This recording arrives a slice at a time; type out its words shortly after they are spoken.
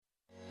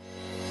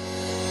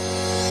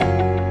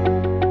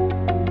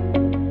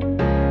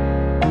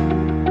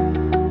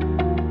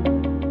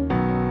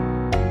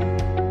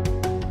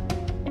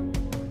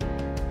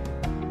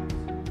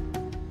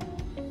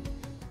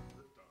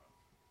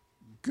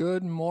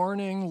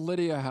morning,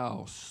 Lydia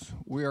House.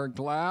 We are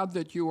glad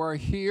that you are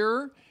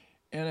here,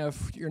 and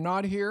if you're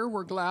not here,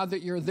 we're glad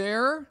that you're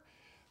there,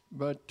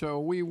 but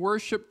we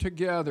worship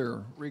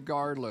together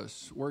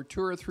regardless. Where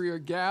two or three are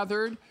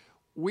gathered,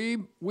 we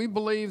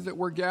believe that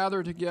we're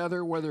gathered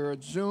together, whether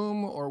it's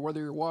Zoom or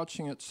whether you're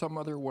watching it some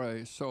other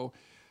way. So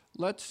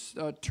let's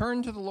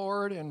turn to the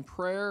Lord in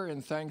prayer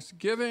and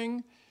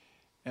thanksgiving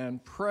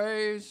and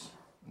praise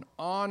and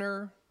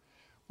honor.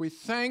 We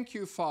thank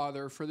you,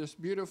 Father, for this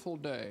beautiful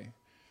day.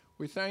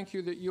 We thank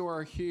you that you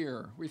are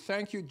here. We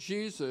thank you,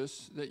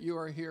 Jesus, that you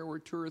are here where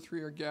two or three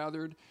are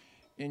gathered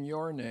in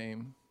your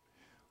name.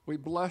 We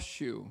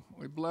bless you.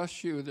 We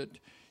bless you that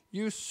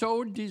you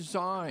so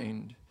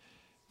designed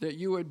that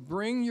you would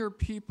bring your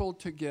people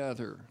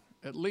together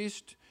at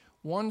least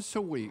once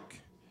a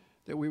week,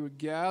 that we would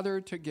gather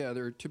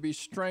together to be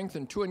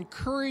strengthened, to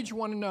encourage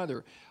one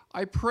another.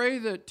 I pray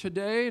that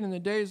today and in the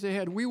days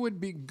ahead, we would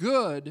be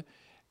good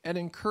at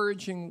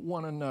encouraging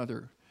one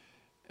another.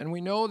 And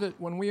we know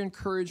that when we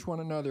encourage one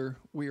another,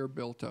 we are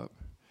built up.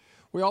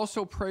 We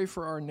also pray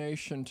for our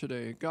nation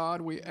today.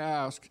 God, we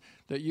ask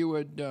that you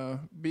would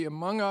be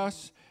among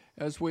us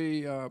as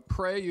we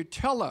pray. You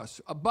tell us,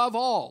 above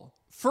all,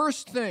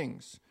 first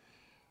things,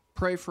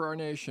 pray for our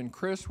nation.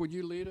 Chris, would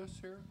you lead us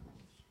here?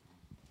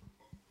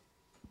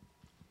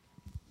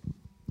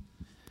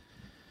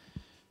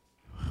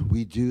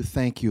 We do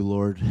thank you,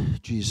 Lord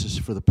Jesus,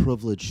 for the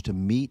privilege to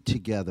meet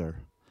together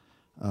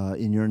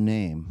in your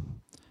name.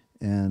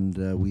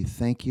 And we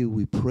thank you.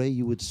 We pray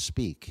you would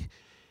speak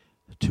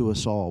to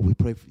us all. We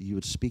pray you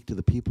would speak to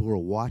the people who are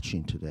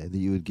watching today, that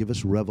you would give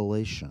us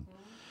revelation.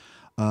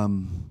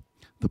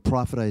 The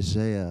prophet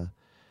Isaiah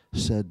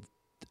said,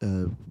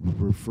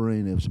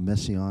 referring, it was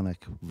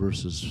messianic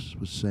verses,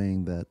 was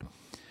saying that,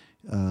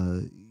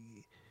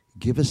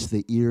 give us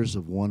the ears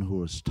of one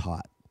who is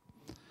taught.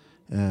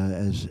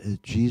 As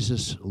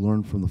Jesus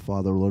learned from the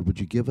Father, Lord, would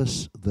you give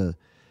us the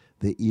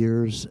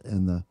ears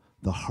and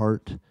the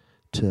heart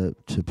to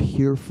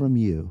hear from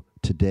you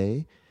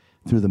today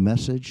through the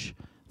message,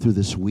 through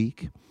this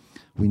week.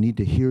 We need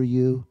to hear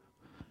you,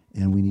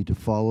 and we need to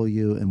follow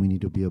you, and we need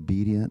to be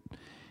obedient.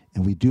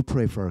 And we do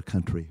pray for our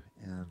country,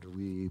 and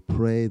we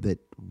pray that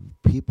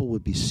people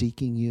would be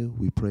seeking you.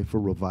 We pray for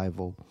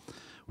revival.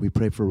 We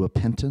pray for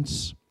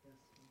repentance,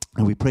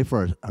 and we pray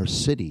for our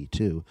city,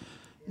 too.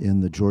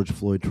 In the George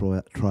Floyd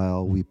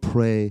trial, we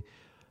pray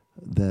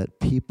that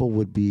people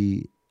would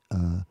be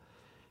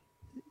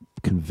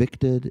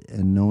convicted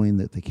and knowing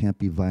that they can't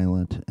be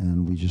violent,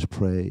 and we just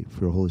pray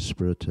for your Holy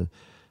Spirit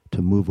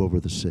to move over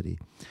the city.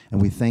 And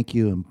we thank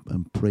you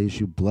and praise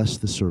you. Bless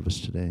the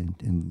service today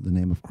in the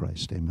name of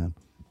Christ. Amen.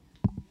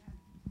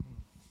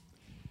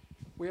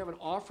 We have an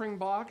offering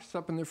box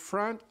up in the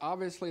front.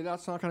 Obviously,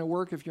 that's not going to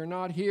work if you're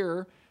not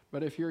here,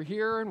 but if you're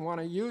here and want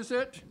to use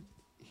it,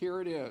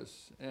 here it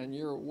is. And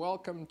you're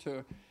welcome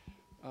to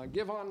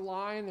give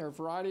online. There are a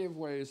variety of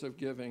ways of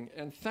giving.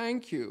 And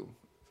thank you.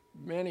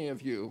 Many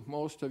of you,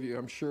 most of you,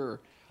 I'm sure,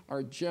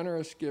 are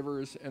generous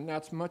givers, and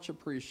that's much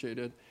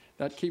appreciated.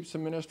 That keeps the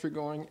ministry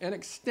going and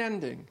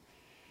extending.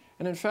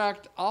 And in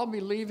fact, I'll be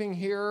leaving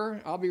here.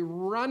 I'll be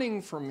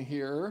running from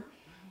here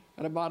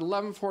at about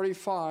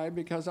 11:45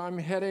 because I'm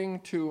heading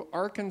to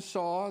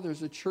Arkansas.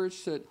 There's a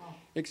church that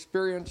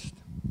experienced...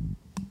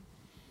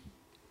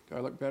 Do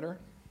I look better?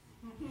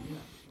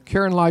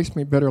 Karen likes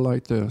me better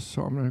like this,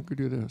 so I'm going to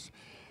do this.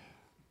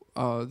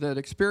 That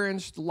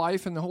experienced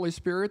life in the Holy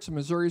Spirit. It's a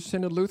Missouri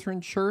Synod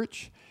Lutheran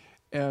Church,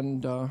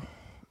 and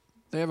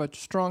they have a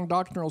strong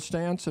doctrinal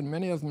stance, and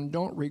many of them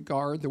don't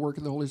regard the work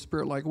of the Holy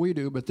Spirit like we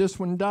do, but this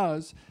one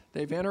does.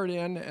 They've entered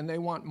in, and they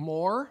want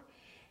more,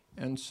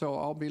 and so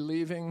I'll be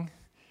leaving,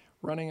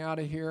 running out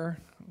of here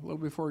a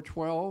little before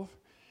 12,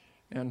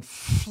 and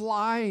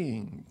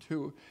flying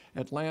to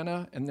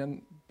Atlanta, and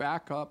then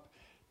back up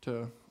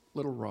to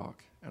Little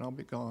Rock, and I'll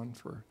be gone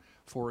for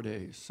 4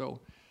 days. So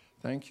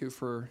thank you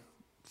for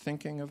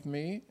thinking of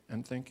me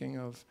and thinking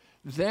of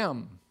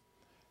them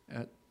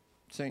at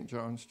St.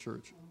 John's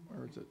Church.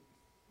 Or is it?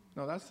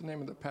 No, that's the name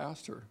of the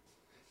pastor.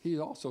 He's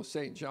also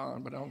St.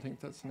 John, but I don't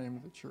think that's the name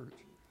of the church.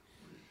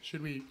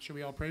 Should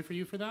we all pray for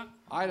you for that?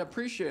 I'd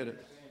appreciate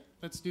it.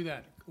 Let's do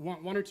that.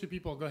 One or two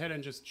people, go ahead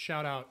and just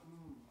shout out.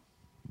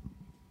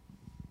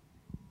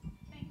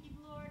 Thank you,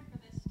 Lord, for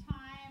this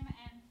time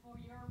and for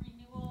your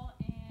renewal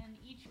in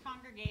each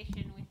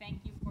congregation. We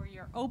thank you for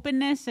your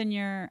openness and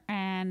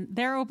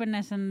their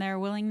openness and their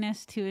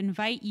willingness to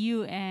invite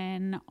you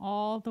in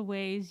all the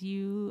ways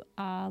you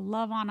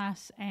love on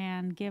us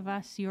and give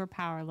us your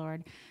power,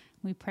 Lord.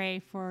 We pray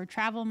for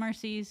travel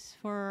mercies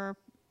for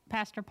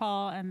Pastor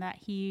Paul and that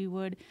he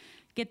would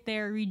get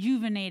there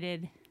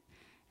rejuvenated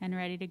and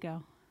ready to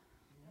go.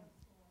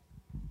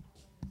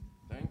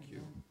 Thank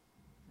you.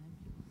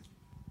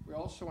 We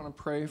also want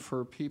to pray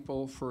for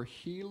people for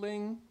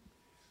healing.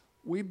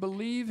 We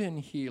believe in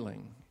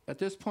healing. At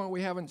this point,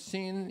 we haven't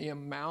seen the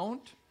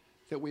amount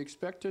that we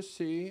expect to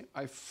see.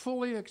 I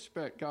fully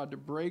expect God to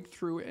break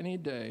through any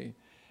day,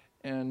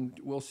 and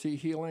we'll see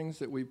healings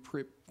that we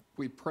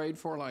prayed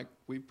for, like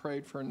we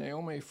prayed for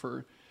Naomi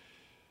for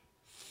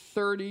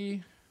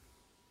 30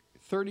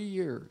 30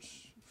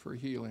 years for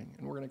healing,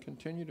 and we're going to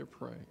continue to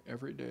pray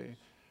every day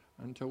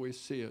until we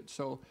see it.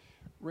 So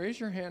raise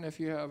your hand if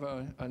you have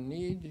a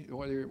need,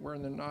 whether we're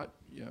in the not,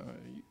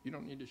 you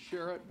don't need to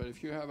share it, but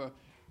if you have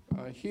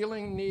a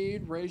healing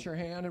need, raise your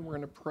hand, and we're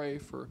going to pray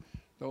for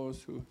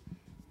those who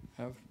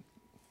have.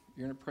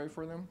 You're going to pray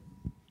for them?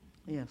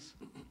 Yes.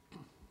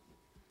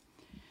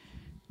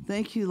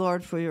 Thank you,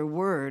 Lord, for your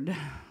word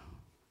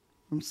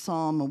from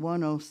Psalm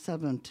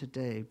 107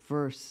 today,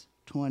 verse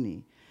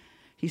 20.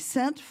 He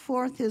sent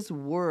forth his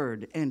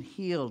word and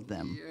healed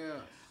them. Yes.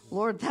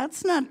 Lord,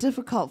 that's not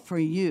difficult for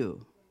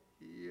you.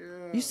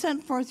 Yes. You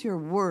sent forth your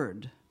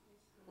word.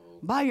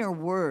 By your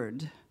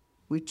word,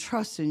 we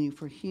trust in you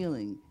for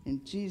healing.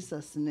 In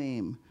Jesus'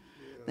 name.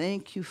 Yes.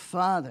 Thank you,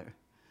 Father.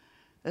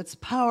 It's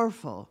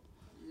powerful.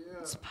 Yes.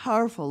 It's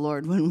powerful,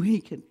 Lord, when we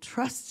can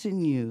trust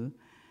in you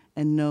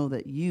and know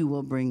that you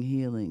will bring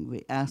healing.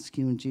 We ask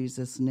you in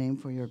Jesus' name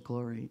for your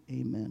glory.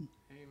 Amen.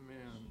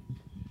 Amen.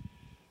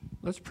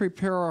 Let's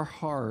prepare our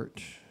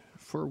heart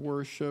for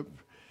worship.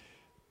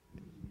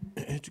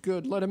 It's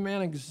good. Let a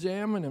man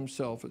examine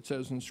himself, it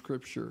says in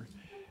Scripture.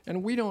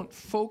 And we don't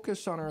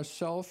focus on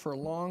ourselves for a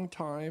long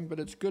time,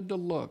 but it's good to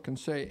look and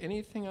say,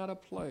 anything out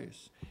of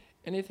place,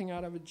 anything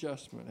out of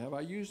adjustment? Have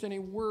I used any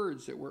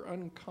words that were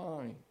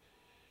unkind?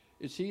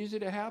 It's easy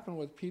to happen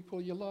with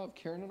people you love.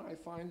 Karen and I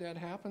find that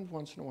happens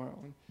once in a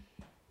while.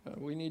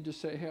 And, we need to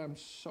say, hey, I'm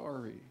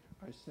sorry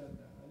I said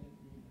that. I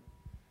didn't mean it.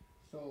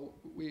 So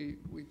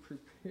we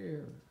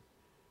prepare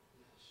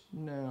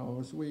now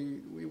as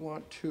we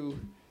want to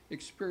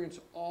experience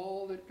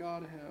all that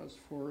God has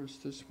for us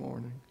this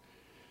morning.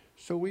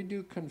 So we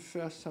do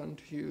confess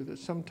unto you that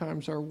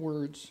sometimes our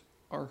words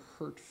are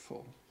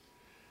hurtful.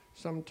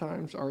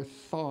 Sometimes our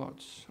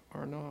thoughts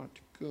are not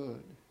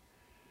good.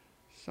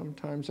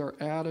 Sometimes our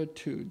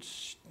attitudes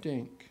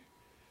stink.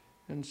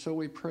 And so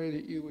we pray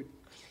that you would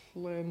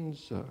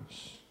cleanse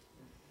us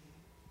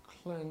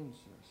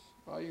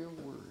by your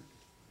word.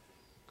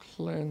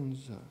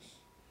 Cleanse us.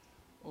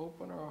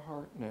 Open our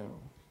heart now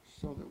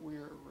so that we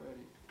are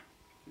ready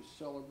to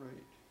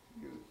celebrate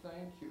you.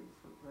 Thank you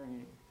for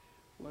bringing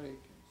Blake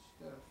and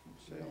Steph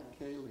and Sam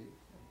Kaylee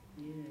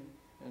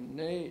and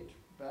Nate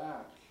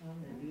back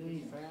and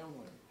his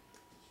family.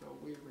 So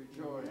we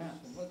rejoice.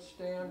 And let's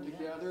stand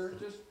together.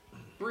 Just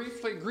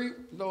briefly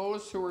greet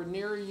those who are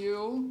near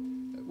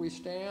you. We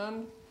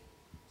stand.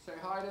 Say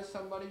hi to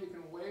somebody. You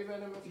can wave at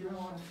them if you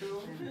want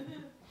to.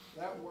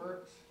 That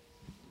works.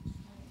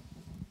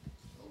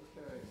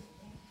 Okay.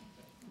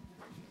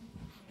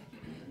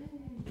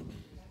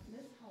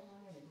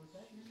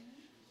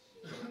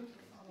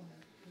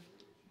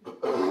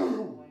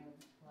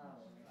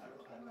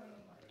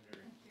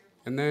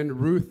 And then,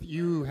 Ruth,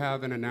 you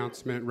have an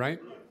announcement,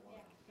 right?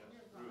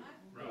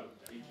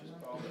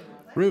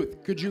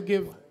 Ruth, could you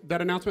give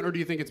that announcement, or do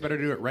you think it's better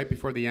to do it right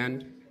before the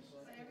end?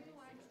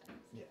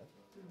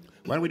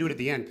 Why don't we do it at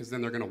the end, because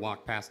then they're going to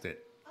walk past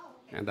it,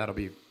 and that'll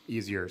be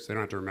easier, so they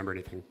don't have to remember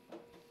anything.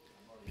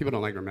 People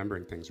don't like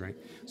remembering things, right?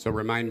 So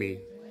remind me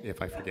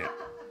if I forget.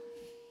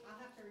 I'll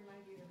have to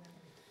remind you to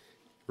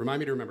remember. Remind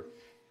me to remember.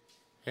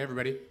 Hey,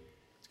 everybody.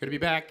 It's good to be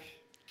back.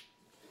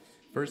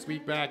 First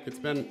week back.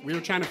 We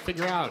were trying to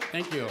figure out.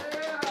 Thank you.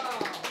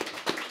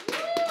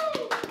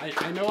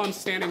 I know I'm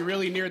standing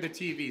really near the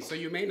TV, so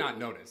you may not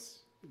notice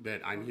that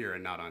I'm here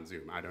and not on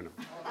Zoom. I don't know.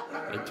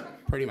 It's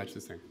pretty much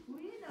the same.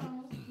 We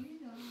know.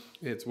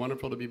 It's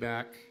wonderful to be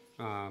back.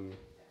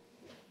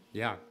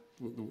 Yeah,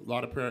 a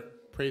lot of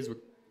praise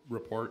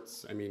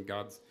reports. I mean,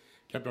 God's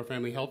kept our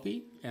family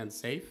healthy and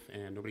safe,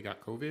 and nobody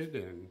got COVID,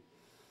 and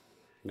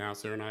now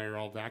Sarah and I are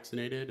all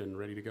vaccinated and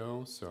ready to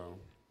go, so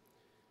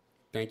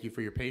thank you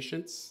for your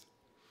patience,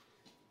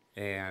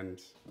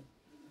 and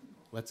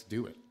let's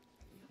do it.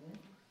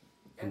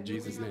 In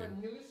Jesus'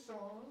 name.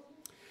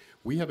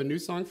 We have a new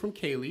song from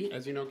Kaylee.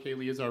 As you know,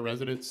 Kaylee is our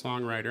resident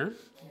songwriter.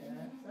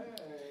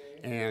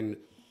 And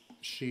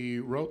she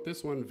wrote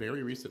this one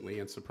very recently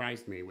and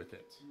surprised me with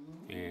it.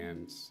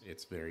 And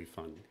it's very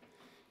fun.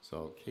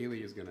 So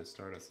Kaylee is going to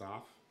start us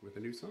off with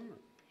a new song.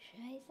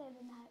 Should I say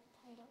the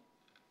title?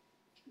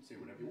 Say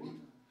whatever you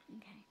want.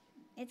 Okay.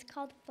 It's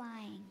called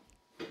Flying.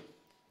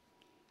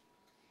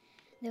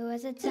 There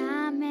was a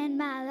time in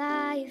my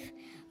life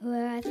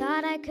where I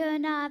thought I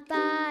could not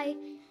fly.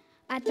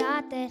 I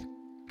thought that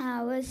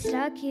I was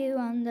stuck here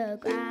on the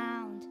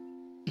ground.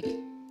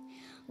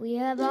 We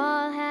have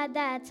all had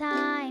that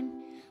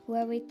time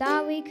where we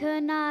thought we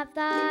could not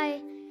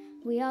fly.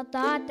 We all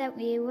thought that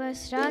we were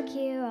stuck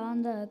here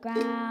on the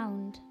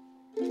ground.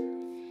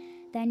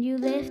 Then you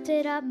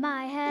lifted up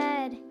my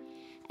head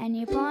and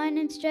you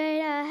pointed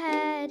straight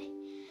ahead,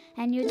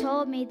 and you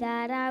told me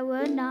that I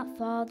would not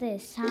fall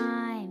this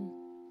time.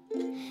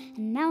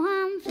 And now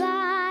I'm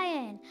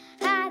flying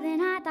higher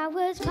than I thought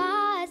was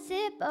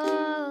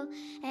possible.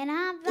 And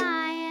I'm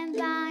flying,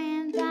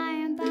 flying,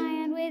 flying,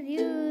 flying with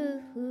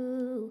you.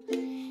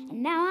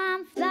 And now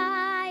I'm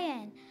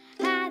flying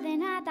higher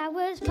than I thought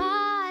was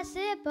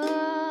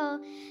possible.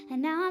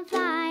 And now I'm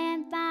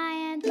flying,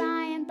 flying,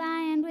 flying,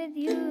 flying with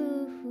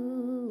you.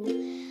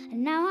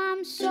 And now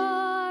I'm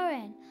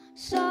soaring,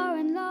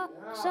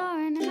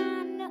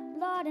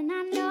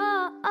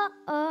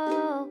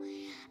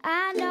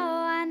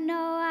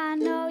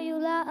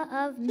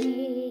 of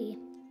me.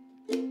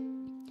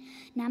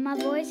 Now my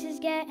voice is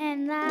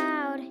getting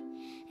loud,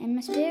 and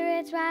my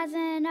spirit's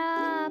rising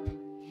up,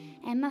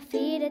 and my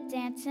feet are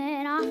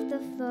dancing off the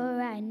floor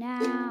right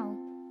now.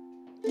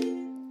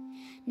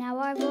 Now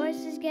our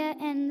voice is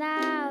getting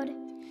loud,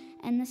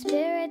 and the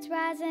spirit's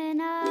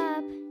rising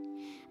up,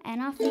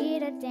 and our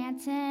feet are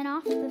dancing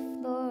off the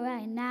floor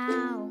right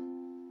now.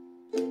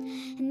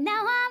 And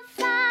now I'm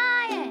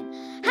flying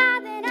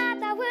higher than I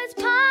thought was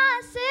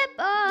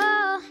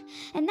possible,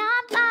 and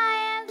I'm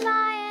flying,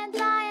 flying,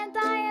 flying,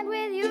 flying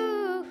with you.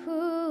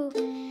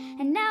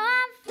 And now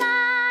I'm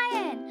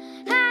flying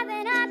higher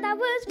than I thought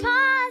was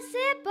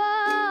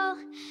possible,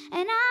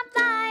 and I'm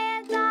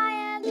flying,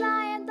 flying,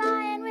 flying,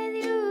 flying with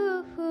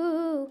you.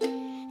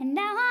 And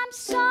now I'm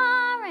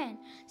soaring,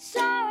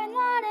 soaring,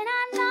 Lord, and I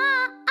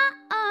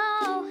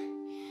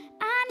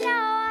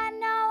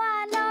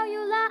know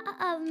you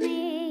love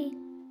me.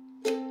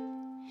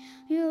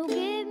 You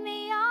give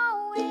me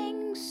your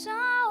wings so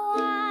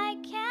I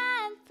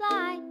can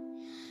fly.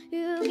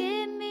 You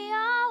give me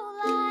your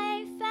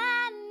life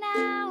and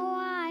now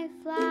I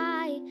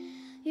fly.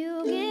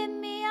 You give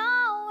me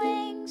your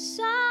wings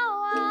so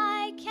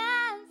I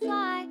can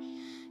fly.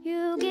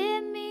 You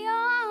give me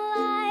your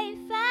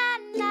life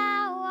and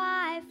now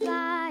I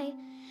fly.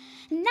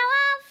 Now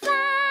I'm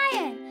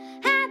flying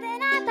higher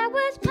than I thought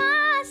was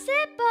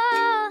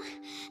possible,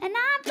 and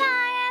I'm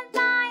flying,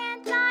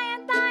 flying,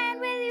 flying, flying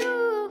with you.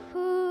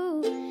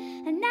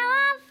 And now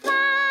I'm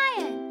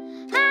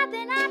flying higher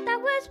than I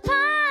thought was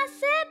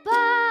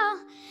possible,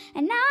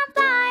 and now I'm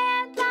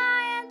flying,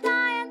 flying,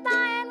 flying,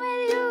 flying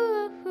with you.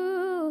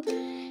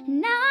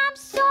 And now I'm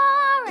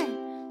soaring,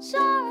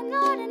 soaring,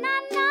 Lord, and I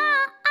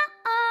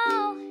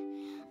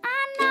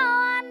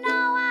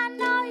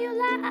know you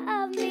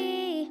love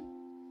me.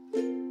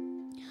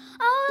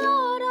 Oh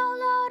Lord, oh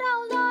Lord,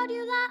 oh Lord,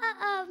 you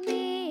love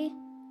me.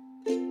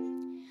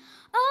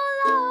 Oh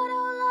Lord,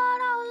 oh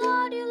Lord, oh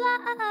Lord, you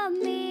love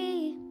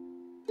me.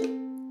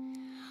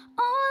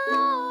 Oh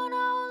Lord,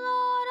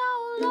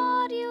 oh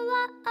Lord, you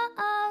love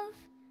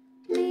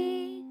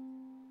me.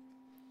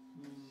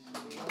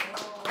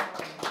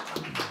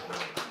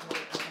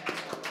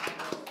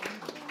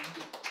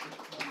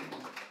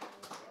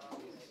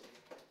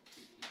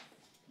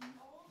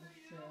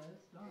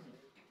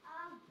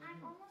 I'm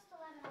almost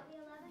 11. I'll be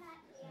 11 at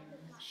the end of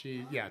March.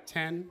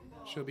 10.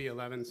 She'll be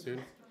 11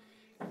 soon.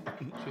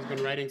 She's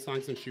been writing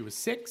songs since she was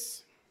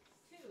 6.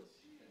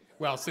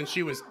 Well, since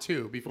she was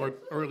 2,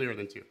 earlier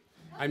than 2.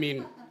 I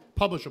mean,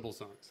 publishable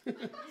songs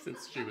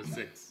since she was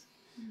 6.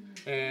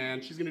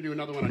 And she's going to do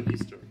another one on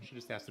Easter. She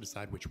just has to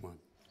decide which one.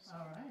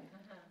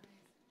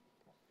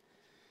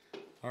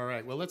 All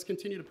right, well, let's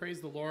continue to praise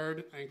the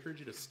Lord. I encourage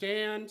you to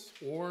stand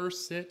or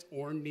sit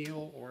or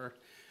kneel or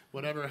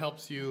whatever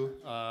helps you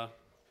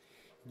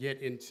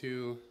get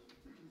into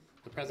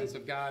the presence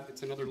of God.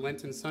 It's another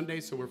Lenten Sunday,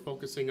 so we're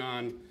focusing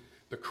on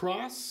the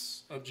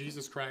cross of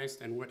Jesus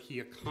Christ and what he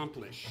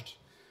accomplished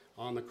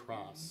on the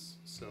cross.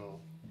 So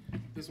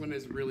this one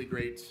is really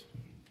great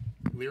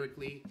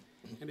lyrically,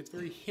 and it's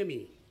very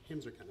hymny.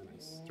 Hymns are kind of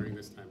nice during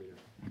this time of year.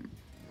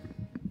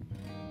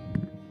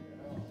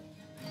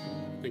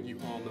 I think you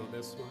all know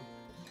this one.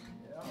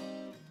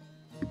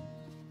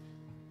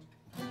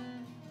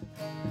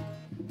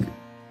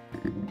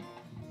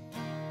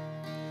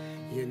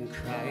 In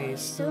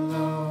Christ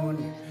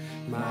alone,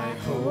 my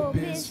hope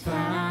is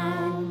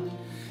found.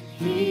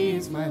 He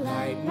is my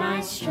light, my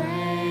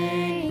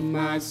strength,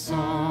 my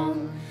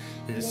song.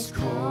 This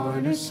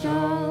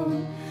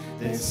cornerstone,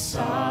 this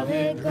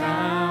solid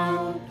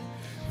ground,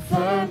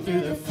 firm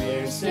through the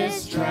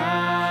fiercest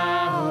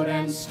drought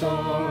and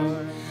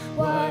storm.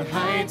 What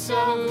heights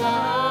of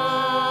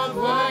love,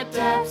 what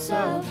depths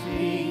of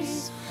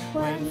peace,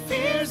 when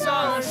fears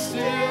are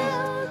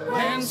stilled,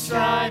 when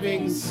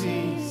striving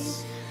cease.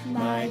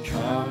 My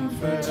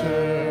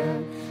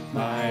comforter,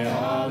 my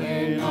all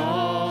in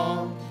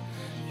all,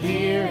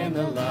 here in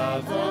the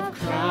love of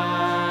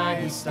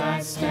Christ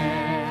I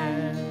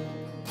stand.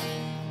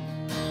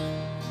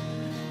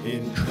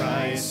 In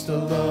Christ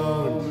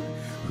alone,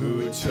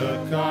 who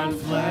took on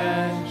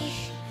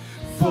flesh,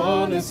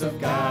 fullness of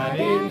God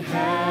in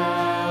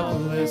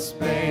helpless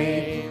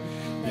babe,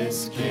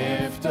 this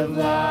gift of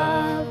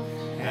love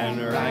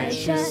and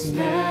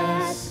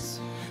righteousness,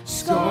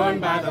 scorned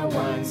by the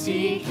ones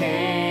he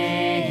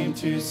came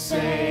to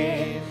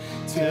save,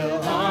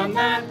 till on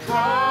that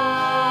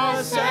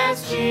cross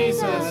as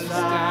Jesus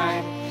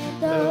died,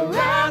 the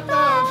wrath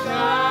of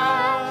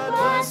God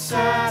was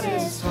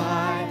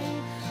satisfied,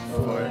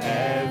 for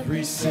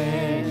every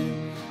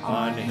sin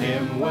on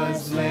him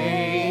was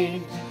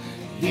laid.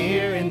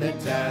 Here in the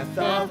death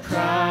of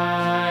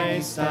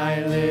Christ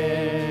I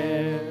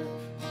live.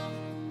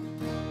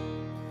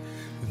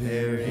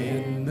 There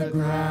in the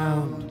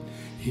ground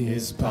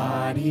his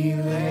body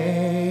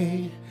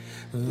lay,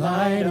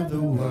 light of the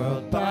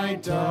world by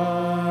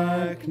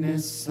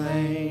darkness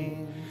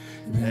slain,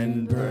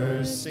 then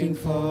bursting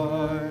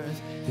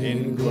forth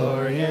in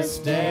glorious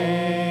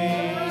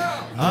day,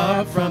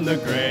 up from the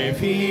grave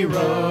he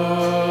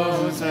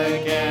rose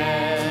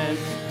again,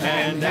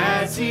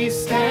 as he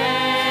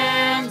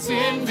stands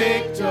in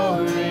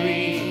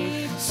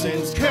victory.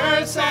 Since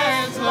curse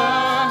has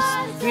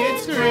lost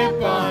its grip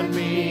on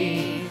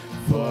me,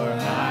 for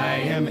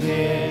I am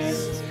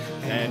his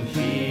and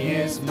he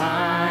is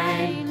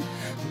mine,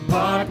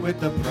 bought with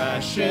the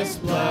precious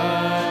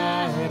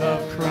blood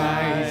of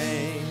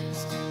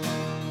Christ.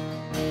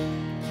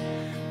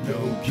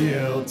 No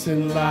guilt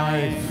in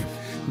life,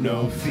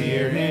 no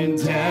fear in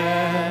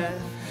death.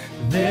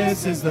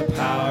 This is the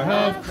power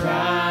of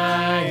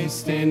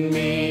Christ in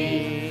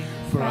me.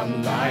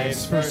 From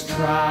life's first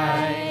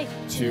cry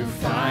to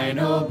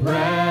final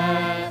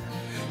breath,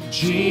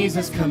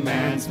 Jesus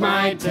commands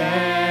my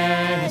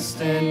destiny.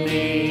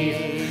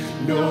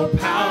 No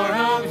power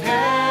of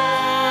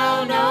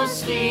hell, no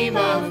scheme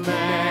of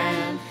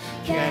man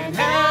can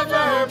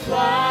ever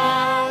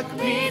pluck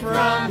me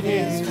from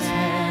his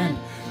hand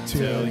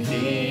till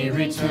he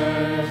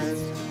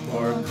returns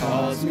or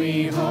calls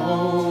me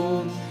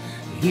home.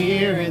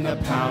 Here in the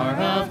power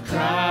of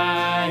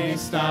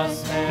Christ I'll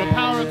stand. No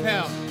power of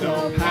hell.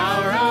 No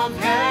power of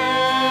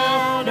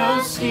hell,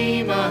 no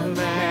scheme of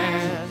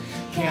man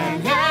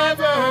can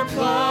ever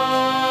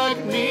pluck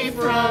me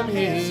from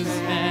his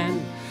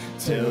hand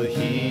till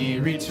he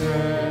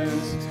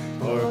returns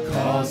or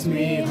calls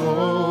me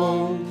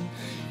home.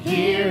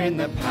 Here in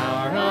the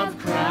power of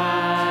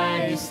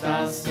Christ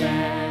I'll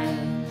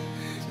stand.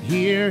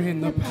 Here in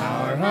the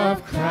power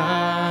of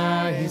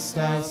Christ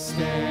I'll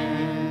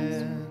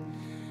stand.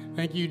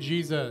 Thank you,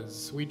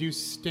 Jesus. We do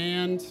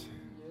stand.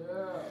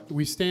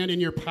 We stand in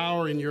your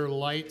power, in your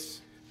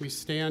light. We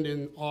stand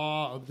in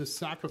awe of the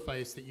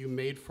sacrifice that you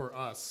made for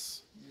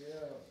us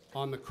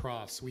on the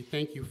cross. We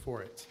thank you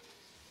for it.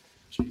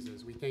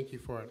 Jesus, we thank you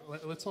for it.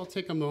 Let's all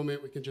take a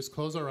moment. We can just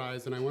close our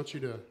eyes, and I want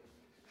you to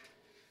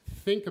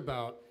think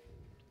about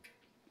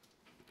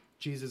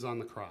Jesus on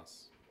the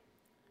cross.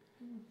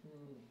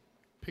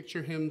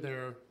 Picture him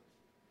there.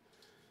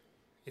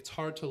 It's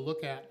hard to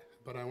look at,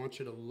 but I want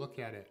you to look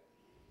at it.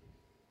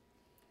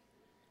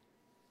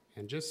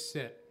 And just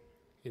sit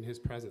in his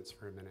presence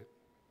for a minute.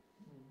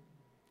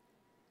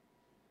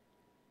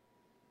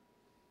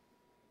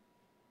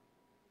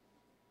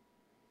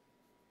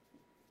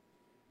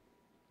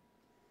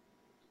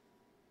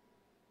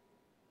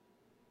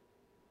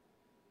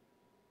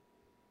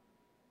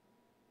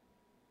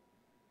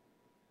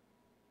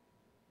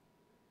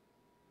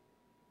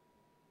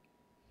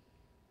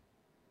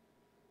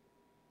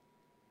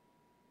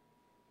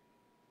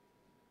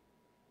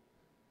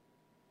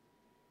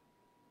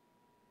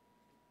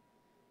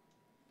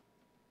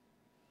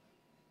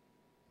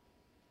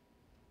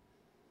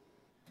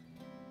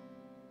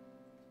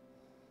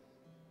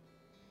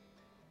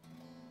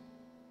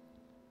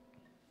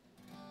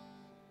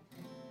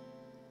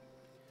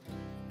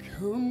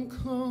 Come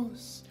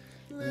close,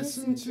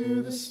 listen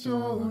to the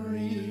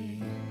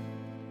story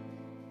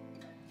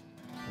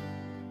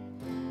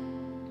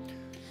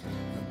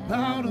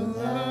about a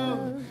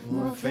love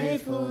more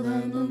faithful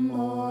than the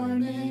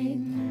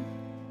morning.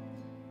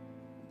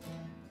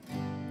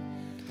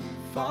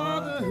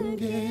 Father who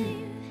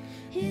gave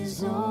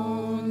his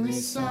only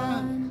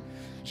son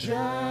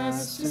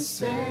just to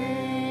save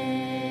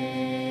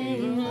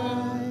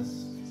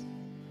us.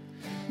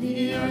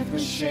 The earth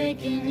was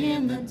shaking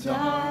in the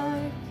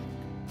dark.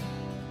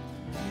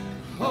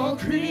 All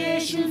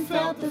creation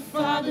felt the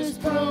Father's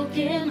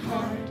broken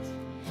heart,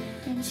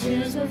 and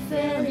tears were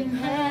filling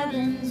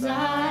heaven's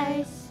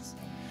eyes.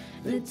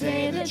 The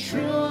day that true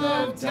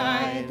love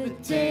died, the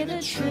day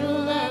that true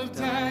love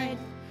died,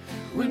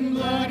 when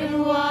blood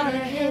and water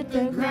hit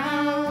the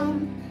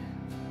ground.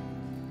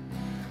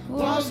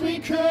 Walls we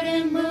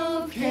couldn't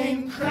move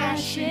came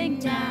crashing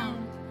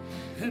down,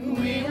 and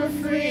we were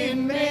free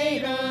and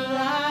made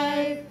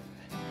alive.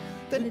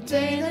 The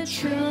day that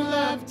true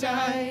love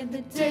died,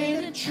 the day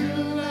that true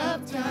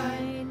love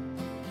died.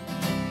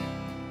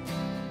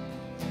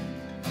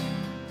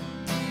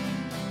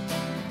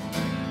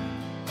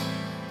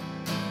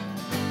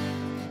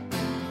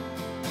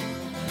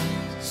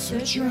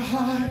 Search your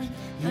heart,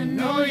 I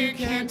know you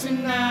can't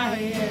deny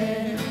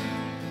it.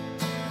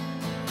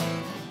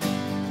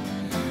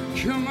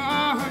 Come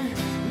on,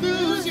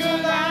 lose your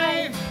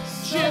life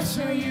just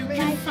so you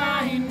can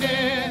find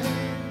it.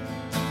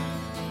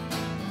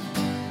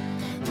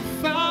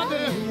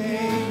 Father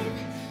gave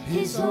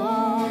his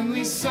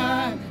only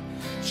son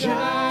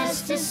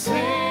just to save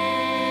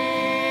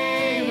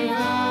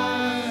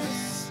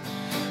us.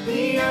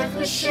 The earth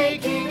was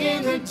shaking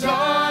in the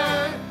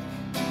dark.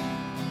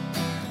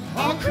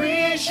 All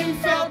creation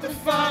felt the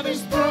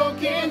Father's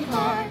broken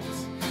heart.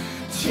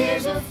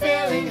 Tears were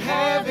filling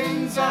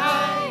heaven's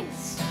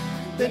eyes.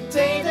 The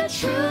day that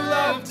true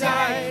love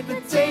died,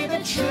 the day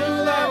that true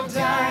love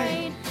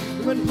died,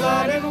 when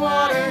blood and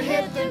water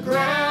hit the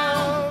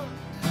ground.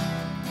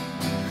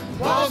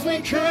 Walls we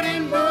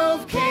couldn't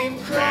move came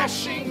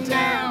crashing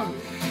down,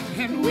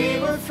 and we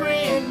were free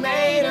and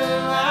made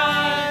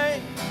alive.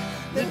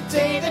 The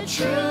day that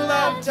true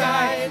love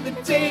died, the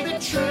day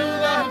that true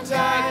love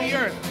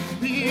died,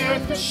 the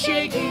earth was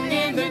shaking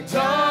in the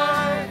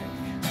dark.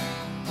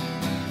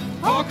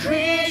 All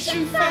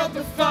creation felt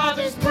the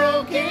Father's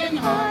broken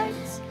heart.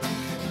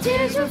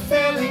 Tears were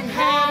filling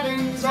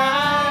heaven's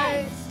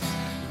eyes.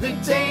 The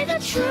day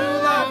that true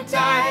love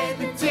died,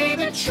 the day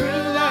that true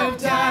love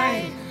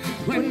died.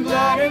 When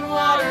blood and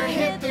water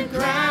hit the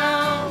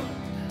ground,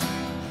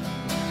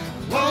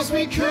 walls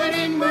we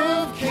couldn't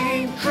move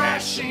came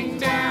crashing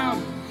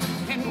down,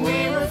 and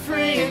we were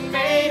free and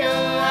made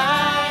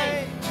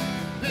alive.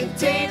 The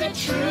day that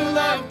true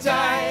love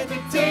died,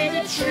 the day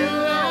that true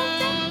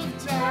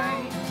love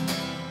died.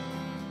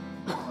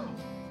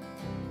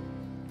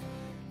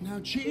 Now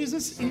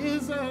Jesus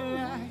is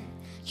alive.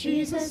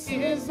 Jesus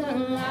is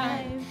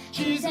alive.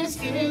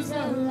 Jesus is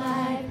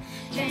alive.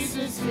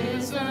 Jesus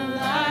is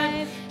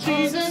alive.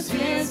 Jesus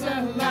is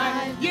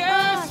alive.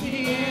 Yes,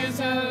 he is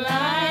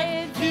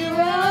alive. He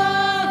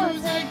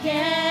rose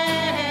again.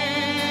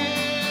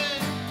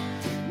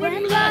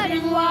 When blood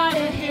and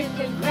water hit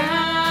the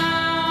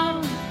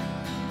ground,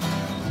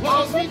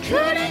 walls we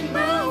couldn't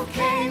move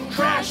came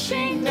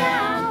crashing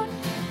down,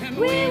 and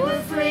we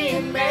were free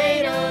and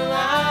made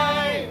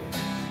alive.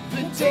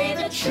 The day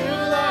that true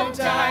love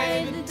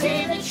died, the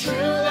day that true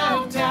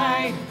love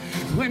died.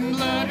 When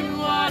blood and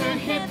water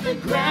hit the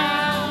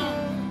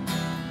ground,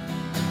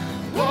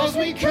 walls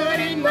we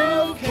couldn't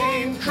move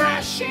came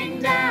crashing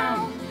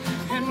down,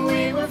 and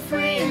we were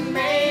free and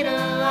made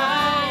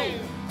alive.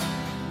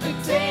 The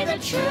day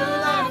that true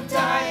love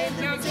died.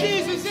 Now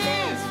Jesus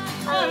is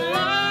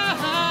alive.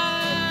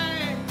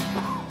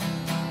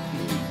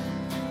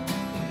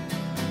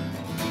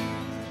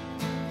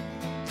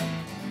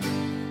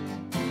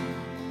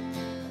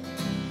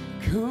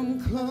 Come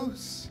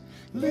close,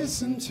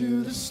 listen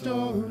to the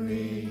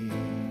story.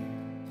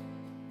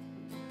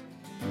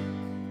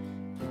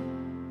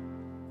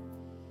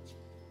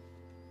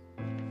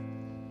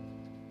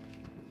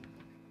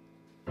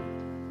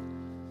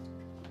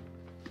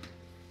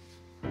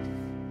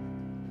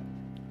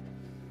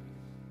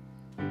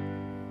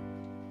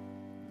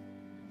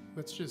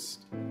 Let's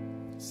just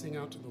sing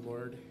out to the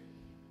Lord.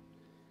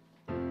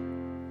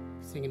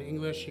 Sing in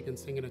English, you can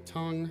sing in a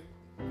tongue.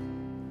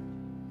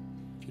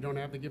 If you don't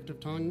have the gift of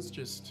tongues,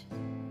 just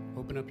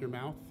open up your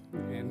mouth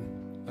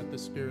and let the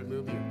Spirit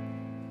move you.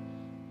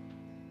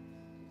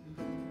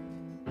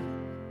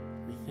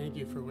 We thank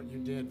you for what you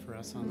did for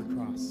us on the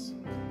cross.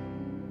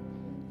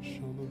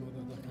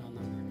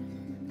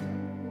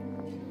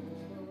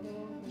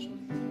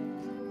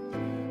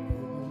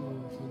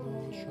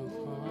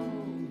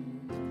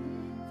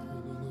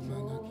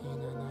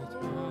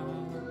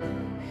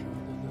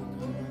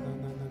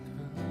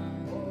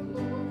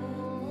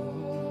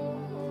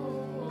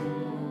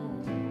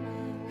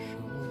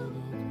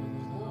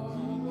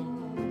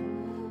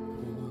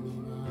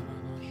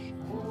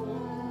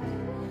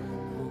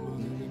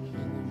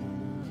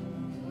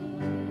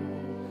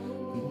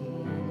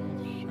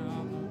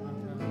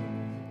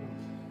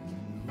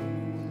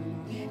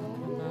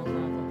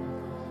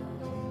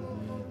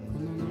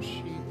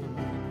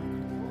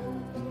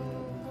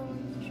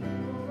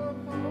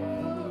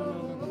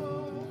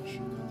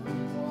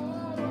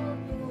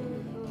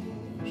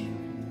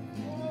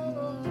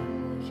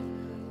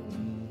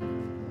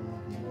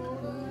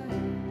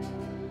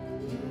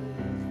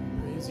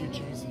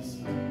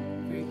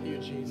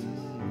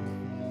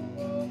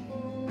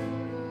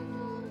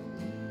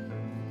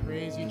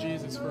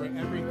 For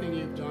everything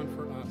you've done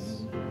for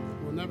us.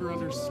 We'll never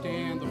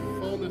understand the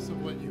fullness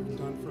of what you've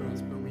done for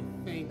us, but we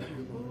thank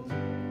you, Lord.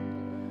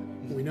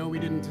 We know we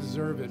didn't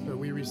deserve it, but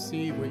we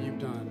receive what you've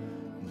done.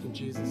 In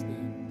Jesus'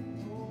 name.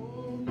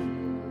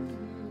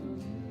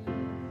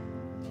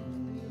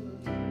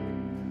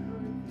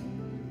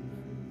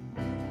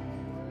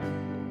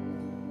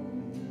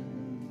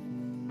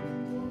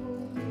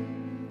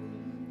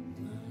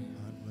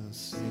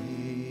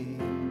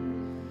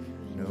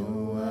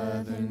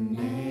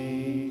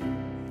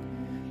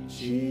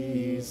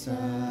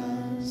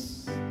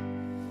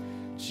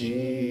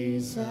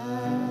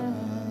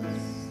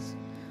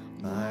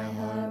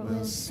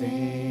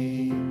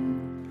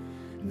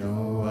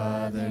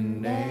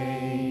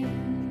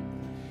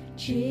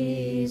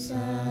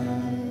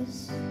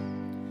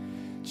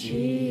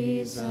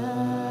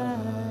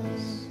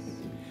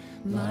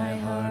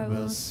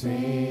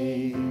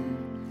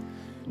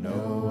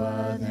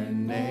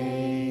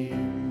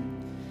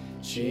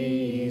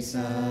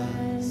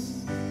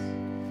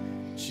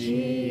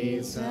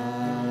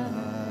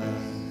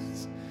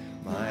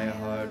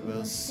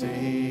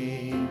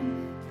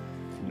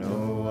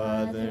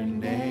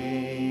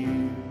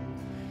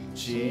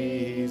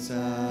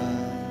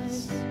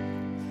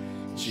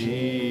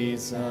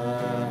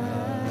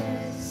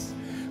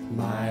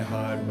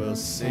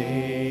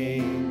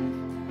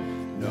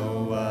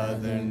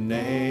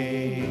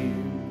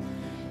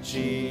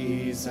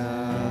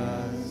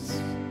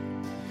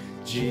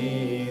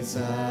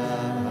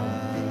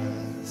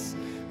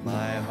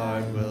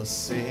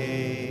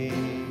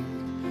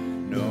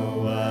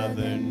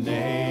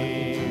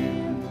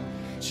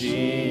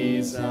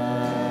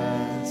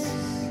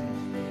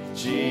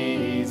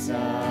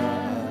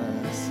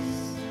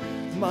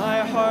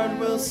 My heart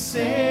will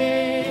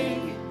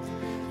sing,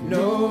 no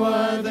no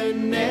other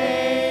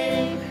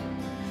name.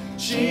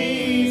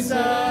 Jesus,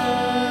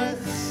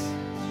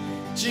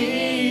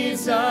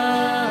 Jesus,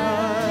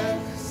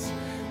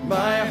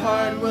 my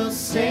heart will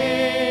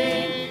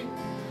sing.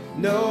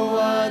 No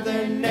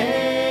other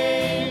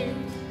name.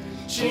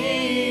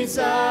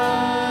 Jesus,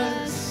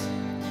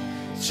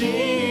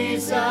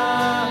 Jesus,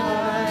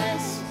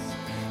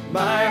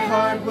 my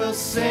heart will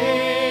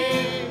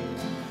sing.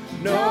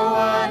 No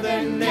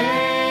other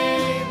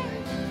name.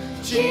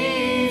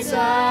 Jesus,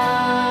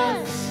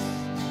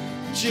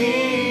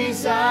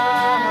 Jesus,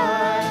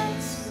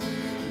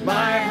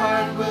 my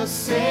heart will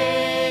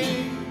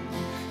sing.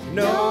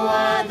 No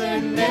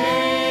other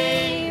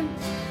name.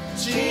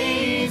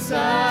 Jesus,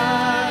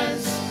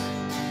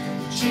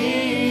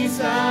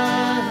 Jesus,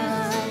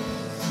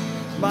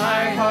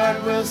 my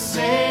heart will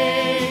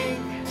sing.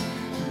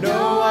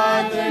 No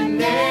other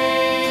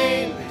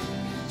name.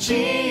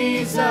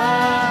 Jesus,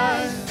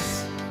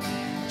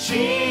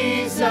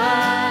 Jesus,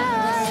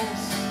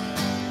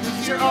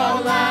 'cause you're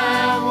all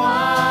I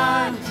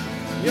want,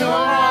 you're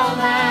all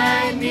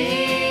I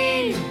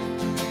need.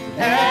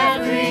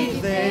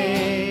 Everything,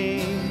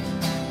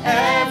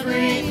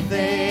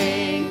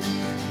 everything,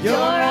 you're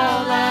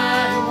all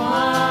I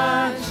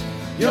want,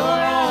 you're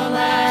all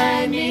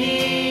I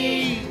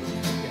need.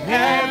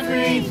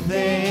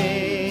 Everything,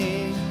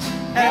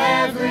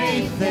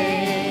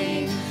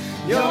 everything,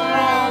 you're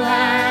all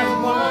I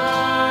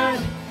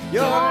want,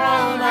 you're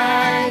all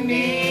I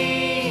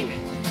need.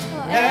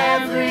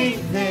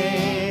 Everything,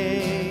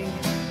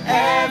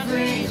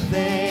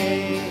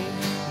 everything,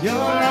 you're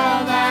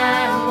all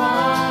I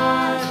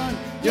want,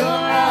 you're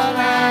all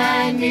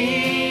I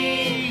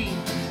need.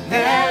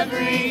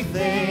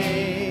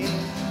 Everything,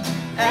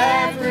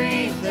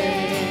 everything.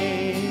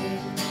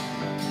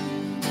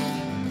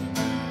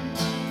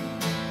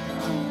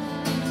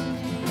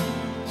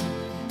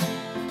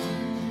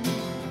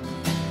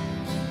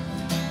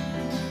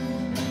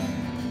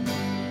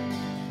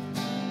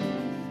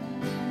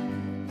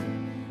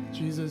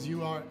 Jesus,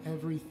 you are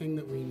everything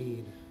that we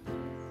need.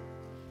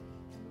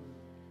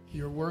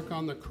 Your work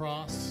on the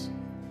cross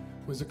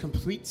was a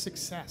complete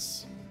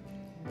success.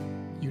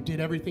 You did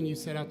everything you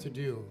set out to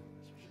do,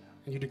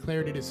 and you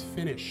declared it is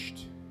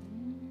finished.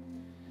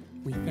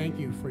 We thank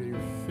you for your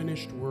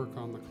finished work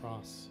on the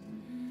cross.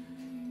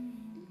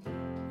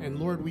 And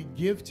Lord, we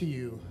give to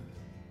you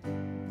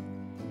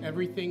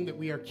everything that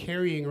we are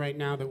carrying right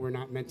now that we're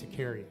not meant to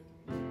carry.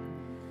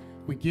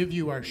 We give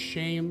you our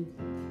shame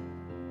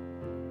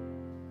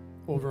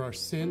over our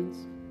sins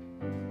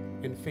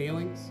and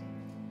failings.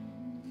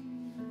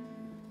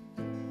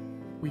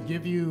 We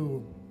give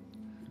you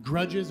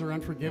grudges or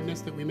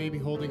unforgiveness that we may be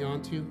holding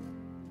on to.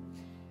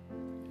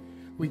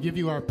 We give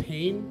you our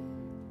pain.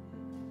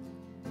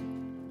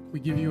 We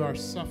give you our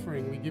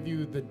suffering. We give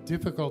you the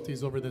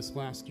difficulties over this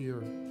last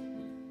year.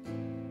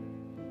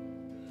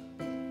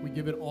 We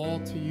give it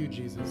all to you,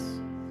 Jesus.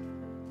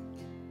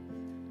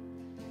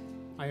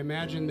 I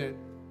imagine that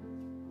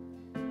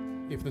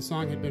if the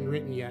song had been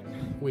written yet,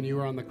 when you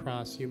were on the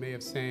cross, you may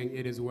have sang,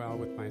 "It is well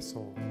with my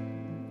soul."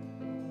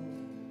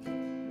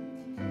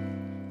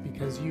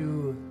 Because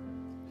you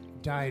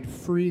died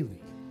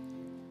freely.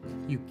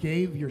 You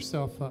gave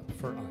yourself up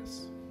for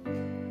us.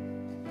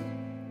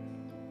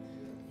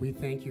 We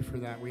thank you for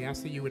that. We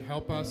ask that you would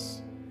help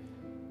us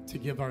to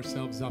give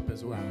ourselves up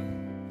as well.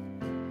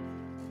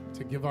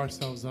 To give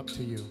ourselves up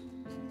to you.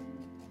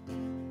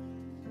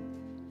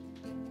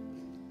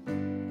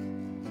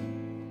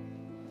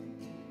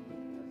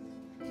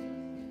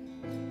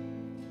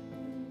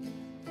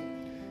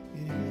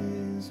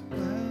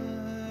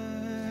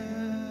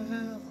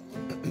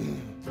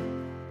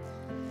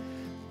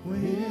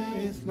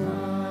 With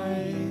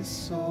my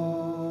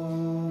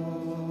soul,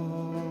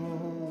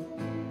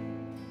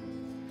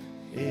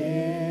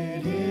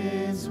 it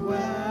is well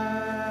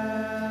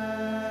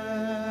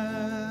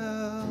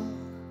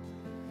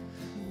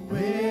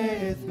with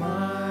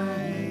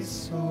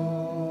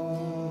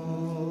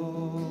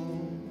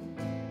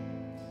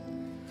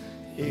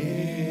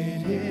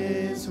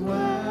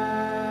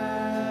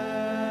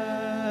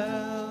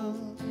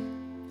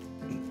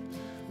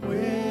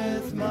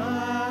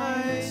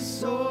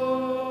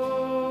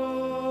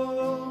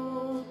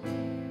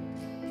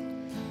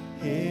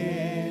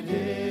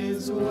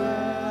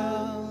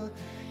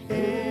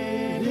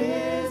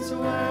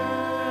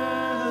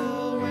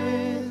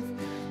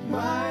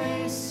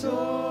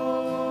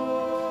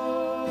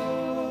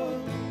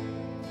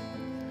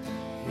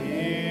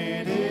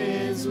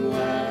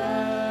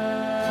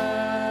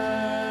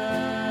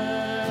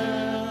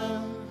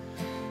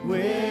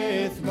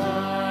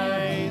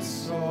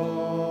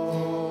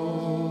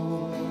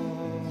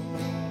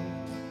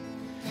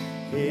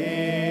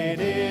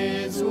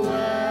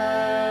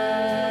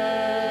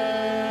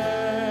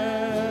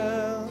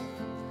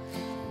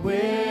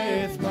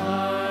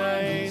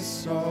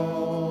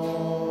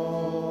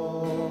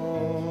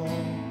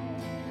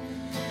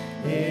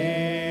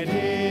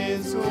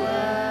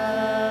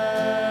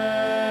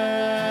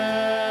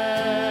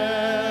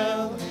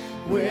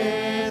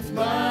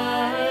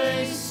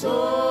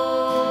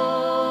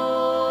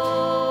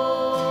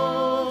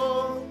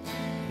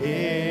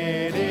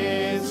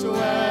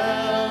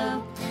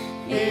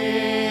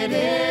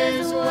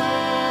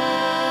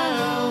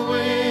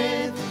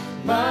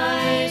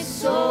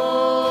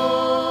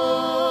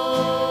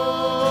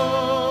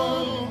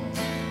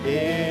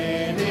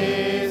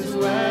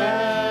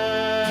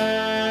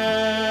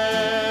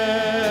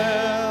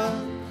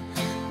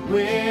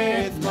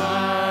with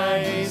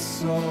my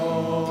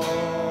soul.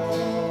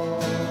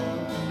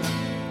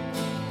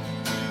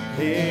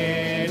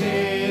 It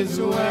is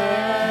well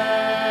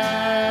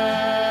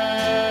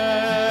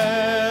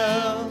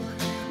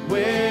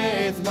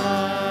with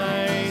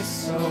my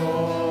soul.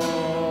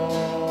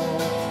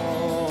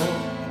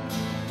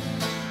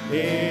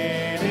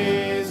 It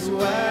is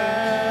well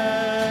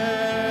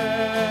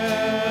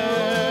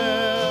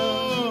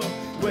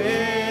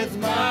with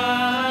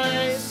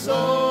my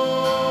soul.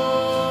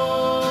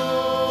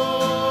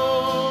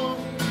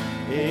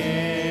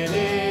 It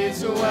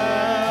is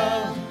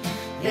well.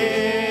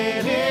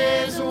 It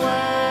is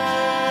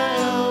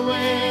well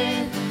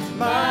with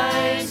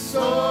my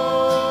soul.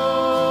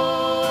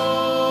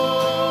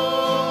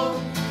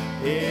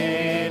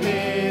 It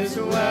is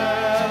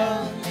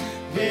well.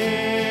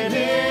 It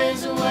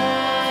is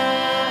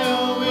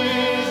well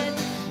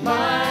with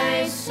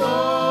my soul.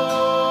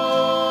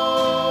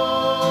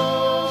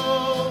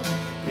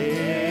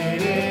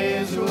 It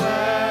is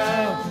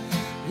well.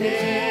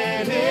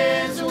 It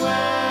is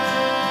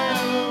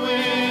well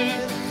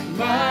with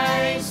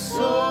my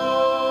soul.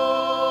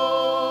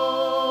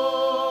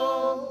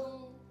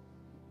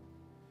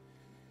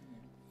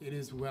 It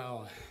is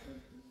well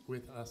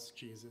with us,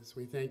 Jesus.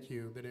 We thank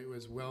you that it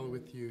was well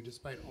with you.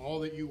 Despite all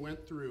that you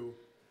went through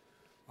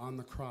on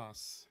the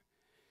cross,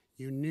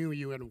 you knew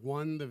you had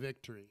won the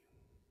victory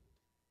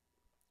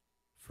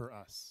for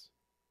us.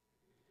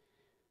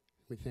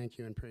 We thank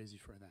you and praise you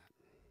for that.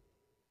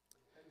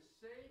 And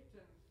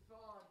Satan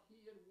thought he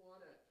had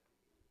won it.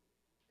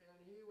 And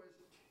he was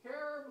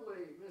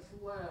terribly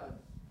misled.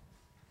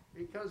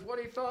 Because what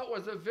he thought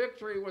was a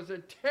victory was a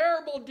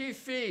terrible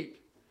defeat.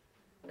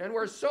 And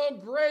we're so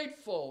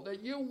grateful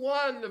that you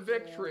won the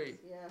victory.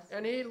 Yes.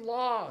 And he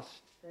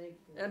lost. Thank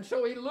you. And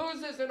so he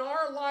loses in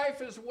our life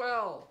as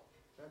well.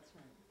 That's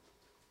right.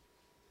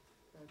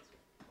 That's right.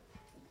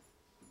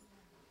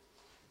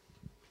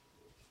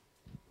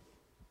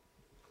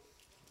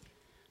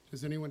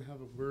 Does anyone have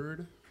a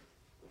word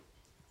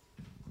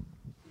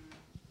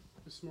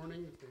this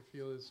morning that they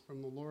feel is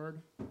from the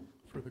Lord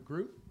for the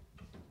group?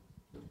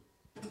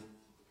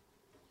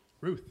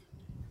 Ruth,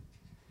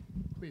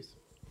 please.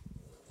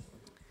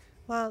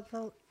 Well,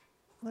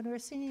 when we're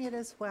singing it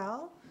as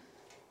well,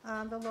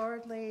 the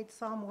Lord laid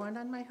Psalm 1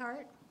 on my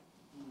heart.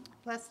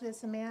 Blessed is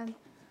the man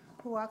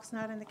who walks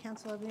not in the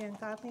counsel of the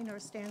ungodly,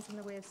 nor stands in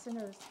the way of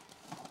sinners,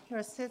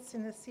 nor sits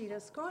in the seat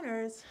of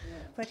scorners,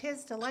 but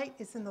his delight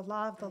is in the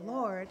law of the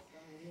Lord,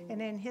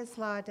 and in his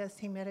law does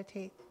he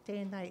meditate day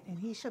and night. And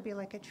he shall be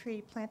like a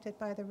tree planted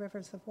by the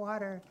rivers of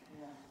water,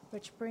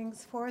 which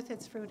brings forth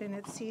its fruit in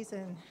its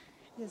season.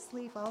 His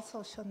leaf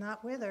also shall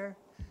not wither,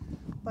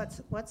 but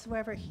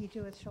whatsoever he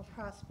doeth shall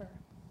prosper.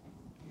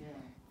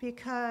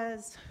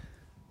 Because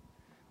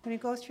when you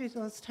go through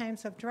those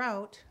times of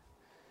drought,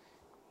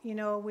 you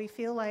know, we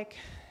feel like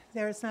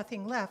there's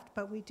nothing left,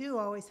 but we do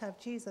always have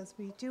Jesus.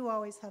 We do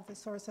always have the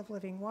source of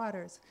living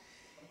waters.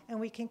 And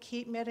we can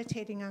keep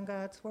meditating on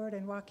God's word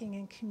and walking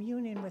in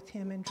communion with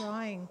him and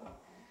drawing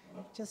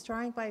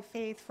by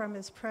faith from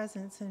his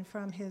presence and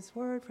from his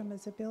word, from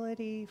his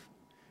ability,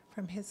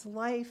 from his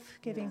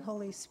life-giving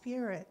Holy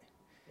Spirit.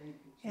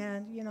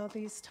 And, you know,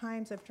 these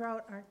times of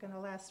drought aren't going to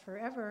last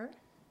forever.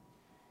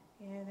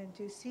 And in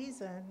due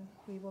season,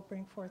 we will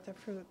bring forth the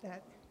fruit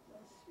that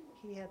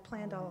he had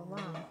planned all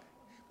along.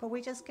 But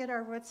we just get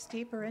our roots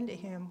deeper into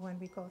him when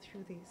we go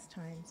through these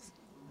times.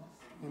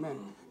 Amen.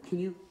 Can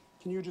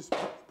you just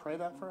pray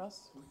that for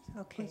us?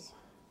 Okay. Please.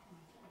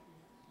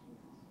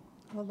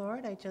 Well,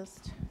 Lord, I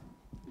just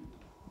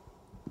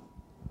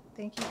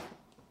thank you.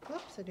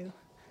 Whoops, I do.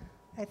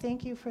 I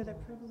thank you for the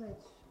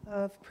privilege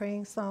of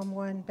praying Psalm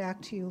 1 back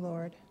to you,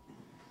 Lord.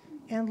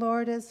 And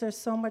Lord, as there's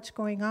so much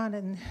going on,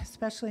 and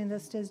especially in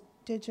this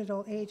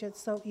digital age,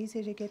 it's so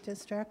easy to get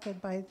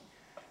distracted by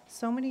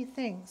so many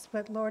things.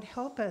 But Lord,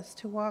 help us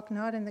to walk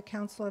not in the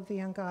counsel of the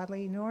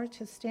ungodly, nor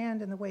to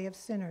stand in the way of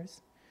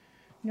sinners,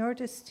 nor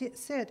to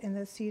sit in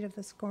the seat of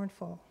the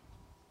scornful.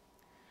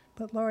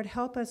 But Lord,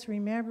 help us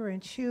remember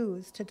and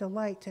choose to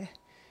delight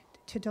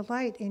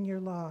in your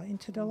law, and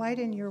to delight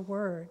in your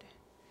word,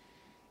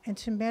 and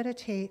to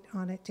meditate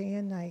on it day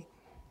and night.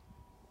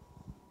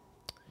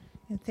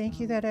 And thank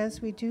you that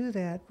as we do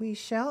that, we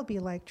shall be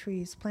like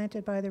trees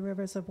planted by the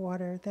rivers of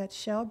water that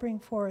shall bring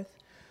forth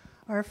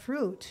our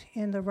fruit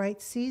in the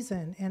right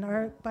season. And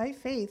by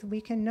faith,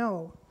 we can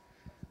know,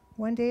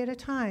 one day at a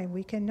time,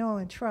 we can know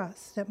and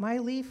trust that my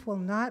leaf will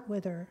not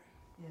wither.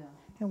 Yeah.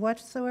 And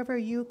whatsoever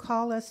you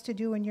call us to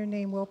do in your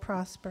name will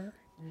prosper.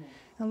 Yeah.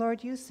 And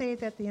Lord, you say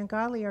that the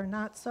ungodly are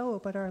not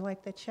so, but are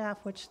like the chaff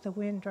which the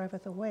wind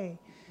driveth away.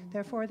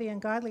 Therefore the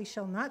ungodly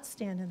shall not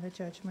stand in the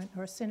judgment,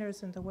 nor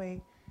sinners in the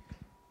way,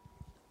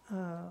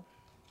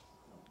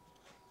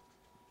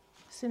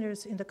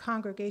 sinners in the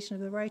congregation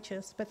of the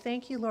righteous. But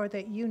thank you, Lord,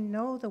 that you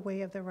know the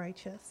way of the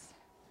righteous,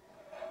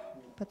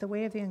 but the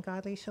way of the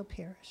ungodly shall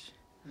perish.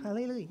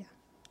 Hallelujah.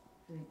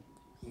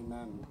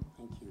 Amen.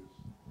 Thank you.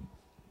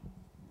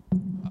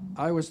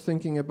 I was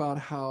thinking about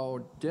how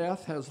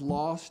death has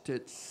lost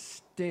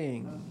its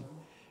sting.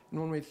 And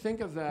when we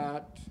think of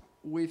that,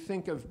 we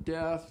think of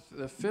death,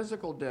 the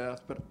physical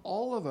death, but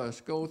all of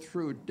us go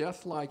through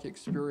death-like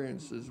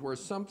experiences where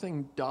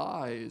something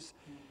dies,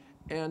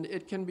 and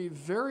it can be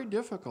very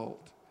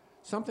difficult.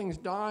 Something's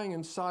dying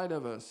inside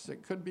of us.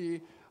 It could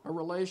be a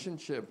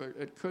relationship.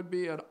 It could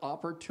be an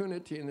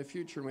opportunity in the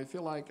future, and we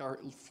feel like our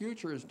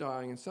future is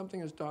dying and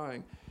something is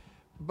dying.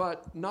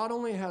 But not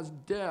only has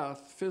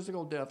death,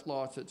 physical death,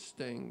 lost its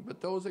sting,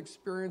 but those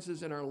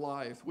experiences in our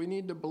life, we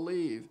need to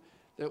believe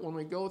that when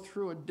we go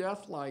through a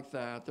death like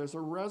that, there's a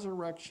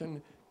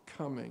resurrection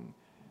coming.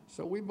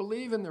 So we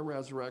believe in the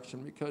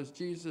resurrection because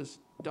Jesus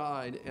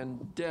died,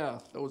 and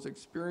death, those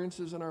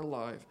experiences in our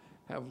life,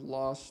 have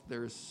lost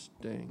their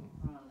sting.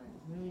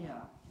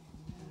 Hallelujah.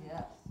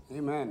 Yes.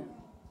 Amen.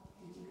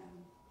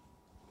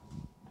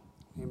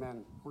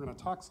 Amen. We're going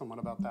to talk somewhat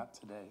about that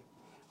today.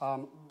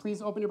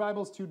 Please open your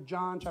Bibles to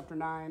John chapter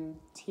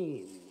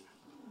 19.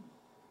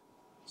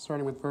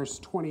 Starting with verse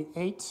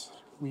 28.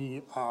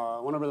 We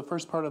went over the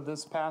first part of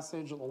this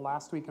passage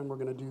last week, and we're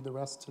going to do the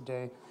rest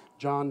today.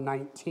 John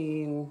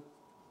 19,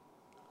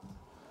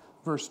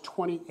 verse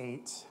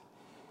 28.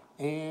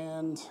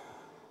 And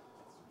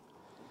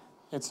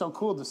it's so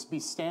cool to be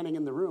standing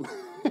in the room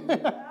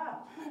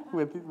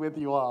with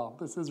you all.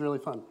 This is really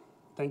fun.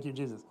 Thank you,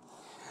 Jesus.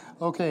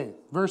 Okay,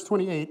 verse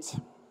 28.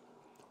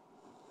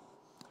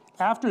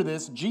 After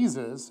this,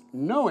 Jesus,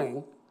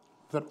 knowing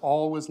that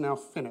all was now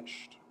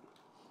finished,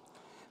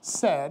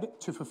 said,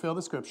 to fulfill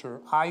the scripture,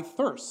 I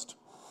thirst.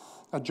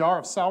 A jar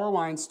of sour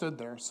wine stood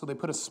there, so they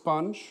put a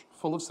sponge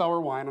full of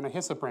sour wine on a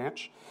hyssop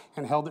branch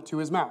and held it to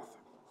his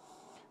mouth.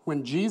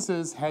 When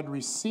Jesus had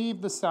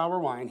received the sour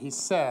wine, he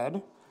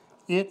said,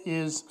 it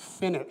is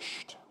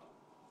finished.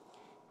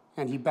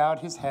 And he bowed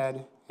his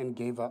head and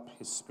gave up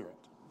his spirit.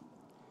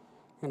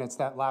 And it's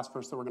that last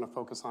verse that we're going to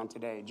focus on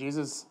today.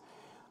 Jesus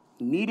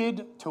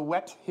needed to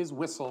wet his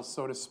whistle,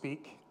 so to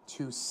speak,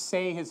 to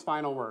say his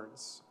final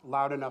words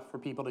loud enough for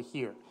people to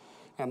hear.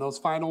 And those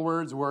final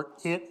words were,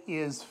 it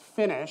is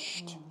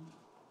finished,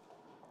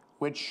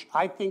 which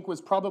I think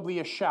was probably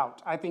a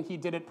shout. I think he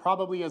did it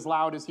probably as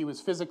loud as he was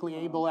physically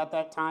able at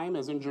that time,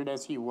 as injured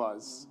as he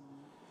was.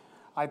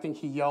 I think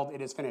he yelled,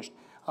 it is finished.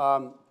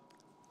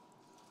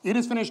 It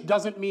is finished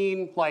doesn't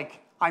mean,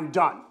 like, I'm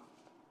done.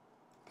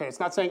 Okay, it's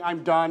not saying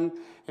I'm done.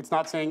 It's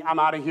not saying I'm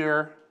out of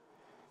here.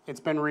 It's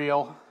been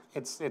real.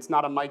 It's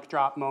not a mic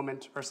drop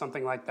moment or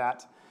something like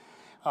that.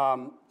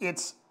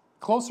 It's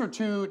closer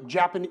to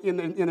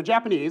in the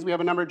Japanese. We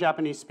have a number of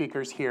Japanese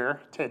speakers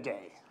here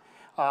today.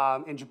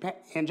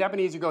 In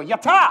Japanese, you go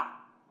yatta,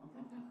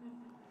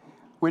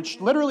 which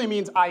literally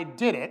means I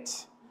did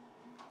it.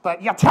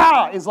 But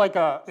yatta is like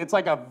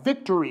a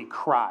victory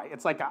cry.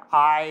 It's like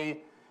I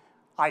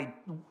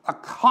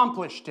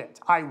accomplished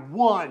it. I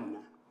won.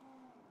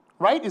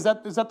 Right? Is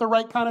that the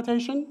right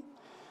connotation?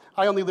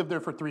 I only lived there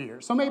for 3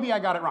 years, so maybe I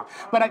got it wrong.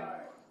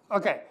 But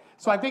okay.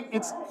 So I think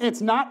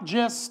it's not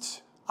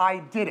just I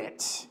did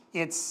it.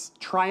 It's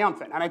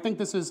triumphant, and I think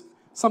this is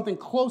something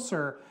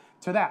closer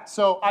to that.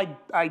 So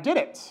I did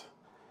it.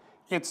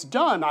 It's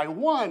done. I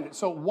won.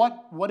 So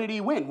what did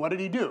he win? What did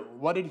he do?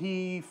 What did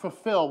he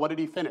fulfill? What did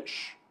he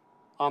finish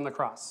on the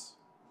cross?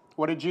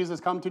 What did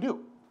Jesus come to do?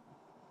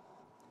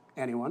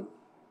 Anyone?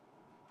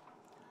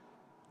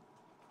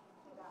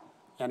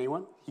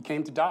 Anyone? He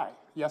came to die.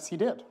 Yes, he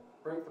did.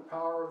 Break the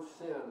power of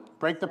sin.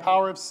 Break the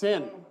power of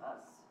sin.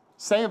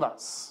 Save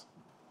us.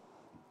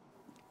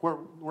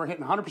 We're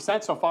hitting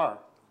 100% so far.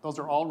 Those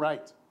are all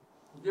right.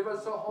 Give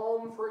us a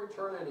home for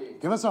eternity.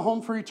 Give us a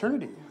home for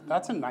eternity.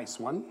 That's a nice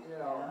one.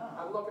 Yeah,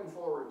 I'm looking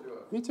forward to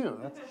it. Me too.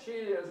 She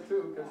is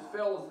too, because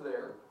Phil's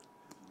there.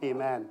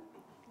 Amen.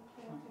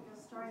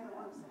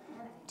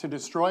 To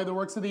destroy the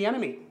works of the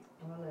enemy.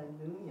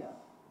 Hallelujah.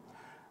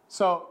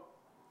 So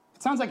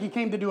it sounds like he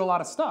came to do a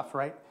lot of stuff,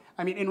 right?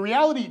 I mean, in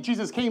reality,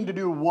 Jesus came to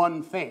do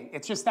one thing.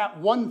 It's just that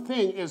one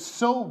thing is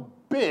so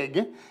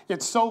big,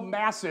 it's so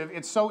massive,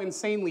 it's so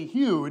insanely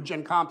huge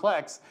and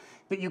complex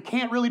that you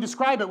can't really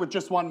describe it with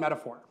just one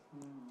metaphor.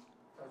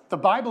 The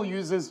Bible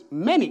uses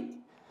many.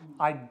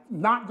 I'm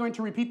not going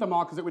to repeat them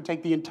all because it would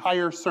take the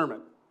entire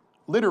sermon.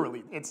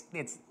 Literally, it's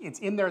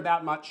in there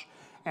that much,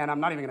 and I'm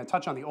not even going to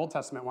touch on the Old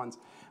Testament ones.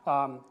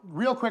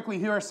 Real quickly,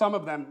 here are some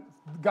of them.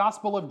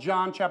 Gospel of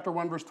John, chapter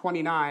 1, verse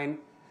 29.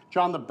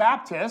 John the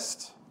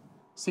Baptist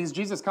sees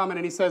Jesus coming,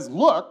 and he says,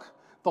 look,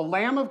 the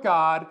Lamb of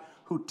God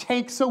who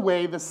takes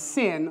away the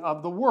sin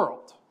of the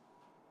world.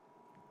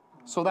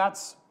 So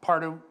that's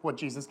part of what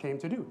Jesus came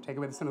to do, take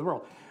away the sin of the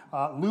world.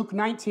 Luke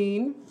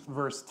 19,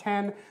 verse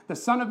 10, the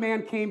Son of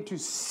Man came to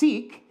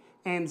seek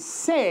and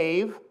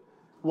save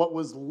what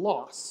was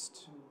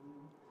lost.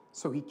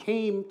 So he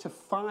came to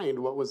find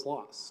what was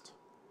lost,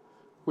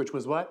 which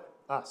was what?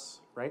 Us,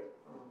 right?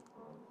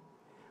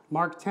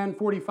 Mark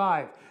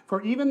 10:45,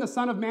 for even the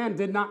Son of Man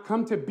did not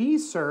come to be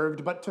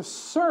served, but to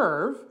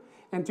serve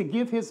and to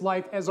give his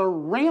life as a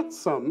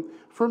ransom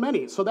for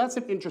many. So that's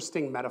an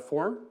interesting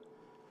metaphor.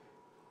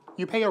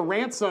 You pay a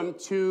ransom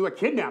to a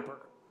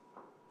kidnapper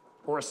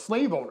or a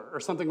slave owner or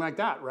something like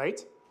that, right?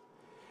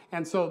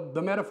 And so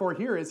the metaphor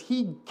here is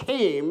he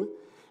came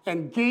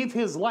and gave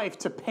his life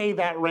to pay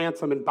that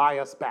ransom and buy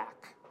us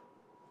back.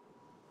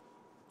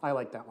 I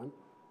like that one.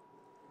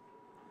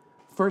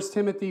 1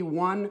 Timothy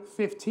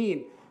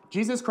 1:15.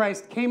 Jesus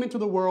Christ came into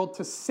the world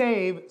to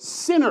save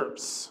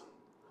sinners.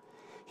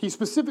 He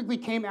specifically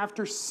came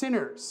after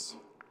sinners.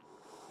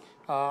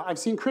 I've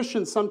seen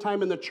Christians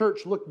sometime in the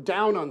church look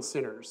down on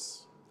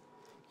sinners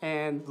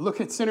and look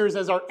at sinners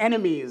as our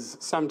enemies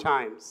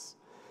sometimes.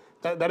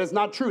 That is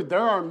not true. They're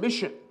our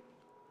mission.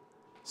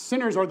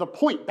 Sinners are the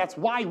point. That's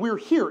why we're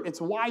here. It's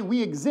why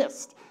we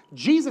exist.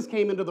 Jesus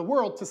came into the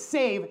world to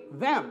save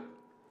them,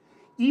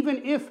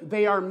 even if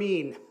they are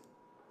mean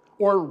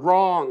or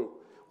wrong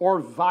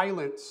or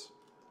violent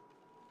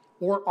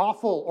or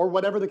awful or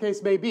whatever the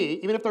case may be,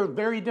 even if they're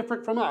very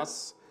different from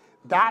us.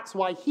 That's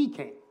why he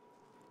came.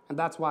 And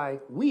that's why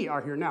we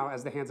are here now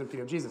as the hands and feet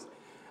of Jesus.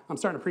 I'm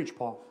starting to preach,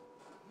 Paul.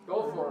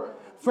 Go for it.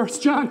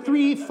 1 John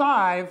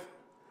 3:5,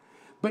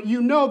 but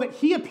you know that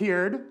he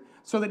appeared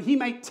so that he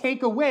might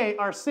take away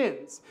our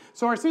sins.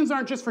 So our sins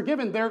aren't just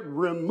forgiven, they're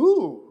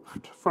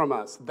removed from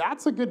us.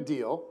 That's a good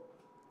deal.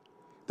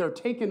 They're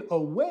taken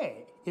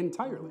away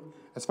entirely,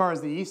 as far as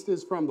the east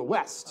is from the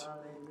west,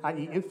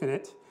 i.e.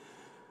 infinite.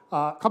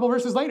 A couple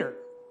verses later,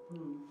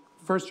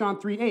 1 John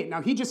 3:8.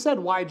 Now, he just said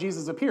why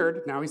Jesus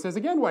appeared. Now he says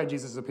again why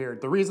Jesus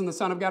appeared. The reason the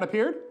Son of God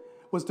appeared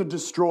was to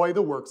destroy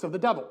the works of the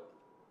devil.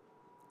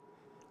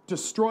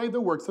 Destroy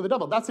the works of the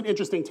devil. That's an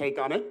interesting take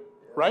on it,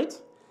 right?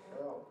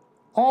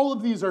 All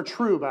of these are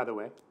true, by the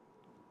way.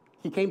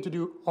 He came to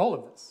do all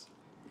of this,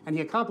 and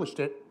he accomplished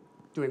it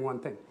doing one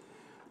thing.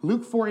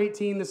 Luke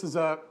 4:18, this is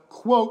a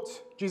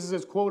quote. Jesus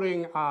is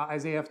quoting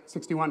Isaiah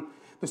 61.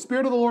 The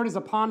Spirit of the Lord is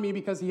upon me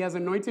because he has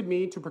anointed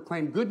me to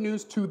proclaim good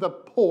news to the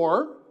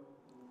poor.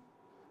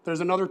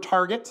 There's another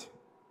target,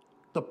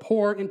 the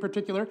poor in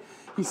particular.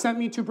 He sent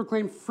me to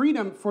proclaim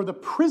freedom for the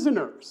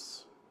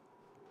prisoners.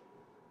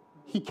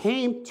 He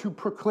came to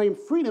proclaim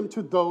freedom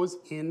to those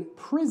in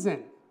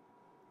prison.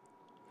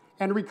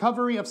 And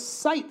recovery of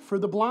sight for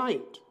the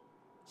blind,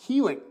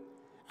 healing.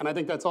 And I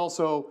think that's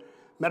also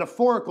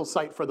metaphorical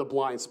sight for the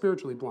blind,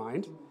 spiritually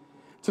blind.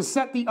 To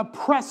set the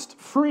oppressed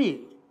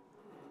free.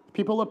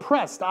 People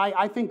oppressed.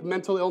 I think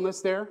mental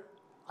illness there.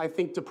 I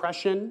think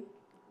depression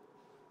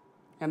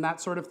and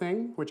that sort of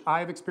thing, which I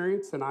have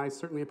experienced, and I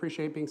certainly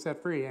appreciate being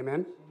set free.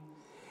 Amen?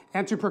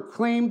 And to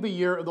proclaim the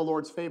year of the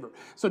Lord's favor.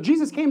 So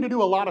Jesus came to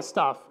do a lot of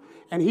stuff,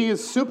 and he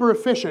is super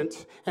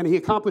efficient, and he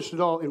accomplished it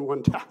all in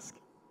one task.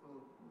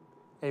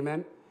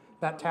 Amen?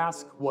 That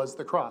task was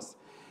the cross.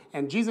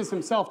 And Jesus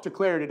himself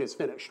declared it is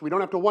finished. We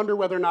don't have to wonder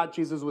whether or not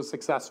Jesus was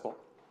successful.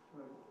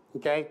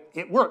 Okay?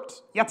 It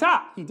worked.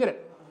 Yatta! He did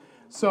it.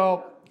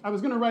 So I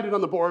was going to write it on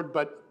the board,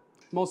 but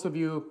most of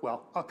you,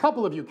 well, a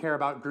couple of you care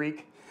about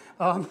Greek,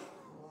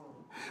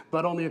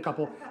 but only a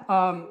couple.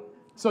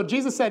 So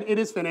Jesus said, it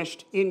is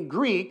finished. In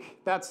Greek,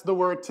 that's the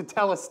word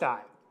tetelestai.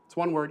 It's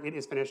one word, it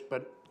is finished,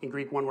 but in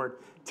Greek, one word,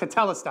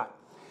 tetelestai.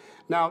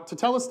 Now,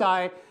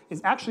 tetelestai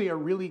is actually a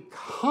really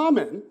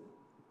common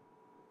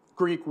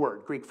Greek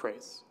word, Greek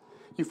phrase.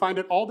 You find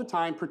it all the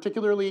time,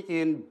 particularly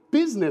in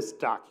business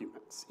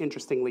documents,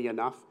 interestingly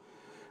enough.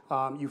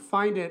 You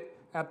find it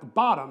at the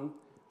bottom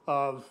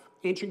of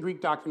ancient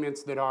Greek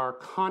documents that are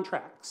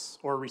contracts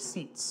or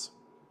receipts.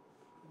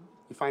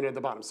 You find it at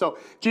the bottom. So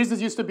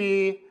Jesus used to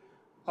be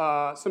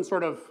some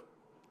sort of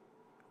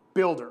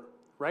builder,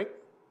 right?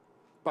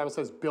 The Bible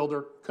says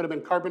builder. Could have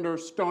been carpenter,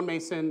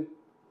 stonemason,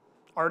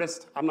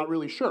 artist. I'm not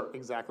really sure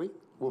exactly.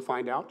 We'll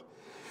find out.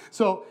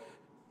 So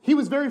he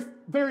was very,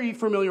 very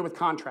familiar with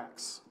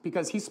contracts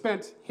because he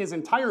spent his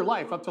entire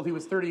life up till he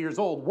was 30 years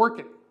old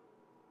working.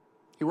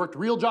 He worked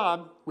real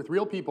job with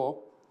real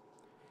people,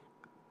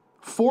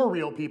 for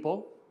real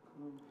people,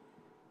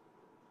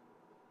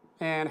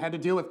 and had to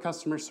deal with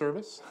customer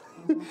service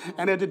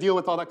and had to deal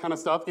with all that kind of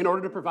stuff in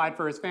order to provide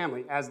for his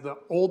family. As the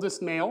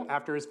oldest male,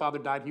 after his father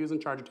died, he was in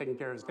charge of taking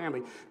care of his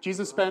family.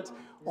 Jesus spent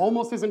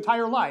almost his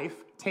entire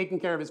life taking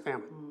care of his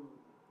family.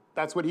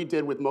 That's what he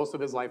did with most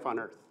of his life on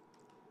earth.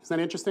 Isn't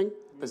that interesting?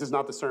 This is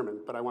not the sermon,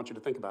 but I want you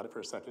to think about it for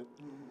a second.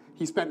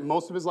 He spent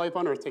most of his life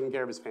on earth taking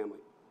care of his family.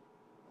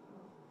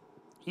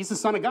 He's the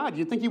Son of God.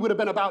 You'd think he would have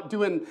been about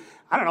doing,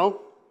 I don't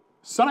know,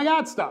 Son of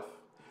God stuff.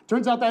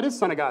 Turns out that is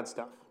Son of God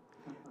stuff.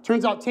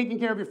 Turns out taking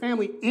care of your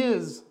family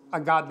is a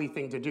godly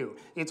thing to do.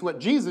 It's what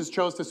Jesus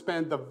chose to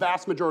spend the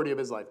vast majority of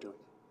his life doing.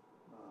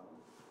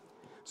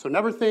 So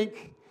never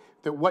think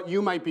that what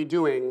you might be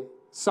doing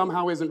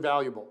somehow isn't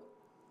valuable.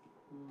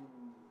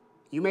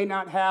 You may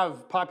not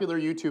have popular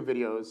YouTube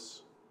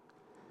videos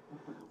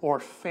or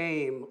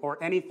fame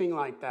or anything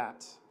like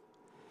that.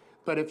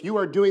 But if you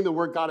are doing the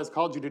work God has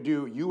called you to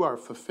do, you are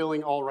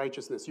fulfilling all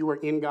righteousness. You are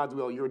in God's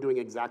will. You are doing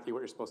exactly what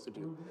you're supposed to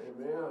do.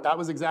 Amen. That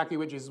was exactly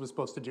what Jesus was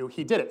supposed to do.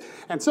 He did it.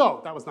 And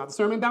so, that was not the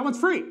sermon. That one's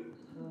free.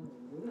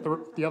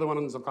 The other one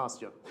will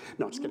cost you.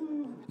 No, just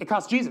kidding. It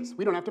costs Jesus.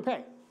 We don't have to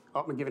pay.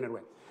 Oh, I'm giving it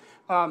away.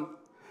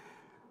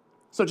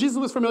 So Jesus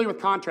was familiar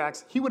with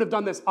contracts. He would have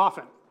done this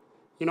often.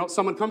 You know,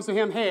 someone comes to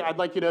him, hey, I'd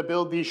like you to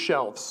build these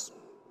shelves.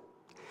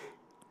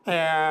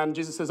 And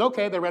Jesus says,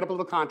 okay, they write up a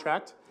little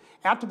contract.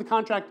 After the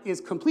contract is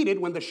completed,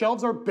 when the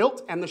shelves are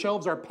built and the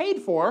shelves are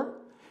paid for,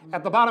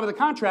 at the bottom of the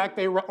contract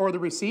or the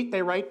receipt,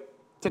 they write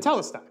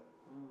Tetelestai,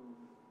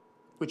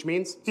 which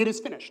means it is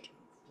finished.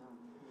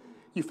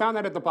 You found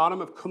that at the bottom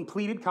of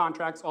completed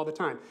contracts all the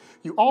time.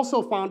 You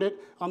also found it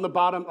on the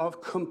bottom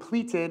of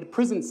completed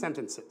prison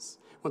sentences.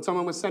 When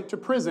someone was sent to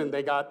prison,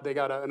 they got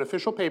an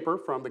official paper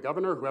from the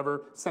governor,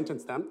 whoever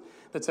sentenced them,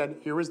 that said,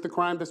 here is the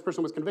crime this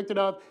person was convicted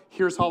of,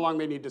 here's how long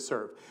they need to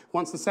serve.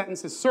 Once the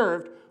sentence is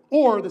served,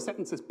 or the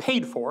sentence is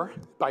paid for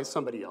by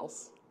somebody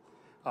else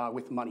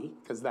with money,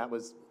 because that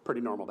was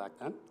pretty normal back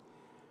then,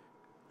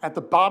 at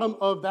the bottom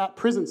of that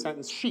prison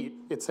sentence sheet,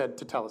 it said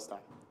Tetelestai,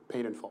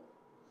 paid in full.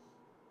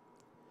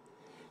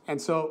 And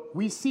so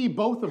we see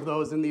both of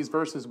those in these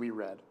verses we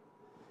read.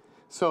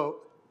 So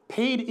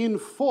paid in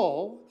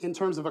full, in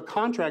terms of a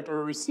contract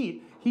or a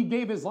receipt, he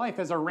gave his life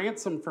as a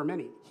ransom for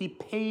many. He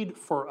paid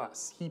for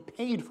us. He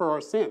paid for our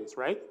sins,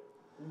 right?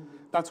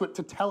 That's what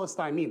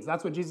Tetelestai means.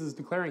 That's what Jesus is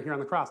declaring here on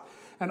the cross.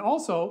 And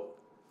also,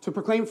 to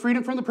proclaim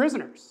freedom from the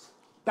prisoners.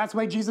 That's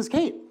why Jesus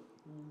came.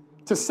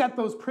 To set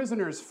those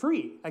prisoners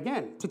free.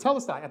 Again,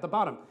 Tetelestai at the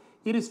bottom.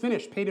 It is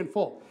finished, paid in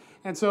full.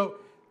 And so,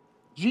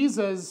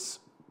 Jesus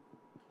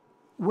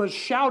was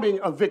shouting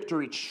a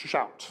victory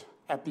shout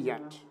at the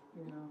end.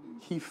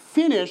 He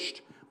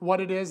finished what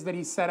it is that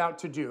he set out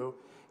to do.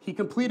 He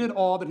completed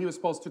all that he was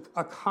supposed to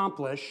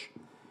accomplish,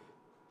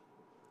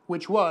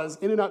 which was,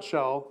 in a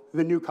nutshell,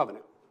 the new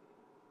covenant.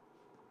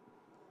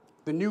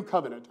 The new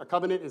covenant. A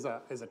covenant is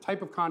a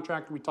type of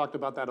contract. We talked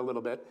about that a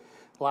little bit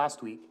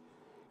last week.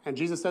 And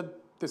Jesus said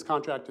this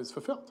contract is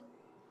fulfilled.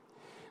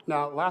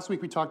 Now, last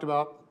week we talked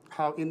about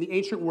how in the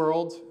ancient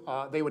world,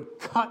 they would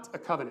cut a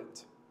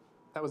covenant.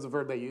 That was the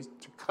verb they used,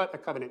 to cut a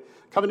covenant.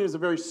 Covenant is a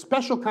very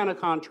special kind of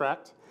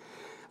contract.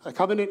 A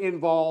covenant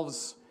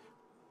involves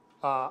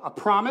a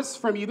promise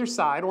from either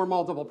side or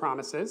multiple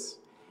promises,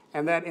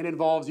 and then it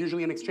involves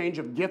usually an exchange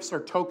of gifts or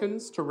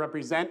tokens to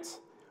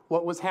represent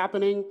what was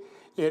happening.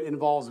 It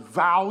involves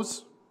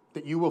vows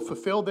that you will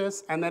fulfill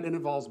this, and then it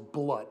involves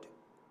blood.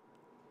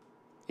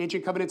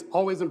 Ancient covenants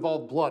always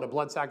involve blood, a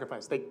blood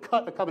sacrifice. They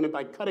cut a covenant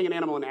by cutting an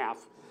animal in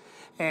half,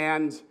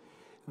 and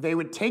they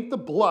would take the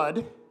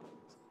blood,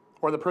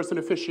 or the person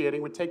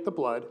officiating would take the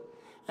blood,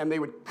 and they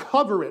would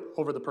cover it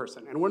over the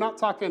person. And we're not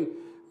talking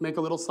make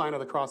a little sign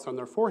of the cross on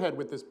their forehead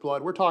with this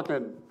blood. We're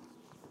talking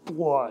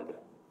blood.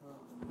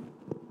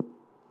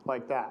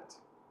 Like that.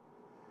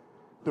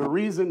 The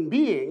reason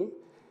being,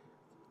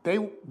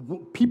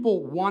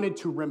 people wanted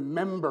to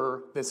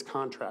remember this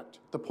contract.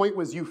 The point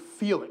was you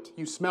feel it,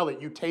 you smell it,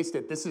 you taste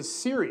it. This is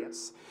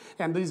serious.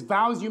 And these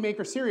vows you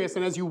make are serious.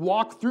 And as you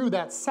walk through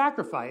that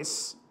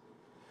sacrifice,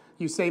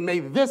 you say, may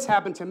this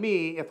happen to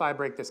me if I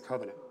break this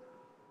covenant.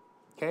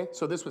 Okay?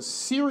 So this was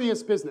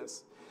serious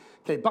business.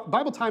 Okay,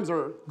 Bible times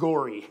are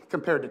gory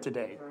compared to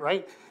today,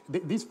 right?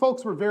 These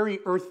folks were very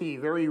earthy,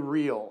 very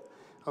real,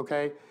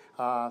 okay?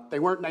 They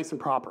weren't nice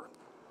and proper,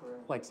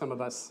 like some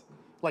of us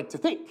like to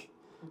think.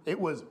 It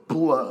was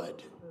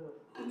blood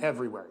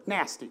everywhere,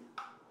 nasty.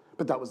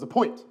 But that was the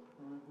point.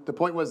 The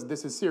point was,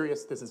 this is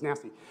serious, this is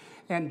nasty.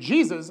 And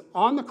Jesus,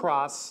 on the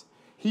cross,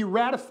 he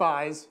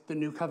ratifies the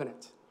new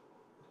covenant,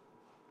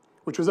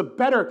 which was a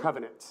better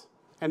covenant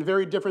and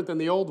very different than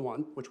the old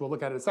one, which we'll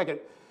look at in a second.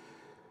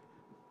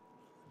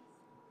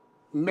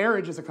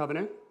 Marriage is a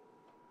covenant,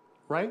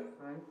 right?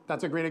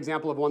 That's a great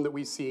example of one that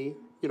we see,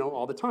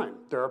 all the time.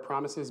 There are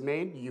promises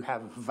made. You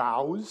have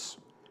vows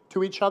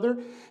to each other.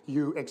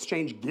 You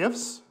exchange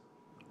gifts,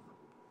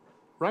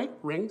 right?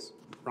 Rings,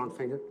 wrong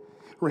finger.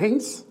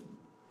 Rings,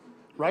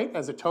 right?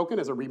 As a token,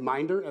 as a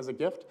reminder, as a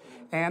gift.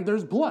 And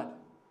there's blood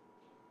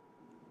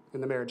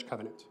in the marriage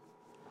covenant.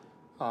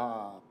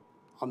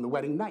 On the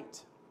wedding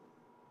night,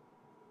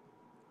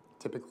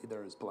 typically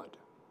there is blood.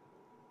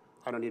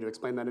 I don't need to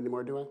explain that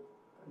anymore, do I?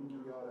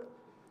 You got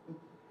it.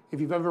 If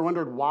you've ever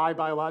wondered why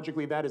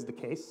biologically that is the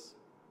case,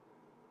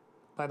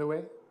 by the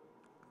way,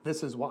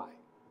 this is why.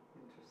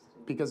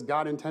 Because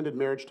God intended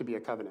marriage to be a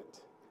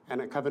covenant,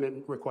 and a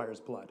covenant requires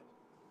blood.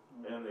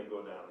 And they go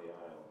down the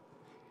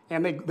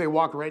aisle. And they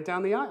walk right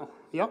down the aisle,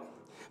 yep.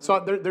 So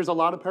there's a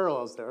lot of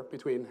parallels there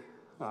between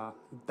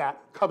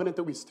that covenant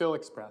that we still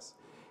express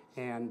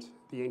and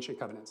the ancient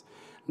covenants.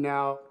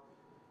 Now,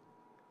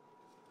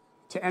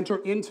 to enter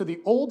into the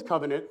old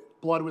covenant,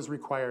 blood was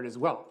required as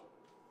well.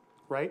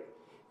 Right?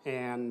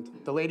 And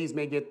the ladies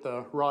may get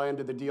the raw end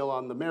of the deal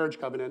on the marriage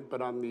covenant,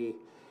 but on the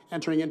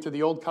entering into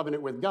the old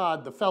covenant with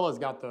God, the fellas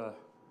got the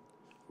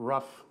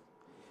rough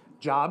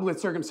job with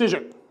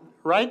circumcision,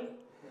 right?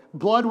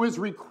 Blood was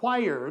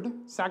required,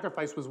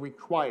 sacrifice was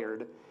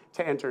required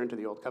to enter into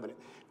the old covenant.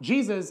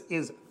 Jesus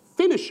is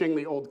finishing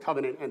the old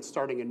covenant and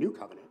starting a new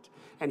covenant.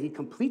 And he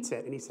completes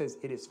it, and he says,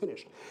 it is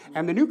finished.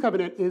 And the new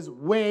covenant is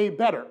way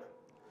better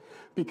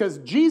because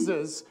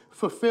Jesus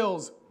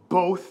fulfills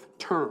both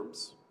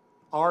terms.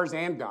 Ours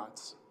and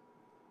God's.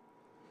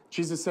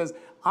 Jesus says,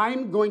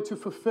 I'm going to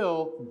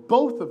fulfill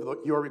both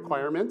of your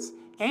requirements,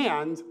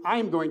 and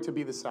I'm going to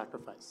be the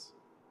sacrifice.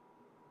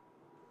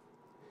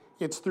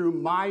 It's through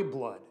my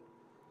blood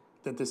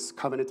that this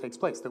covenant takes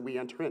place, that we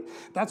enter in.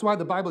 That's why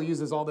the Bible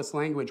uses all this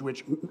language,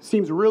 which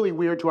seems really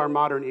weird to our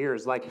modern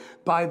ears, like,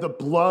 by the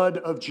blood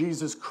of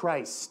Jesus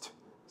Christ,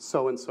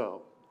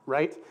 so-and-so,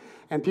 right?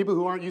 And people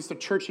who aren't used to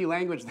churchy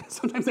language,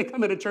 sometimes they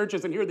come into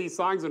churches and hear these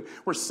songs and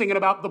we're singing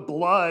about the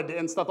blood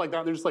and stuff like that.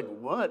 And they're just like,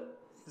 what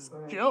is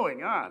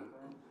going on?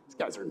 These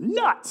guys are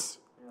nuts.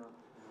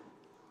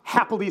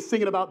 Happily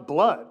singing about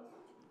blood.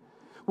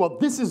 Well,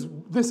 this is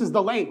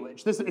the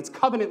language. It's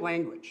covenant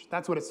language.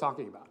 That's what it's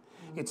talking about.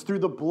 It's through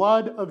the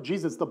blood of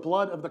Jesus, the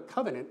blood of the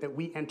covenant, that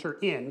we enter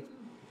in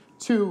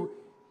to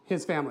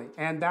his family.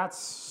 And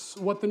that's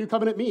what the new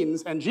covenant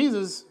means. And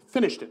Jesus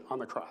finished it on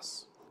the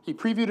cross. He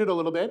previewed it a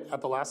little bit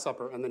at the Last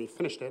Supper, and then he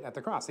finished it at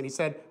the cross. And he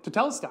said,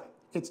 Tetelestai,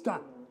 it's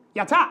done.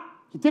 Yata,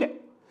 he did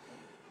it.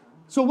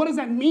 So what does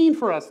that mean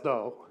for us,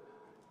 though?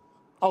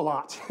 A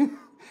lot.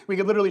 We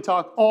could literally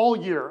talk all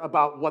year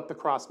about what the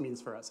cross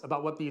means for us,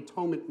 about what the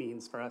atonement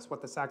means for us,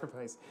 what the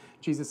sacrifice,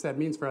 Jesus said,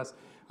 means for us.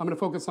 I'm going to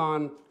focus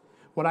on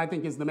what I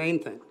think is the main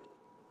thing.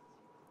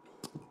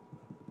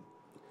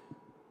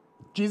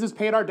 Jesus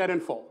paid our debt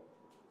in full.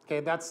 Okay,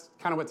 that's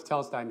kind of what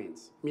Tetelestai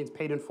means. It means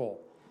paid in full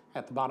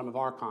at the bottom of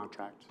our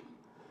contract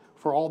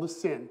for all the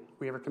sin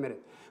we ever committed.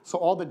 So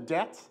all the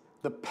debt,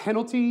 the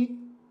penalty,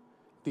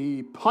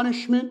 the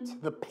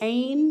punishment, the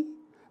pain,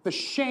 the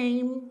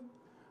shame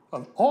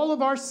of all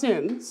of our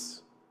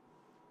sins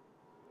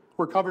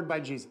were covered by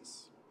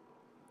Jesus.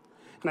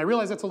 And I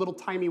realize that's a little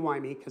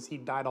timey-wimey because he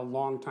died a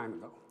long time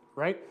ago,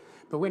 right?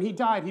 But when he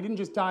died, he didn't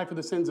just die for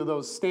the sins of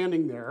those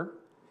standing there.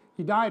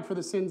 He died for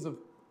the sins of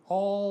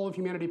all of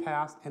humanity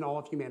past and all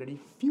of humanity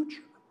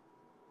future,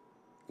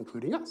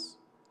 including us.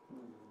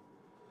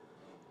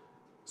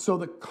 So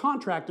the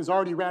contract is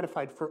already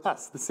ratified for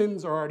us. The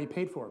sins are already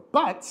paid for.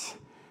 But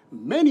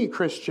many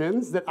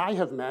Christians that I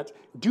have met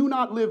do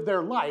not live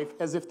their life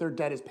as if their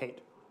debt is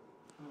paid.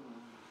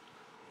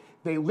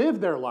 They live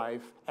their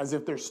life as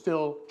if they're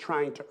still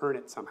trying to earn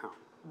it somehow.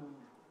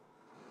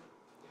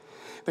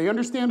 They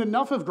understand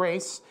enough of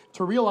grace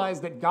to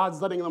realize that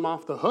God's letting them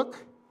off the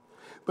hook,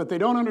 but they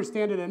don't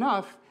understand it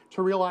enough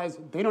to realize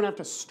they don't have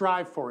to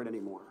strive for it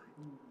anymore.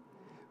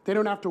 They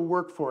don't have to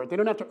work for it. They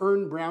don't have to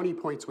earn brownie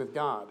points with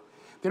God.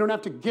 They don't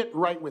have to get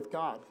right with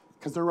God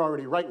because they're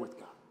already right with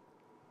God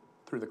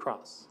through the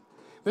cross.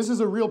 This is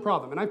a real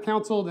problem. And I've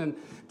counseled and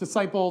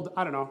discipled,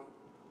 I don't know,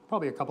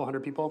 probably a couple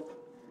hundred people.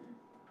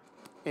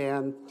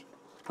 And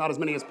not as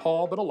many as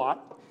Paul, but a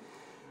lot.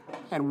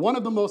 And one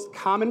of the most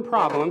common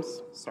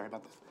problems, sorry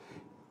about this,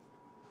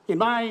 in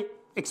my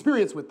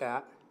experience with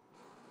that,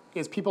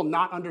 is people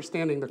not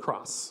understanding the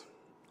cross.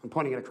 I'm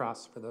pointing at a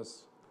cross for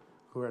those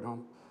who are at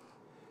home.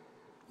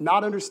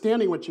 Not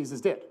understanding what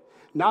Jesus did.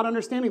 Not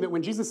understanding that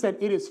when Jesus said,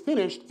 it is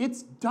finished,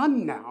 it's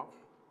done now.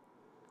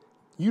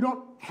 You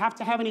don't have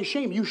to have any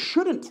shame. You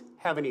shouldn't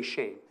have any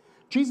shame.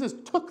 Jesus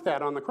took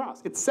that on the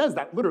cross. It says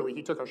that literally,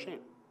 he took our shame.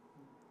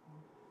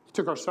 He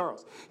took our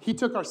sorrows. He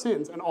took our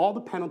sins and all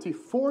the penalty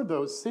for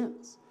those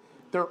sins.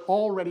 They're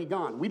already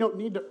gone. We don't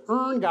need to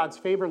earn God's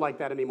favor like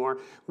that anymore.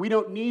 We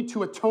don't need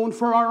to atone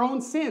for our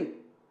own sin.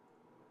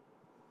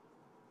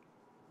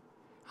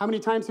 How many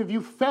times have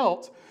you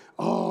felt,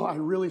 oh, I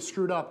really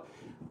screwed up.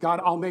 God,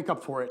 I'll make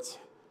up for it.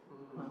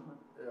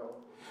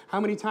 How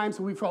many times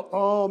have we felt,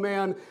 oh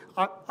man,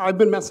 I've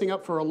been messing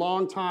up for a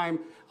long time.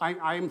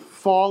 I'm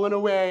falling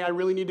away. I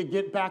really need to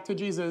get back to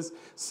Jesus.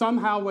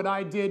 Somehow what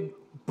I did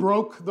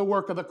broke the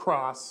work of the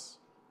cross.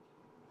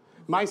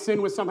 My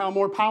sin was somehow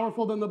more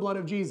powerful than the blood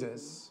of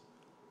Jesus.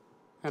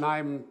 And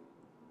I'm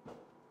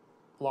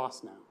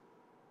lost now.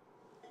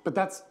 But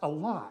that's a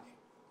lie,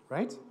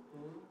 right?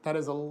 That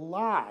is a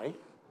lie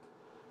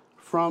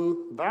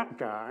from that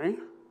guy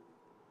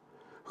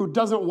who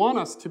doesn't want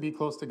us to be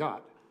close to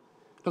God.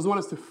 Doesn't want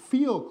us to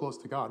feel close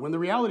to God, when the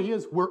reality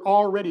is we're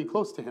already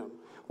close to him.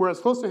 We're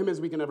as close to him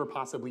as we can ever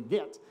possibly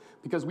get,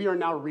 because we are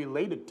now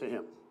related to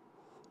him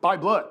by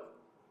blood,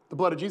 the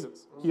blood of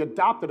Jesus. He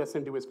adopted us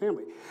into his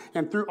family.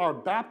 And through our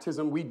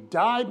baptism, we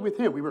died with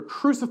him. We were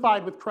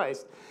crucified with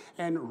Christ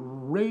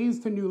and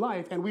raised to new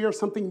life, and we are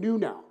something new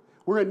now.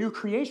 We're a new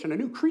creation, a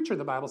new creature,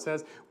 the Bible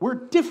says. We're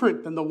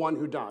different than the one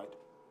who died.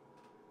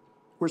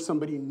 We're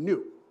somebody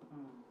new.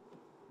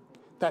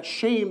 That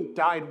shame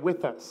died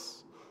with us.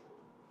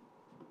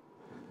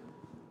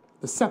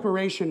 The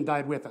separation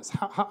died with us.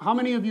 How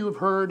many of you have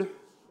heard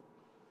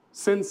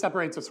sin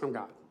separates us from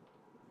God?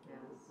 Yes.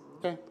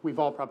 Okay, we've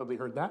all probably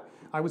heard that.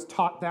 I was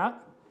taught that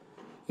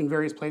in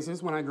various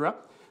places when I grew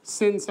up.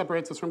 Sin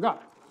separates us from God.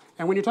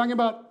 And when you're talking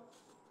about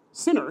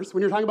sinners,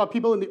 when you're talking about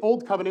people in the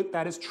old covenant,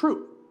 that is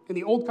true. In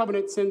the old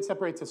covenant, sin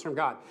separates us from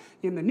God.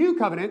 In the new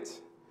covenant,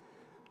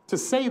 to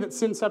say that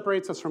sin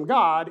separates us from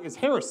God is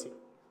heresy.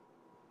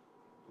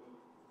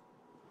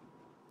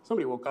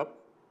 Somebody woke up.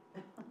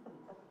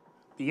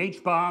 The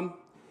H-bomb.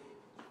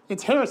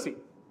 It's heresy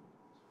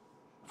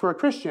for a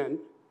Christian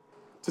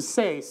to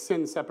say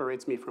sin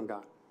separates me from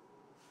God.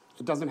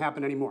 It doesn't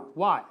happen anymore.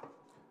 Why?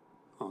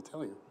 I'll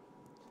tell you.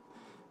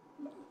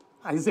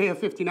 Isaiah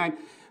 59,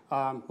 a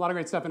lot of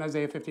great stuff in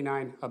Isaiah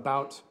 59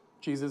 about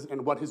Jesus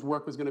and what his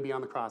work was going to be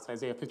on the cross.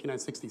 Isaiah 59,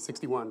 60,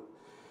 61.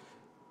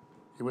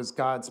 It was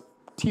God's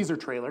teaser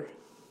trailer.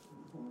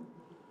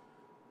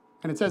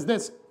 And it says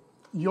this,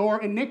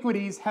 your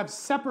iniquities have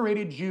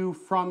separated you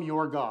from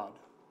your God.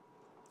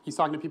 He's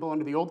talking to people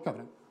under the old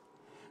covenant.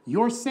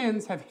 Your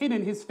sins have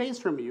hidden his face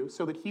from you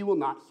so that he will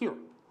not hear.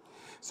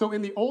 So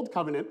in the old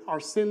covenant, our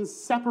sins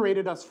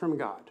separated us from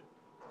God.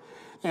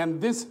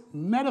 And this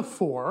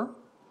metaphor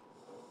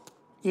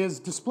is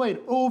displayed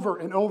over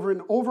and over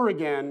and over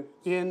again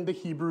in the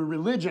Hebrew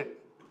religion.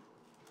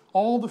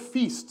 All the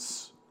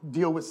feasts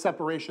deal with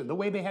separation. The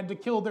way they had to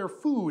kill their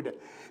food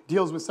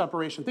deals with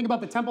separation. Think about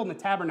the temple and the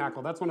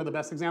tabernacle. That's one of the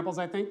best examples,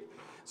 I think.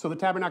 So the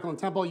tabernacle and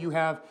temple, you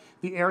have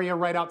the area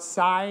right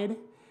outside,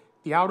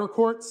 the outer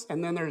courts,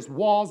 and then there's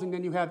walls, and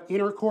then you have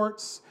inner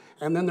courts,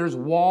 and then there's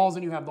walls,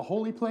 and you have the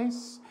holy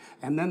place,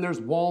 and then there's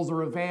walls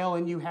or a veil,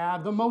 and you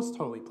have the most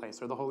holy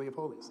place, or the Holy of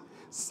Holies.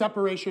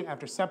 Separation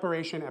after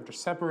separation after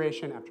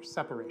separation after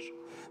separation.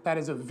 That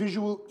is a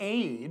visual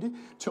aid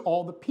to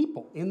all the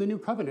people in the new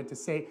covenant to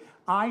say,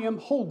 I am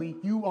holy,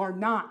 you are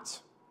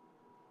not.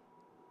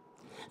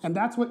 And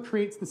that's what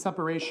creates the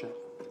separation.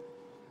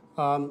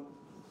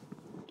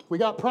 We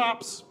got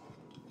props.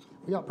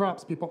 We got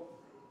props, people.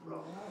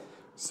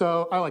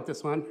 So I like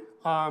this one.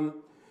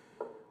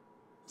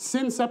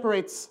 Sin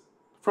separates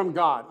from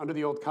God under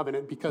the old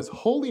covenant because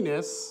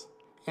holiness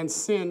and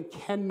sin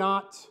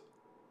cannot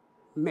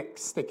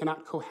mix. They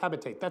cannot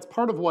cohabitate. That's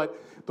part of what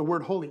the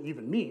word holy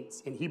even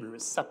means in Hebrew,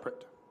 is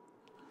separate.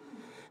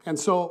 And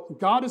so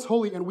God is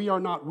holy and we are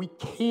not. We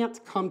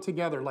can't come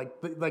together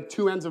like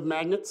two ends of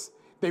magnets.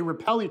 They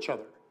repel each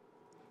other.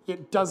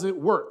 It doesn't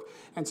work.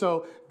 And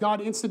so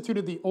God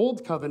instituted the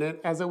old covenant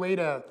as a way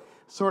to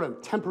sort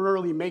of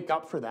temporarily make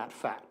up for that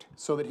fact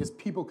so that his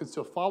people could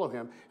still follow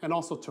him, and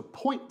also to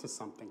point to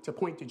something, to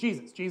point to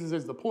Jesus. Jesus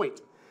is the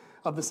point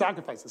of the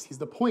sacrifices. He's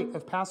the point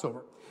of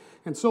Passover.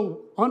 And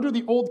so under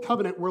the old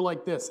covenant, we're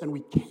like this, and we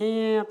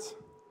can't,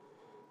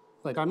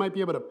 I might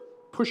be able to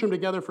push them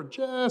together for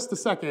just a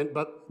second,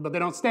 but they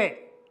don't stay.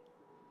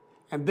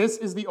 And this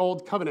is the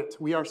old covenant.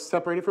 We are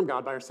separated from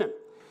God by our sin.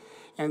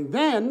 And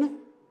then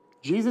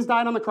Jesus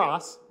died on the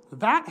cross.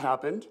 That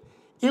happened.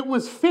 It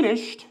was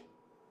finished.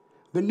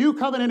 The new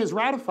covenant is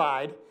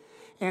ratified,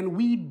 and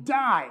we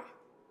die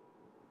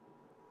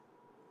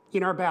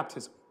in our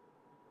baptism.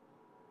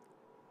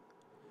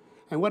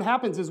 And what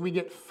happens is we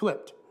get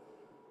flipped.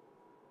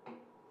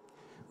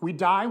 We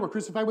die, we're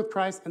crucified with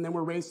Christ, and then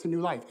we're raised to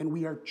new life. And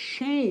we are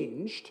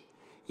changed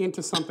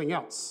into something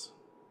else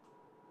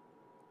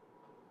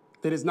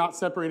that is not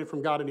separated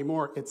from God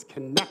anymore. It's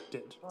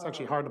connected. It's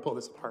actually hard to pull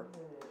this apart.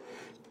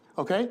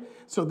 Okay?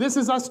 So this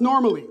is us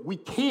normally. We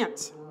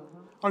can't.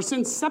 Our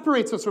sin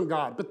separates us from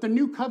God, but the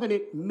new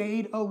covenant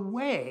made a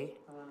way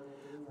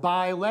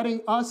by letting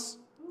us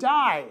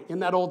die in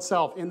that old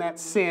self, in that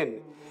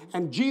sin.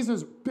 And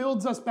Jesus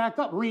builds us back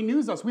up,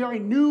 renews us. We are a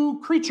new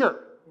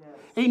creature,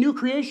 a new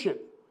creation.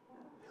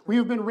 We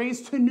have been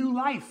raised to new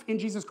life in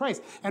Jesus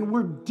Christ, and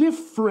we're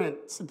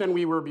different than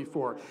we were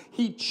before.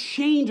 He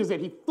changes it.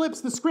 He flips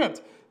the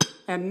script,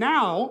 and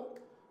now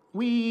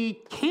we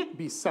can't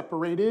be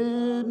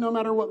separated no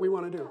matter what we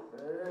want to do.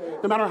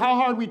 No matter how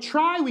hard we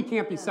try, we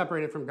can't be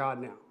separated from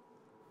God now.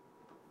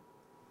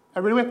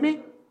 Everybody with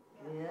me?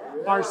 Yeah.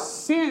 Our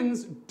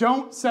sins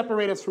don't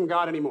separate us from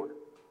God anymore.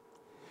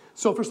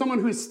 So for someone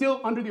who is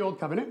still under the old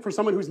covenant, for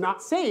someone who's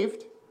not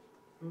saved,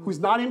 who's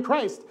not in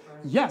Christ,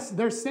 yes,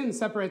 their sin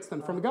separates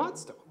them from God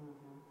still.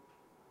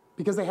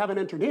 Because they haven't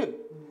entered in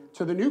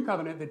to the new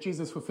covenant that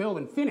Jesus fulfilled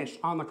and finished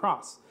on the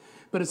cross.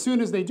 But as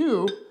soon as they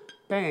do,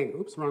 bang,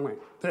 oops, wrong way.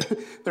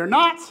 They're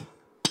not,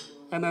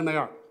 and then they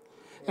are.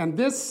 And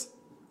this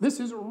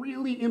is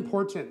really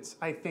important,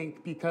 I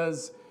think,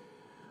 because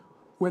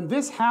when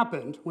this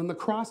happened, when the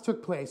cross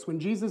took place, when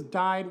Jesus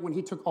died, when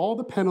he took all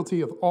the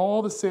penalty of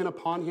all the sin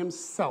upon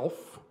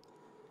himself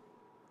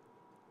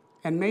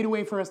and made a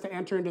way for us to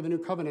enter into the new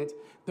covenant,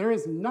 there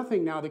is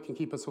nothing now that can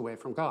keep us away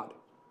from God.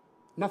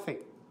 Nothing.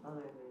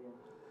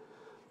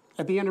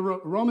 At the end of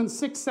Romans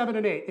 6, 7,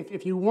 and 8,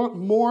 if you want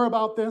more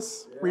about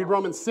this, read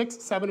Romans 6,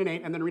 7, and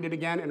 8, and then read it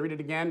again and read it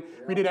again.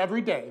 Read it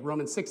every day,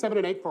 Romans 6, 7,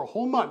 and 8 for a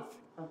whole month.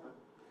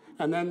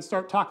 And then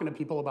start talking to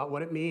people about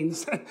what it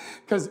means.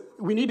 Because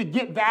we need to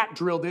get that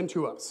drilled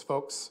into us,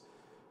 folks,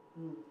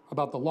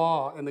 about the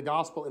law and the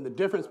gospel and the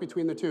difference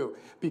between the two.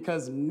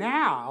 Because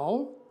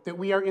now that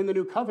we are in the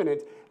new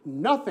covenant,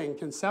 nothing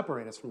can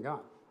separate us from God,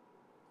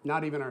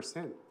 not even our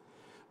sin.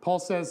 Paul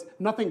says,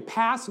 nothing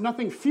past,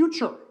 nothing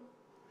future.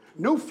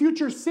 No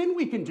future sin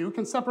we can do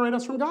can separate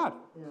us from God.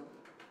 Yeah.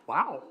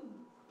 Wow.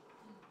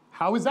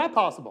 How is that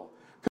possible?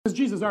 Because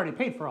Jesus already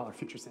paid for all our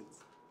future sins.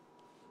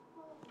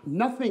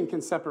 Nothing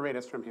can separate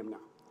us from him now.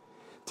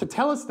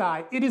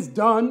 Tetelestai, it is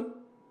done.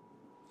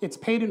 It's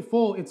paid in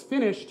full. It's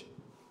finished.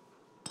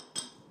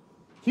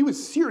 He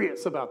was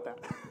serious about that.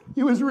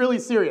 He was really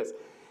serious.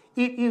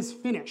 It is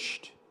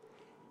finished.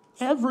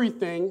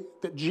 Everything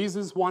that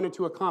Jesus wanted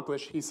to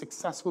accomplish, he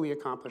successfully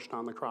accomplished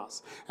on the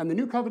cross. And the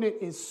new covenant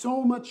is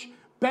so much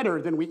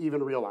better than we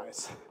even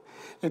realize.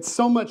 It's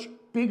so much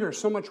bigger,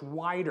 so much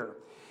wider.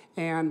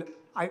 And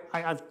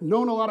I've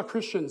known a lot of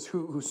Christians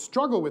who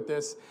struggle with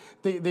this.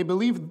 They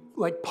believe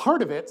like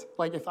part of it,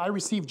 like if I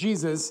receive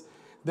Jesus,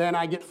 then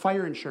I get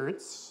fire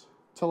insurance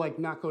to like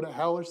not go to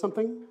hell or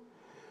something.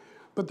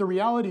 But the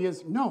reality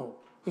is, no.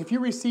 If you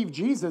receive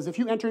Jesus, if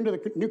you enter into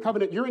the new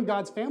covenant, you're in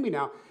God's family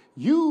now.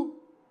 You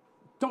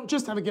don't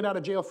just have a get out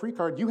of jail free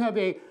card. You have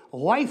a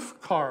life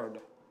card.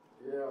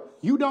 Yeah.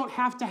 You don't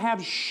have to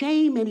have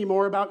shame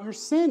anymore about your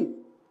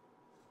sin.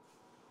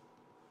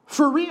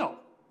 For real.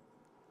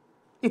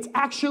 It's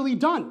actually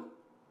done.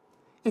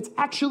 It's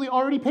actually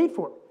already paid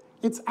for.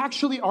 It's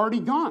actually already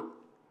gone.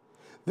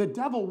 The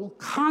devil will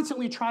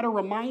constantly try to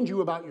remind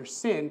you about your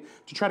sin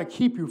to try to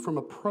keep you from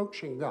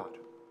approaching God.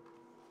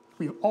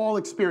 We've all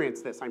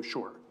experienced this, I'm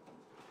sure.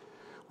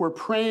 We're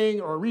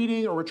praying or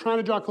reading or we're trying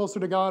to draw closer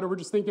to God or we're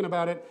just thinking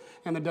about it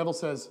and the devil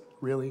says,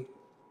 really?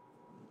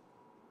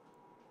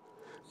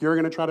 You're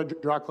going to try to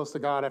draw close to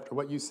God after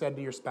what you said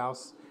to your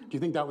spouse? Do you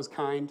think that was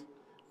kind?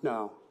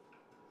 No.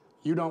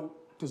 You don't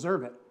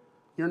deserve it.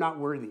 You're not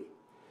worthy.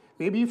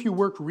 Maybe if you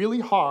work really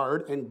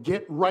hard and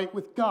get right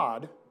with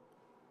God,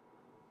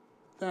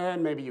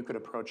 then maybe you could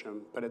approach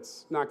him, but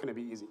it's not going to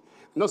be easy.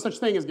 No such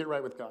thing as get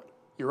right with God.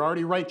 You're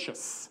already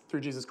righteous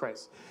through Jesus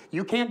Christ.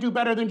 You can't do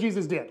better than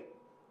Jesus did.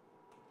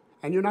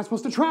 And you're not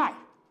supposed to try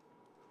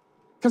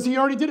because he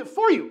already did it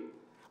for you.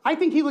 I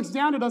think he looks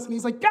down at us and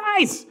he's like,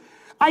 guys,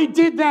 I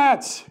did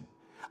that.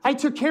 I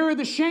took care of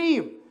the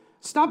shame.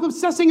 Stop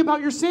obsessing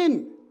about your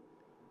sin.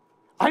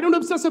 I don't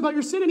obsess about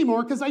your sin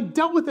anymore because I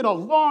dealt with it a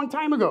long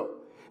time ago.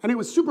 And it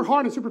was super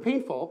hard and super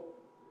painful,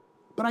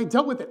 but I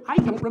dealt with it. I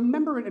don't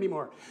remember it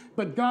anymore.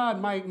 But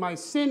God, my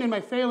sin and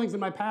my failings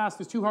in my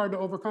past is too hard to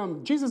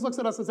overcome. Jesus looks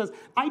at us and says,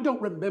 I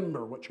don't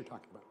remember what you're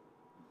talking about.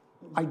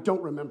 I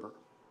don't remember.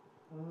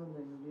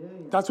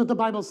 That's what the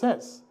Bible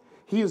says.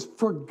 He has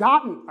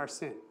forgotten our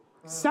sin,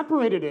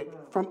 separated it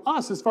from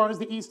us as far as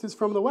the east is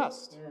from the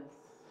west.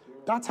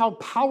 That's how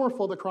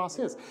powerful the cross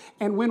is.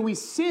 And when we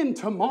sin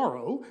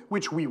tomorrow,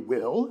 which we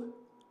will,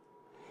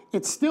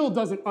 it still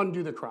doesn't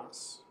undo the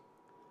cross.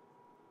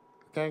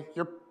 Okay?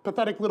 Your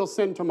pathetic little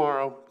sin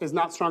tomorrow is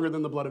not stronger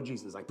than the blood of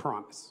Jesus, I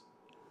promise.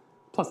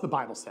 Plus the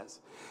Bible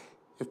says,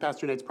 if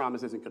Pastor Nate's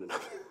promise isn't good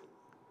enough,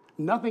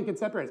 nothing can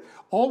separate us.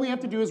 All we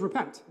have to do is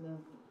repent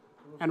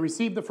and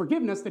receive the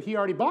forgiveness that he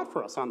already bought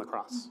for us on the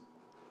cross.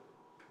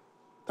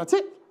 That's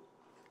it.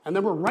 And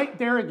then we're right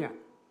there again.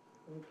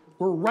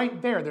 We're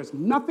right there. There's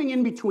nothing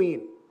in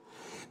between.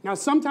 Now,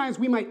 sometimes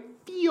we might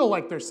feel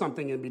like there's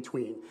something in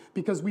between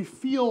because we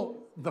feel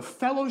the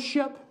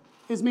fellowship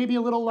is maybe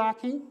a little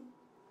lacking.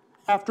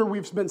 After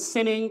we've been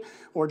sinning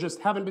or just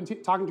haven't been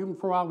talking to him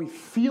for a while, we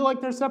feel like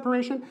there's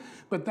separation.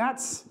 But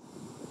that's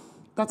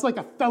like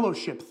a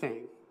fellowship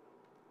thing.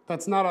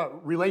 That's not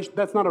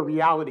a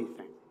reality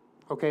thing.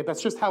 Okay?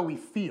 That's just how we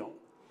feel.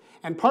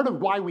 And part of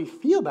why we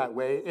feel that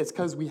way is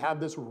because we have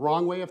this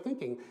wrong way of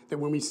thinking that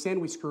when we sin,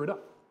 we screw it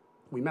up.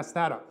 We mess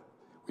that up.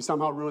 We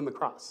somehow ruin the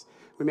cross.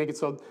 We make it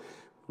so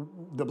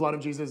the blood of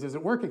Jesus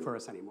isn't working for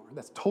us anymore.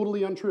 That's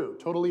totally untrue,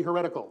 totally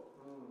heretical.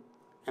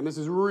 And this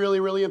is really,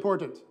 really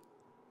important.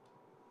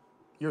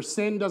 Your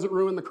sin doesn't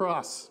ruin the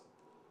cross.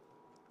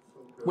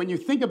 When you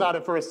think about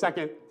it for a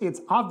second,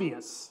 it's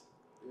obvious.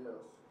 Yes.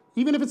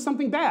 Even if it's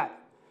something bad.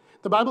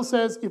 The Bible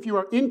says if you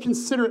are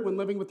inconsiderate when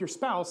living with your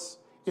spouse,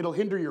 it'll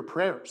hinder your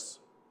prayers.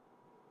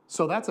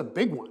 So that's a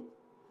big one.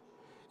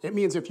 It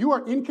means if you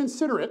are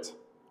inconsiderate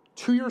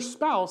to your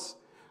spouse,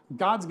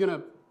 God's going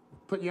to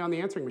put you on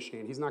the answering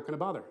machine. He's not going to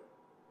bother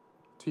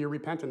till you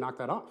repent and knock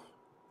that off.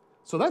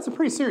 So that's a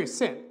pretty serious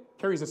sin.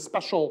 Carries a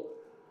special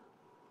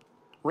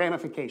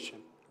ramification,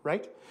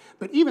 right?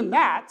 But even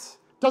that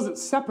doesn't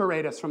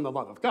separate us from the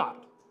love of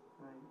God.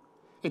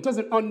 It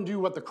doesn't undo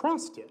what the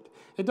cross did.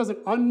 It doesn't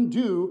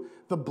undo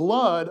the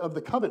blood of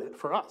the covenant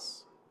for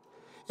us.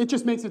 It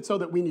just makes it so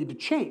that we need to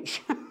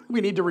change.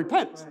 We need to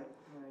repent.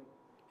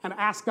 And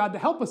ask God to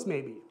help us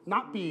maybe,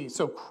 not be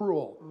so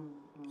cruel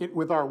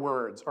with our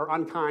words or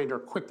unkind or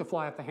quick to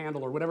fly off the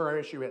handle or whatever our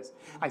issue is.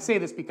 I say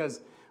this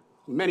because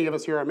many of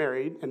us here are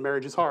married and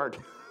marriage is hard.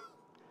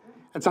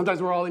 And sometimes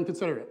we're all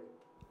inconsiderate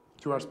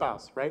to our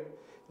spouse, right?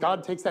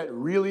 God takes that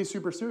really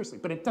super seriously,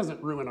 but it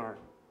doesn't ruin our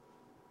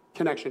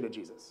connection to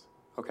Jesus,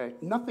 okay?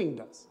 Nothing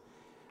does.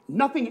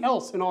 Nothing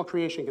else in all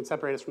creation can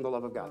separate us from the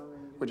love of God,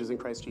 which is in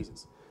Christ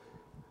Jesus.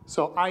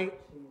 So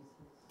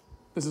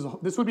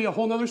this would be a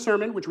whole nother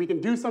sermon, which we can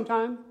do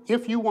sometime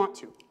if you want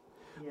to.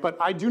 Yeah. But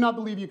I do not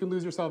believe you can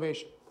lose your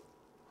salvation.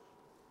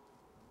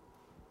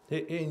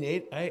 Hey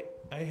Nate, I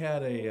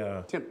had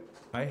a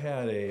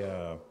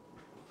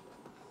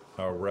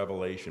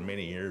revelation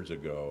many years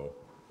ago.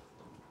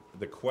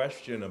 The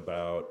question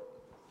about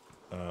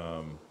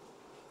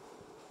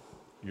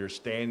your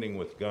standing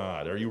with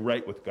God. Are you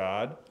right with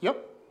God?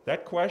 Yep.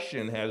 That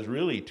question has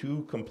really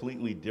two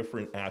completely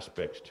different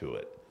aspects to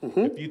it. Mm-hmm.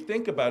 If you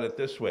think about it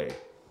this way,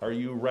 are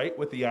you right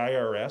with the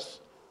IRS?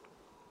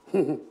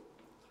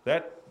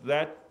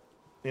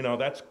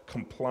 That's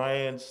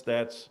compliance.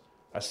 That's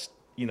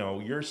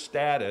your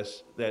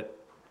status. That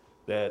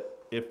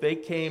if they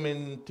came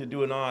in to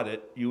do an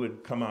audit, you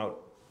would come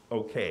out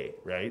okay,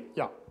 right?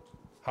 Yeah.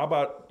 How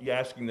about you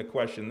asking the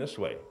question this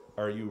way?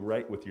 Are you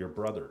right with your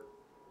brother?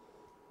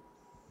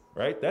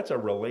 Right? That's a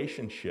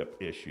relationship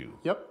issue.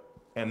 Yep.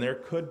 And there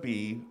could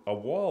be a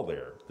wall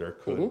there. There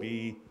could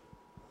be,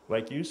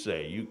 like you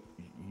say,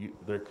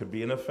 there could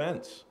be an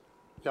offense.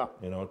 Yeah.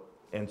 You know,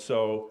 and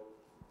so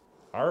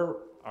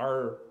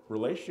our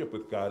relationship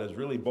with God is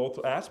really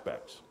both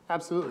aspects.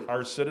 Absolutely.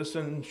 Our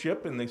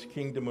citizenship in this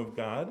kingdom of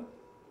God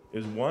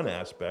is one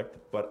aspect,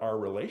 but our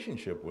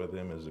relationship with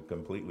him is a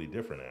completely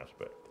different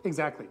aspect.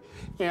 Exactly.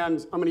 And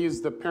I'm going to use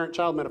the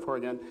parent-child metaphor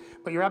again,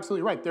 but you're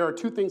absolutely right. There are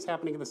two things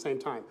happening at the same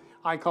time.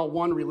 I call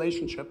one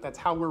relationship. That's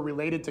how we're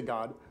related to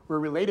God. We're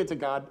related to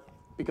God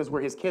because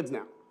we're his kids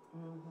now.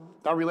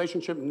 That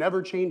relationship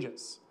never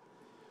changes.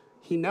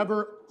 He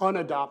never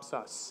unadopts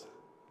us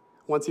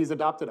once he's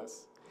adopted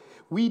us.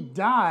 We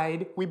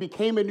died, we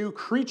became a new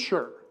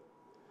creature.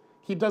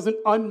 He doesn't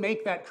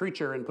unmake that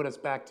creature and put us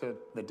back to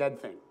the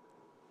dead thing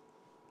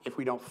if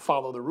we don't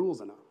follow the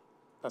rules enough.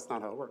 That's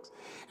not how it works.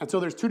 And so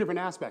there's two different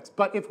aspects.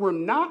 But if we're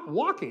not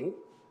walking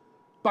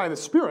by the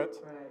Spirit,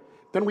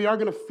 then we are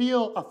going to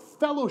feel a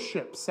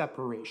fellowship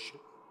separation,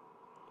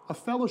 a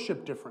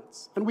fellowship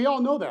difference. And we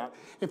all know that.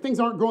 If things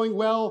aren't going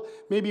well,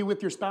 maybe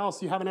with your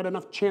spouse, you haven't had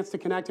enough chance to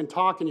connect and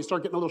talk, and you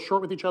start getting a little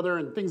short with each other,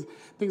 and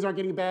things aren't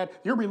getting bad,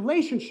 your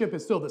relationship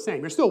is still the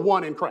same. You're still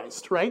one in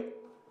Christ, right?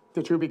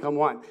 The two become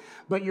one.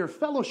 But your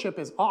fellowship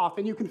is off,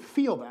 and you can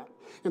feel that.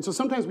 And so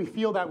sometimes we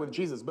feel that with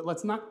Jesus, but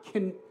let's not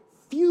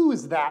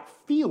confuse that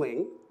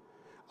feeling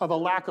of a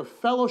lack of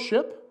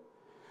fellowship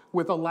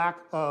with a lack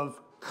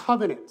of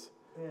covenant.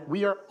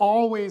 We are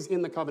always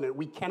in the covenant.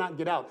 We cannot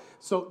get out.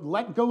 So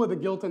let go of the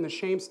guilt and the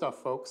shame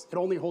stuff, folks. It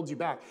only holds you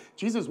back.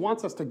 Jesus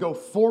wants us to go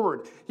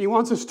forward. He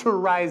wants us to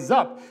rise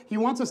up. He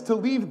wants us to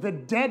leave the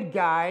dead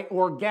guy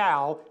or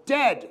gal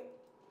dead.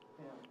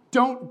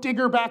 Don't dig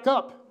her back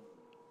up.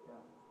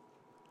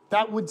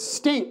 That would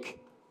stink,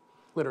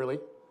 literally.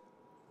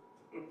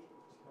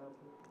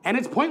 And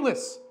it's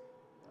pointless.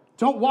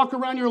 Don't walk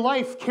around your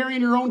life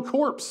carrying your own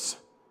corpse.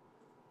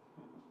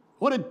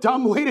 What a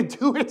dumb way to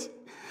do it.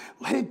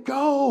 Let it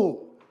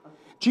go.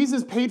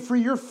 Jesus paid for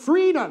your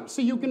freedom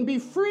so you can be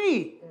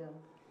free.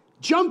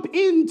 Jump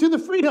into the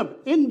freedom.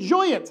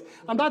 Enjoy it.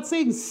 I'm not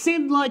saying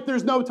sin like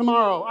there's no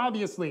tomorrow,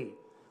 obviously.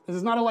 This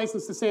is not a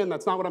license to sin.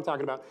 That's not what I'm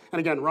talking about. And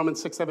again,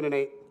 Romans 6, 7, and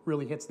 8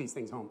 really hits these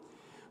things home.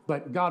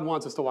 But God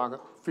wants us to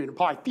walk freedom.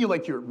 Paul, I feel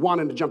like you're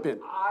wanting to jump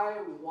in. I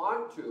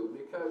want to,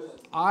 because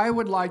I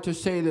would like to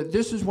say that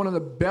this is one of the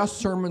best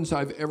sermons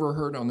I've ever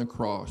heard on the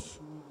cross.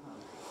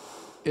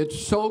 It's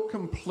so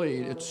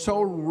complete. It's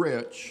so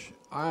rich.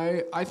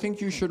 I think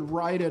you should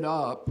write it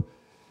up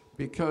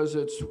because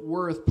it's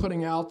worth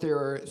putting out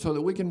there so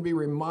that we can be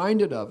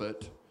reminded of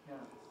it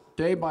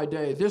day by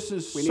day. This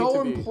is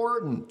so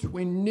important.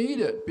 We need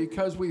it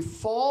because we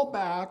fall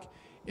back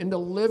into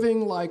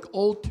living like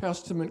Old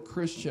Testament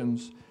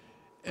Christians.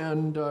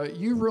 And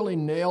you really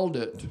nailed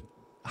it.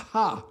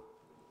 Ha!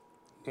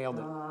 Nailed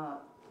it.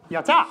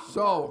 Yata!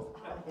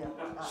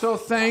 So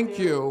thank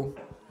you.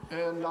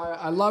 And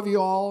I love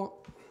you all.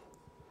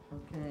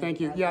 Okay. Thank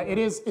you. Yeah,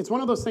 it's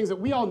one of those things that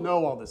we all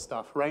know all this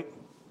stuff, right?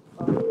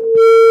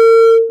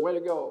 Way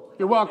to go.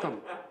 You're welcome.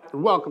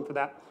 You're welcome for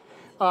that.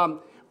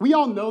 We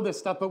all know this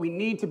stuff, but we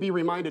need to be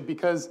reminded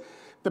because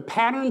the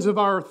patterns of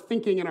our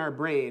thinking in our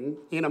brain,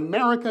 in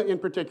America in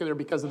particular,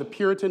 because of the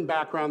Puritan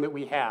background that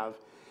we have,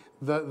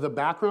 the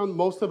background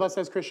most of us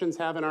as Christians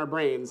have in our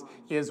brains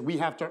is we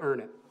have to earn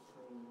it.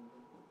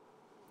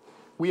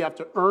 We have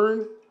to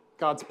earn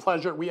God's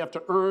pleasure. We have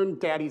to earn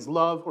daddy's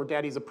love or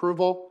daddy's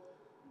approval.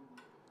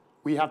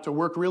 We have to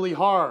work really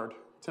hard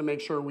to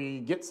make sure we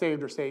get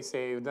saved or stay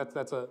saved.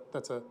 That's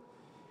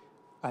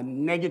a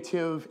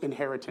negative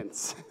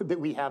inheritance that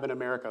we have in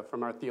America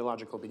from our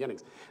theological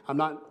beginnings. I'm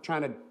not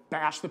trying to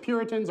bash the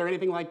Puritans or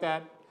anything like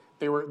that.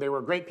 They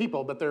were great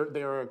people, but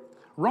they're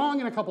wrong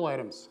in a couple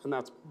items, and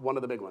that's one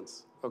of the big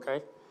ones,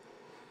 okay?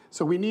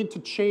 So we need to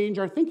change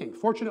our thinking.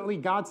 Fortunately,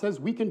 God says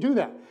we can do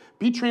that.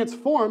 Be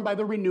transformed by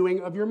the renewing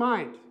of your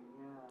mind,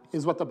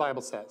 is what the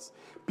Bible says.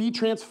 Be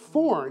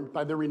transformed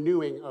by the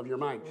renewing of your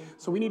mind.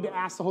 So we need to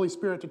ask the Holy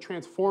Spirit to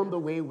transform the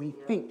way we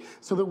think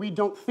so that we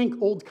don't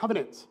think old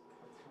covenant.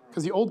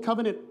 Because the old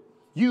covenant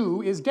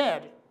you is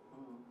dead.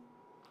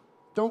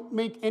 Don't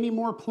make any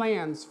more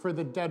plans for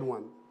the dead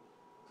one.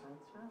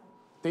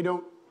 They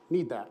don't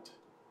need that.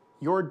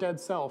 Your dead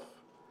self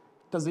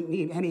doesn't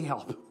need any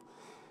help.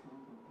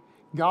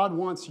 God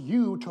wants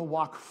you to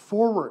walk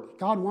forward.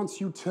 God wants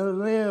you to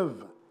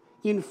live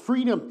in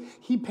freedom.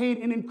 He paid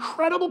an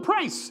incredible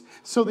price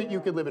so that you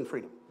could live in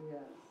freedom.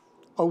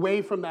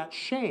 Away from that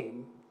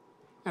shame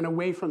and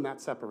away from that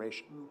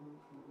separation.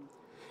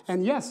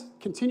 And yes,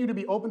 continue to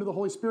be open to the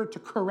Holy Spirit to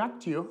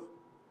correct you.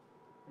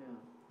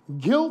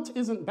 Guilt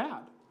isn't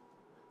bad.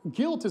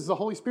 Guilt is the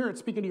Holy Spirit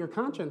speaking to your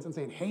conscience and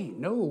saying, hey,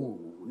 no.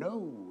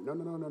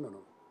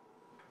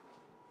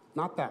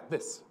 Not that,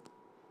 this.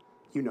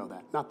 You know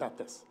that, not that,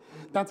 this.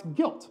 That's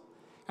guilt.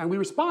 And we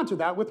respond to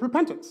that with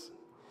repentance.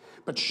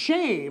 But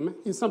shame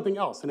is something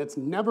else, and it's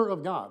never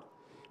of God.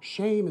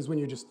 Shame is when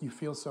you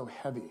feel so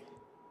heavy.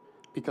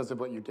 because of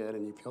what you did,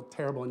 and you feel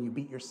terrible, and you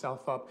beat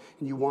yourself up,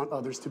 and you want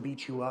others to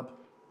beat you up.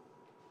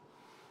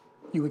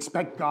 You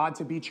expect God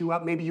to beat you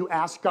up. Maybe you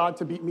ask God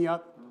to beat me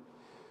up.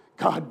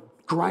 God,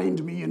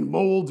 grind me and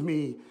mold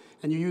me.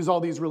 And you use all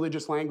these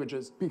religious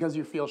languages because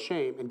you feel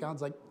shame. And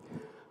God's like,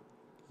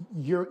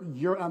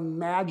 you're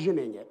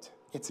imagining it.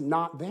 It's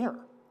not there.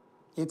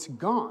 It's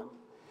gone.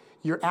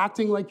 You're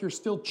acting like you're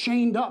still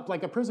chained up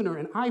like a prisoner.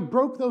 And I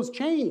broke those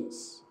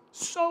chains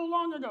so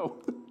long ago.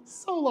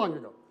 So long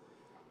ago.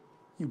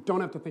 You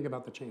don't have to think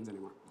about the chains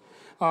anymore.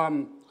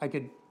 I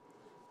could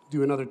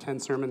do another 10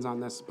 sermons on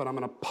this, but I'm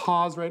going to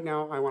pause right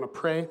now. I want to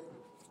pray.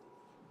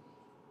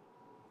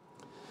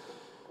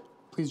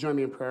 Please join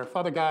me in prayer.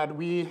 Father God,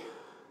 we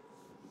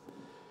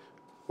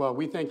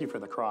thank you for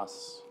the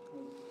cross,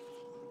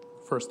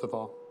 first of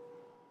all.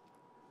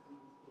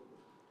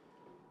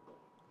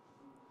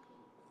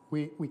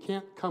 We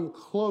can't come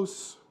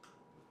close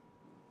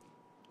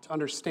to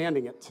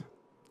understanding it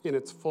in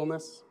its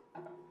fullness,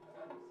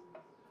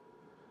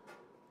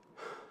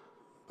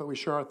 but we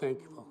sure are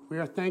thankful. We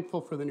are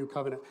thankful for the new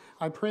covenant.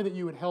 I pray that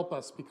you would help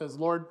us because,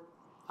 Lord,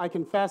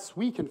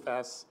 we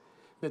confess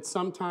that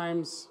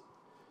sometimes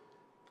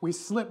we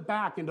slip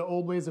back into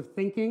old ways of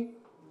thinking.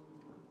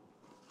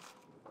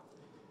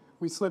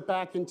 We slip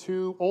back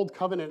into old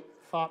covenant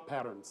thought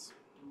patterns,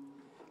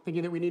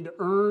 thinking that we need to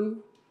earn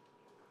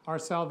our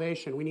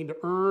salvation. We need to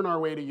earn our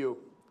way to you.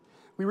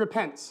 We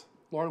repent.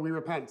 Lord, we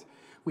repent.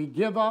 We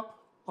give up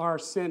our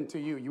sin to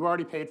you. You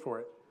already paid for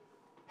it.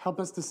 Help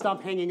us to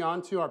stop hanging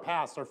on to our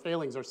past, our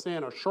failings, our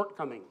sin, our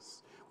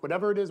shortcomings,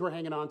 whatever it is we're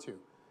hanging on to.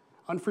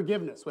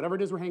 Unforgiveness, whatever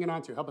it is we're hanging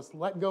on to. Help us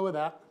let go of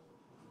that.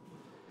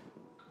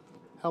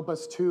 Help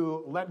us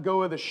to let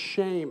go of the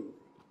shame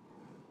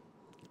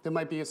that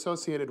might be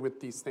associated with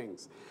these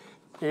things.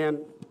 And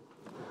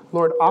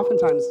Lord,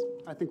 oftentimes,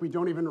 I think we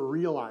don't even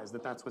realize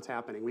that that's what's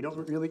happening. We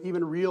don't really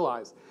even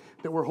realize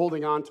that we're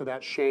holding on to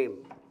that shame.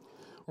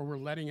 Or we're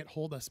letting it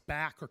hold us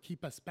back or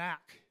keep us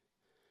back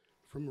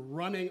from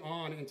running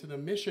on into the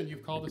mission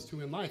you've called us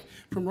to in life,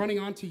 from running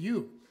on to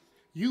you.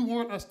 You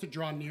want us to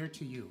draw near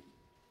to you.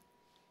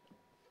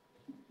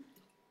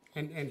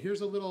 And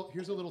here's a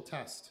little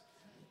test.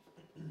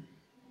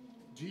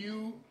 Do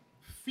you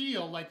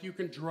feel like you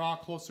can draw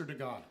closer to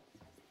God?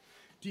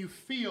 Do you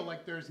feel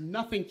like there's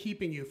nothing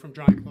keeping you from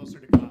drawing closer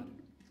to God?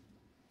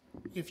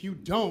 If you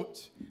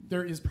don't,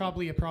 there is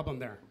probably a problem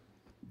there,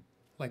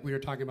 like we were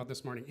talking about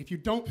this morning. If you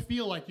don't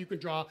feel like you can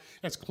draw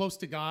as close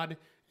to God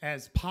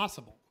as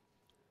possible,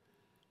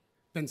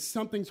 then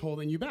something's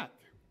holding you back.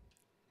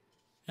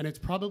 And it's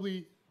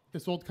probably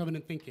this old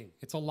covenant thinking.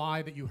 It's a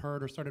lie that you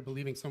heard or started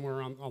believing somewhere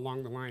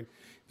along the line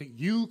that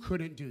you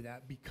couldn't do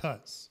that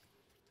because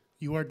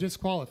you are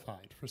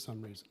disqualified for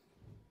some reason.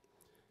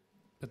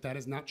 But that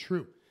is not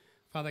true.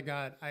 Father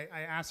God, I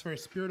ask for a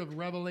spirit of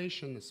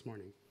revelation this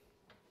morning,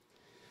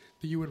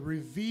 that you would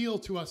reveal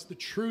to us the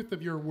truth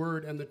of your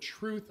word and the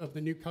truth of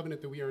the new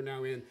covenant that we are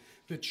now in,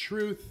 the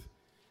truth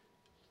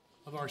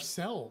of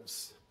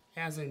ourselves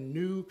as a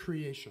new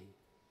creation.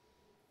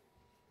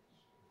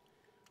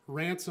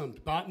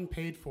 Ransomed, bought and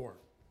paid for,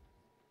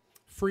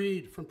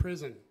 freed from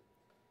prison,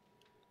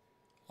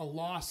 a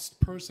lost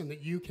person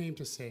that you came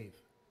to save.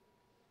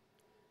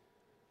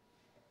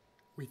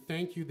 We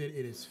thank you that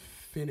it is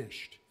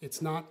finished.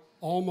 It's not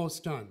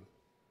almost done.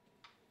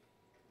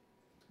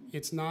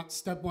 It's not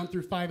step 1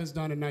 through 5 is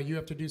done and now you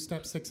have to do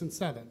step 6 and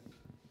 7.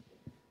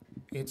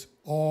 It's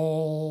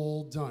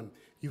all done.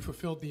 You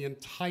fulfilled the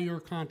entire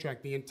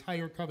contract, the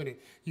entire covenant.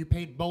 You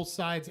paid both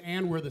sides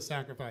and were the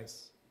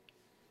sacrifice.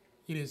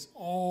 It is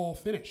all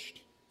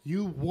finished.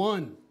 You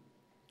won,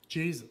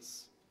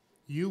 Jesus.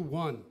 You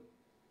won.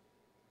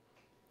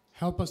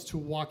 Help us to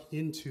walk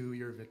into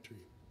your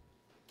victory.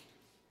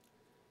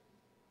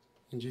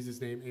 In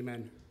Jesus' name,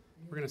 amen.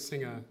 We're going to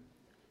sing a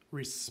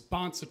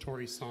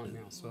responsitory song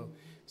now. So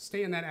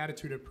stay in that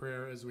attitude of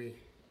prayer as we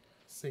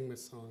sing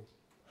this song.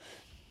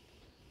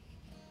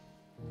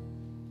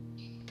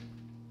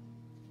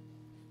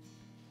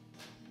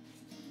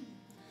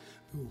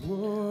 The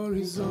war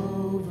is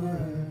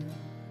over.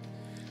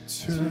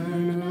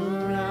 Turn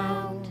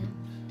around.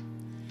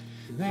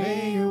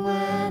 Lay your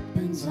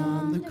weapons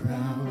on the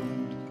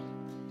ground.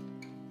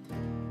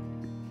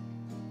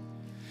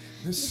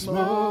 The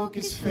smoke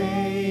is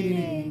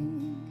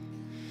fading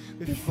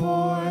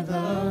before the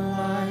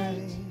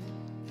light.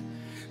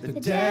 The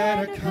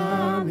dead are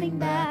coming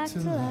back to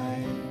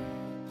life.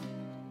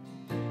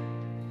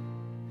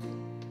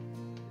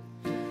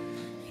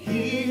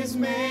 He has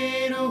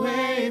made a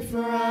way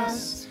for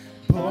us,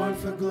 born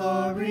for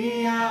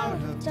glory out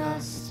of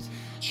dust.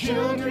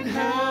 Children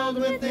held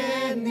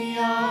within the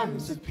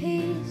arms of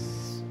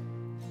peace.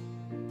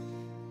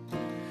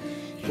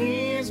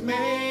 He has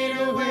made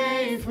a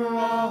way for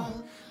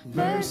all.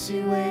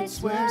 Mercy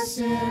waits where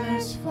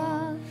sinners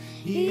fall.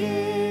 He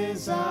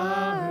is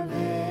our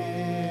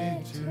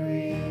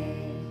victory.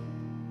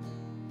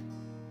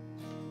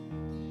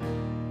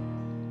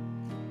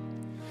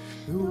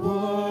 The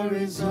war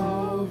is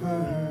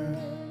over.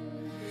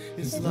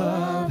 His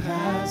love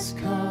has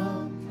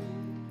come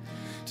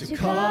to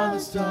call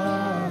us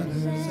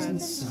daughters and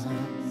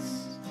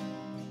sons.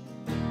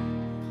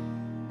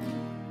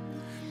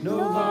 No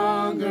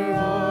longer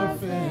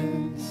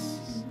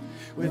orphans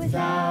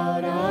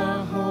without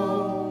a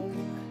home.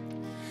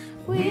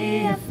 We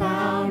have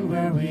found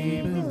where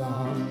we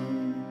belong.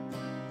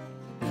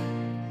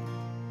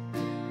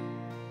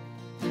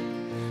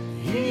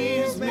 He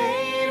has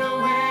made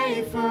a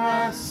way for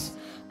us,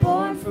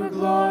 born for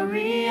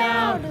glory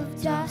out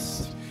of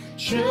dust,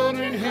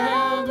 children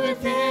held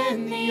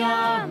within the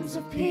arms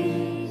of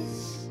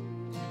peace.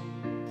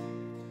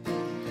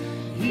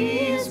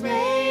 He has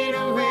made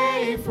a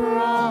way for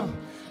all,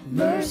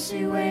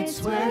 mercy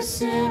waits where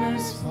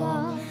sinners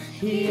fall.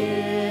 He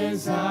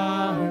is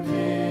our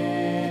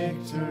victory.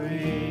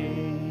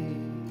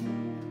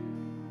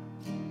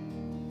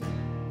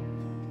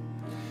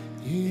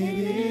 It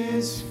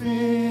is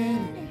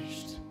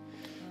finished.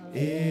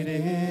 It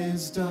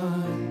is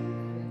done.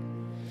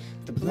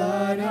 The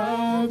blood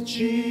of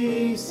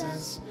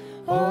Jesus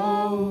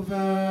overcomes.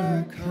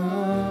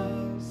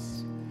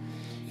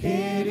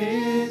 It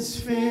is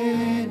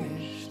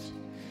finished.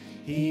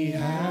 He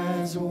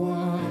has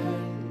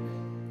won.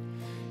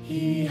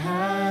 He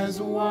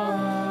has won.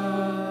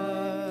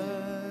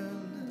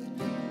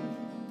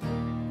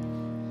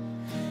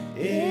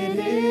 It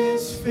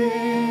is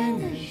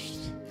finished.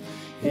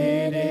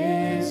 It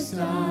is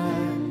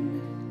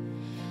done.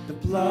 The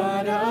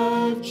blood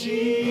of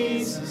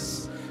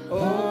Jesus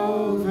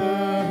overcomes.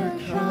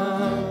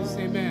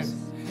 Amen.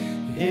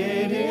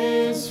 It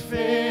is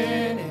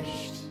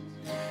finished.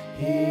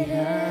 He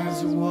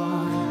has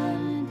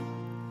won.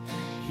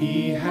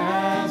 He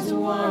has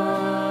won.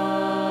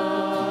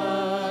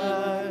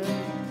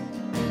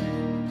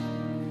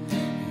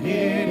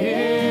 It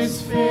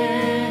is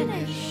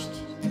finished.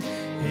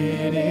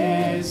 It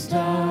is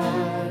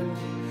done.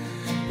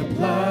 The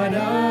blood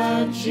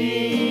of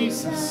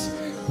Jesus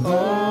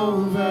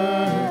overcomes.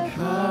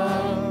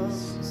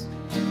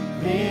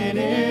 It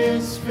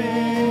is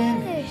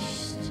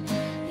finished.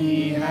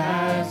 He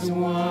has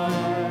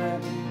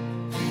won.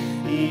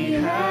 He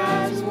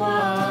has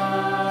won.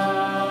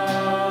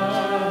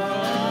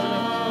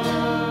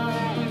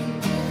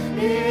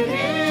 It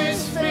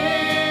is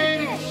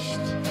finished.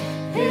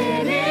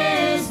 It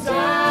is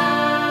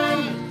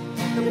done.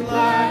 The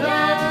blood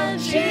of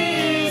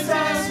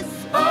Jesus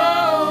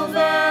overcomes.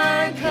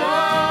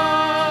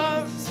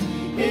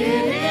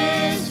 It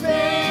is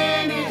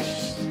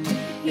finished.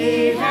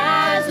 He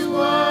has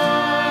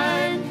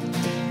won.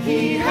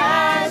 He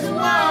has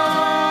won.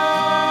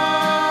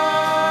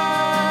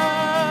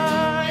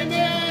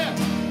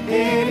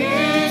 It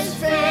is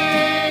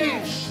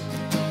finished.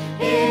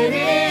 It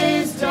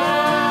is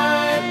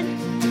done.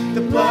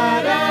 The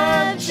blood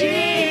of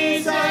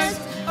Jesus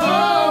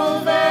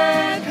overcomes.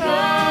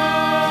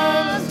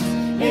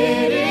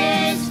 It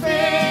is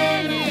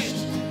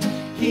finished.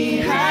 He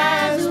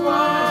has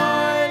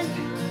won.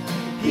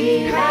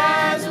 He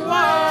has won.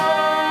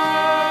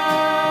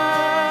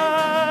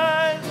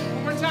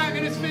 One more time.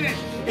 It is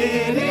finished.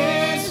 It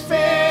is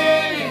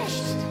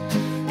finished.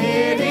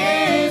 It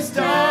is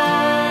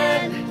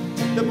done.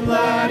 The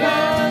blood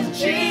of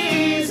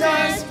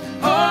Jesus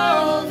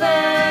overcomes.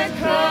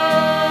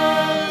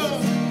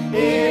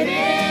 It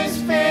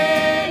is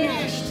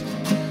finished.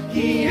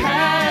 He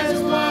has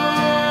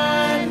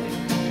won.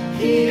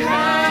 He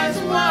has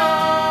won.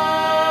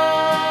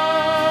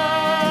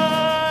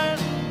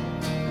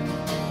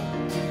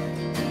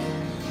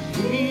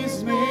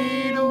 He's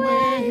made a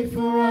way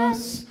for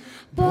us,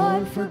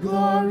 born for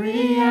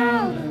glory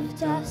out of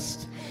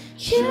dust,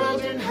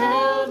 children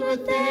held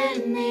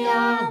within the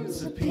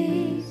arms of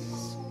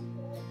peace.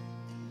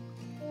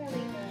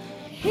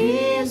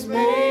 He has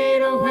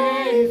made a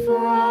way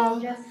for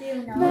all,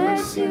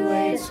 mercy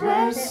waits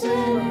where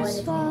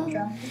sinners fall.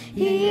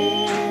 He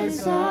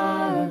is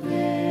our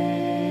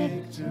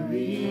victory.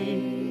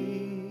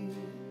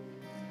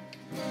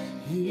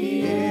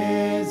 He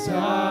is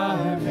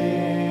our victory.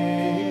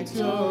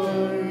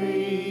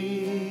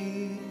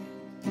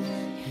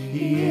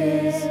 He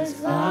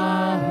is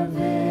our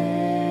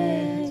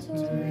victory.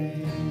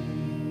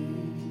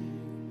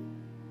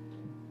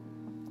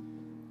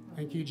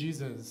 Thank you,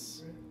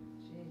 Jesus.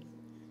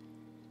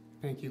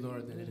 Thank you,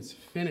 Lord, that it is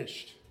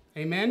finished.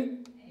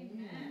 Amen?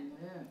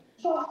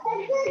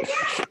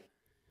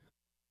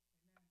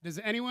 Does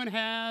anyone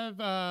have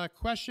a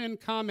question,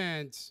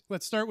 comment?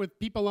 Let's start with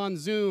people on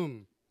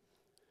Zoom.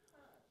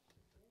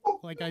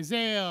 Like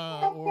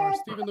Isaiah or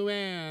Stephen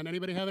Luann.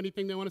 Anybody have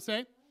anything they want to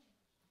say?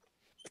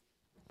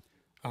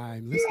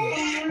 I'm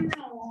listening.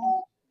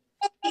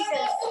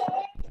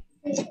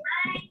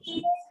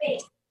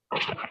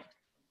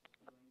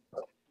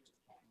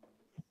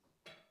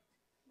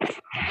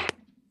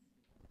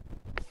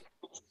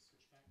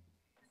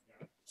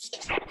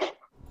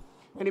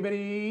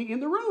 Anybody in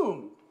the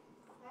room?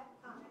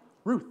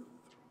 Ruth.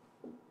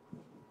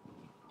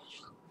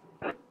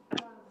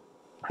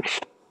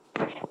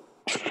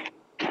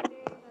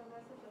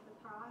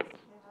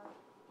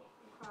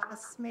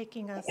 Us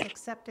making us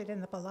accepted in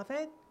the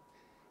beloved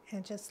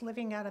and just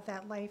living out of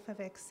that life of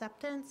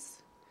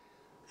acceptance.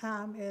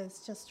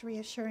 is just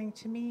reassuring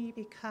to me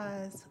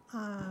because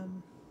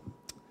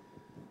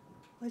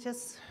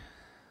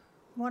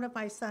one of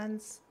my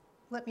sons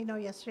let me know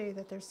yesterday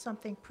that there's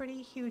something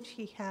pretty huge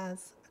he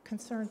has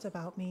concerns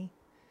about me.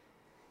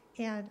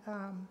 And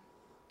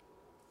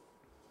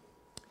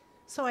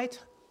so I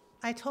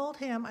told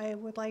him I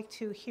would like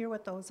to hear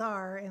what those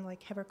are and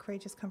like have a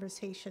courageous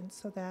conversation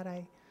so that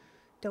I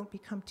don't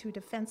become too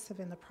defensive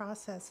in the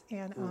process.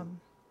 And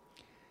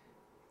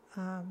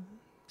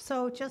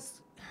so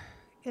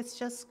it's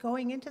just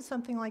going into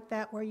something like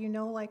that where you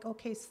know, like,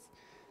 okay,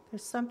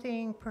 there's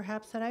something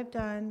perhaps that I've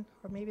done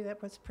or maybe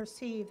that was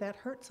perceived that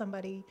hurt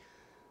somebody.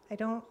 I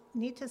don't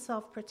need to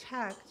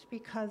self-protect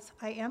because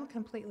I am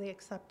completely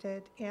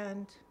accepted.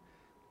 And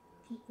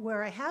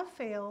where I have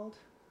failed,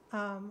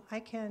 I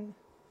can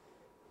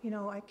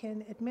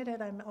admit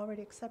it. I'm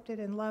already accepted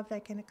and loved. I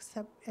can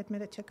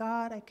admit it to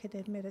God. I could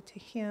admit it to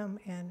Him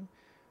and,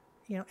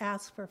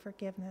 ask for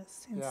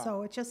forgiveness. And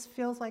so it just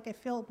feels like I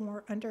feel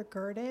more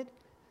undergirded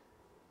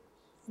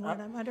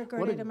when I'm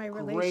undergirded in my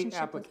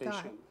relationship with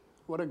God.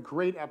 What a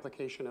great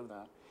application of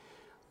that.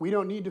 We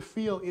don't need to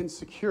feel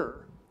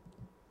insecure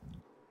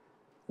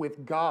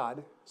with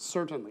God,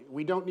 certainly.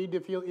 We don't need to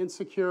feel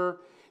insecure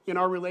in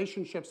our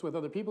relationships with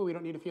other people. We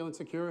don't need to feel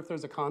insecure if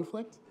there's a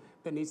conflict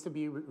that needs to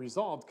be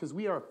resolved because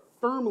we are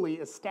firmly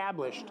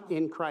established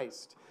in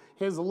Christ.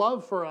 His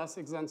love for us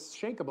is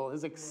unshakable.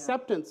 His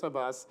acceptance of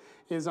us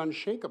is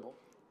unshakable.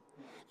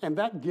 And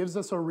that gives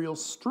us a real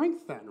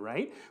strength then,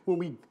 right? When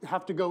we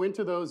have to go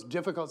into those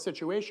difficult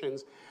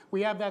situations,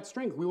 we have that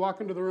strength. We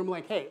walk into the room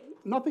like, hey,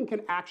 nothing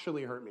can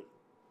actually hurt me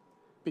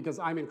because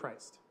I'm in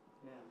Christ.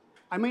 Yeah.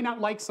 I may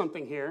not like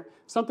something here.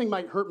 Something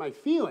might hurt my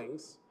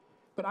feelings,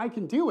 but I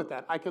can deal with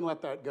that. I can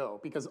let that go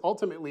because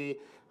ultimately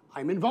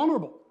I'm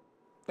invulnerable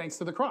thanks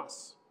to the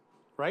cross,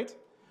 right?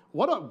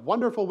 What a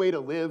wonderful way to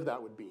live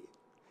that would be.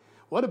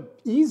 What an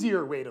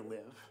easier way to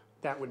live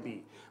that would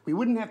be. We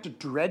wouldn't have to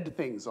dread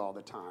things all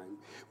the time.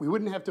 We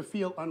wouldn't have to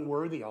feel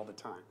unworthy all the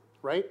time,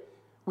 right?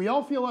 We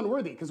all feel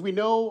unworthy because we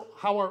know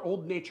how our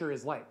old nature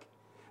is like.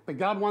 But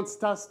God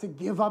wants us to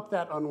give up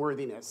that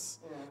unworthiness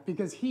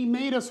because He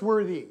made us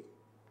worthy.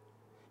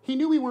 He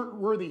knew we weren't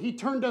worthy. He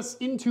turned us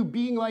into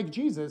being like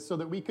Jesus so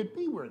that we could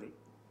be worthy.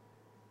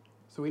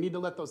 So we need to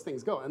let those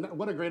things go. And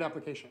what a great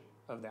application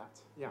of that.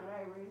 Yeah. Can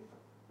I read?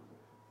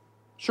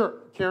 Sure.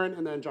 Karen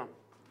and then John.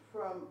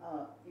 From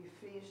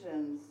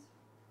Ephesians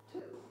 2.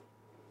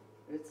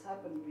 It's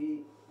happened to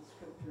be the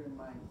scripture in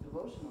my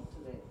devotional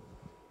today.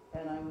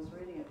 And I was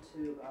reading it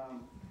to,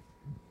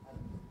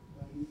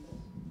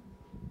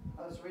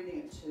 I was reading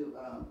it to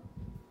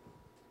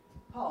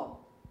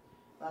Paul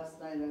last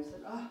night. And I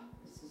said,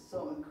 this is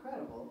so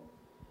incredible.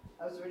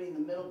 I was reading the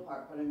middle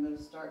part, but I'm going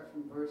to start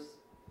from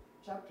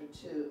chapter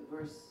 2,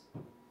 verse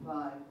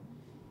 5.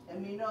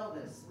 And we know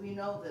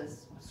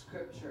this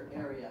scripture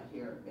area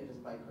here. It is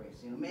by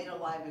grace. Made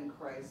alive in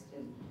Christ.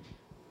 And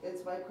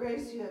it's by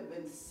grace you have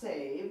been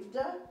saved.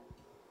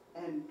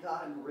 And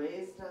God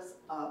raised us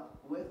up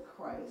with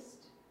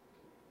Christ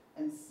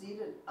and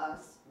seated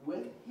us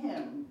with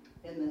Him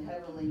in the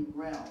heavenly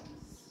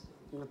realms.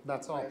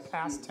 That's all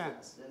past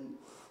tense. And,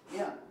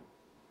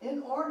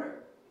 in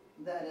order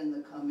that in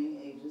the coming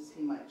ages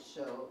He might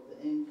show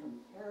the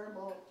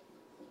incomparable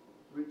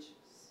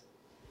riches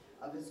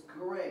of His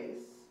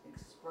grace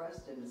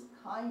expressed in His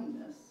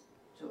kindness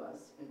to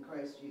us in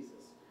Christ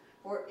Jesus.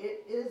 For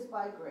it is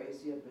by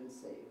grace you have been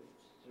saved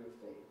through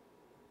faith.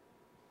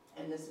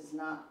 And this is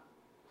not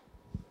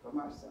from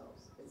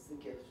ourselves. It's the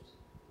gift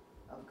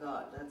of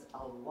God. That's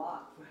a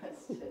lot for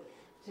us to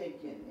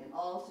take in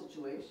all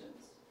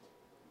situations.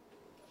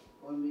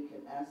 When we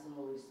can ask the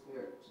Holy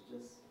Spirit to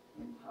just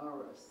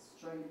empower us,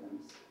 strengthen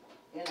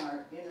us in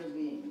our inner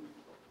being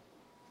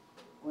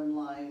when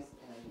lies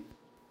and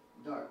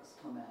darks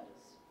come at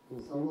us.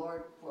 Mm-hmm. So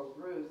Lord, for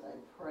Ruth, I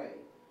pray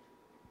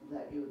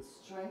that you would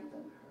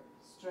strengthen her.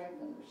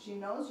 She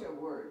knows your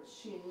word.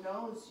 She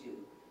knows you.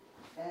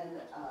 And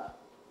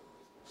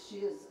she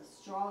is a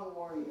strong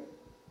warrior.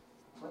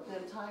 But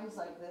then times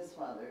like this,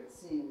 Father, it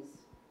seems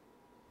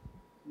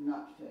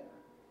not fair.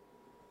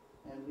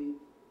 And we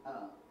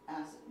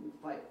ask that you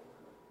fight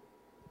for her.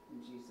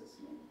 In Jesus'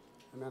 name.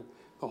 Amen.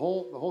 The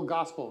whole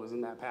gospel was in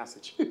that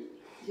passage.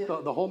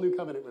 The whole new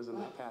covenant was in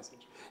that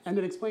passage. And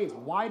it explains,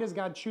 why does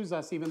God choose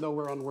us even though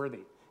we're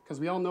unworthy? Because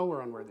we all know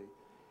we're unworthy.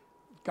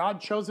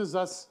 God chooses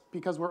us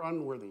because we're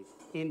unworthy,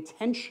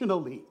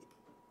 intentionally,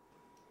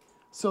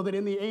 so that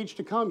in the age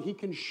to come, He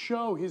can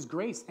show His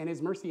grace and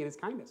His mercy and His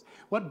kindness.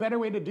 What better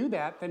way to do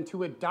that than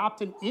to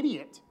adopt an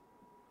idiot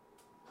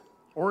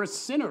or a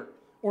sinner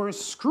or a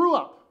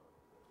screw-up?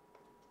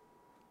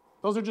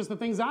 Those are just the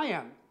things I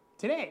am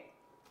today,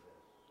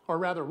 or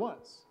rather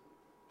was,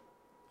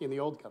 in the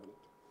old covenant.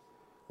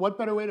 What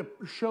better way to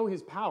show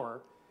His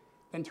power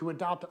than to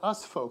adopt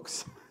us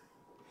folks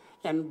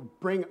and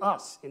bring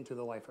us into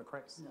the life of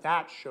Christ?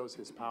 That shows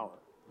His power.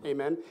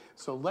 Amen?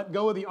 So let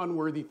go of the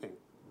unworthy thing.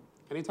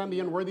 Anytime the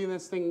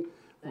unworthiness thing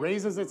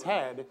raises its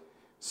head,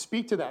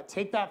 speak to that.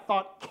 Take that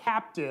thought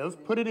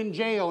captive, put it in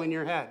jail in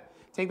your head.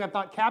 Take that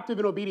thought captive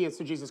in obedience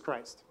to Jesus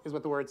Christ, is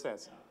what the word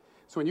says.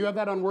 So when you have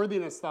that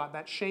unworthiness thought,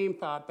 that shame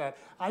thought, that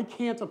I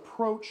can't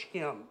approach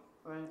him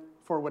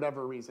for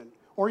whatever reason,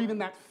 or even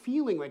that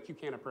feeling like you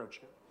can't approach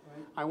him,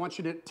 I want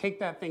you to take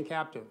that thing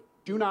captive.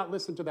 Do not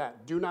listen to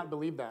that. Do not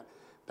believe that.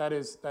 That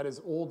is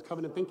old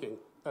covenant thinking.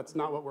 That's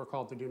not what we're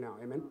called to do now.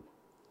 Amen?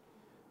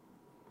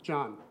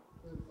 John.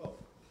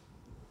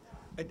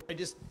 I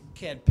just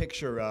can't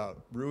picture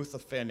Ruth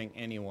offending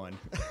anyone.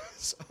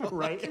 So,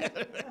 right?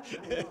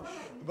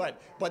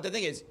 but the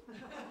thing is,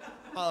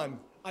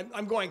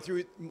 I'm going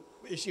through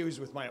issues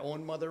with my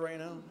own mother right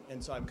now,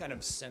 and so I'm kind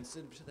of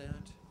sensitive to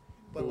that.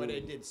 But what I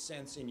did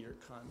sense in your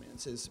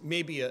comments is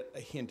maybe a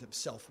hint of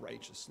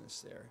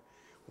self-righteousness there,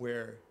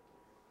 where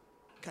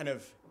kind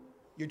of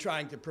you're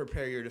trying to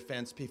prepare your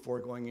defense before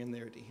going in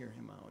there to hear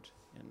him out.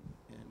 And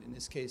in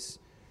this case,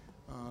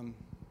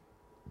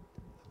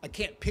 I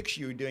can't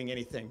picture you doing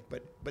anything,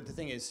 but the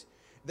thing is,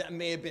 that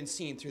may have been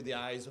seen through the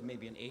eyes of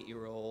maybe an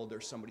 8-year-old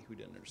or somebody who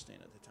didn't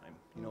understand at the time,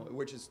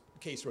 which is the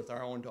case with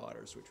our own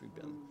daughters, which we've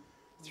been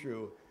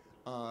through,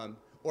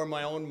 or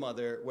my own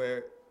mother,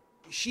 where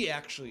she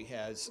actually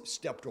has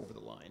stepped over the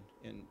line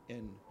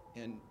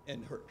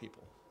and hurt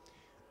people,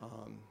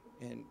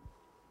 and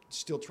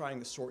still trying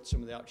to sort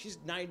some of that out. She's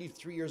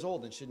 93 years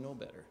old and should know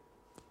better.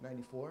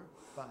 94?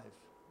 5?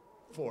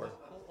 4?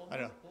 I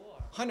don't know.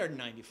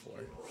 194.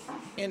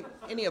 And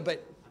anyhow,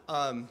 but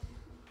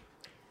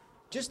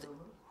just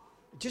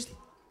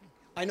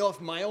I know if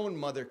my own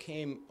mother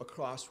came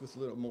across with a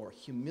little more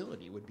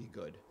humility would be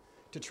good,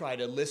 to try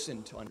to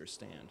listen to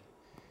understand.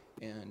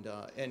 And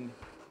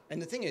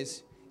the thing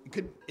is,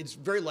 it's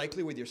very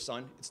likely with your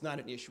son. It's not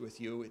an issue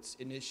with you. It's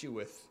an issue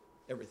with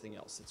everything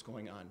else that's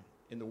going on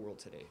in the world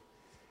today.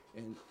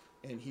 And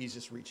he's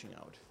just reaching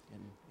out.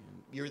 And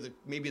you're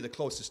maybe the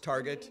closest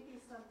target. Maybe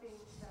something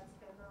that's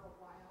been there a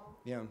while.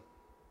 Yeah.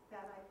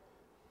 That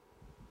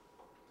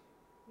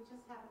we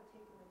just haven't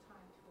taken the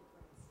time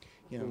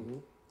to address. Yeah.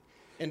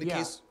 And the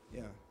case,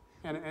 yeah.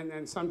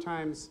 And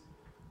sometimes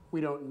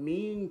we don't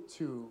mean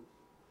to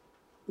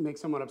make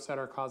someone upset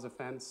or cause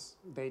offense.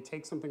 They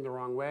take something the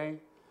wrong way,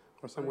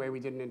 or some way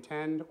we didn't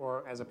intend,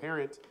 or as a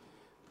parent,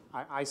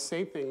 I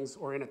say things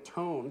or in a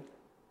tone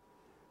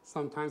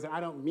sometimes that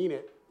I don't mean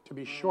it to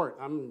be short.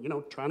 I'm,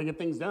 trying to get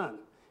things done.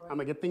 I'm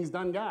a get things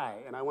done guy,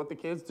 and I want the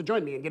kids to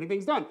join me in getting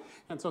things done.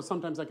 And so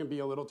sometimes I can be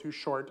a little too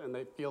short, and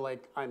they feel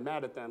like I'm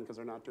mad at them because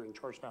they're not doing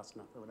chores fast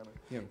enough or whatever.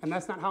 Yeah. And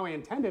that's not how I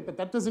intend it, but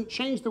that doesn't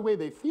change the way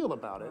they feel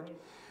about it.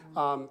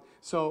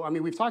 So,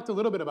 we've talked a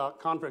little bit about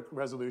conflict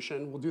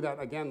resolution. We'll do that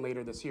again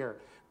later this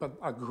year. But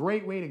a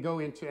great way to go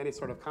into any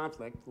sort of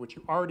conflict, which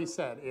you already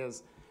said,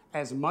 is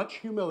as much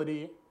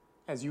humility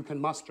as you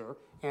can muster,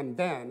 and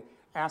then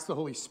ask the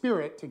Holy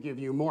Spirit to give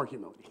you more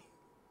humility.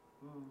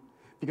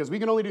 Because we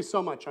can only do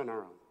so much on our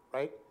own,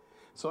 right?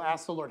 So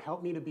ask the Lord,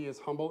 help me to be as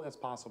humble as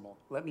possible.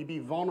 Let me be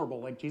vulnerable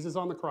like Jesus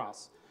on the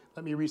cross.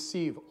 Let me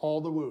receive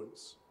all the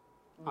wounds.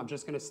 I'm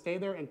just going to stay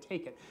there and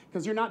take it.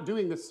 Because you're not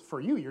doing this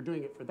for you, you're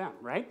doing it for them,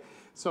 right?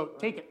 So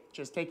take it.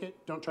 Just take it.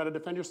 Don't try to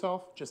defend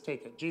yourself. Just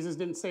take it. Jesus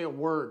didn't say a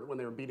word when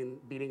they were beating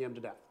him to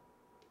death.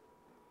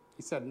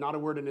 He said not a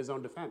word in his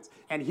own defense.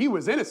 And he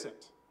was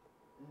innocent.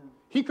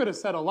 He could have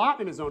said a lot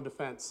in his own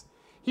defense.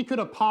 He could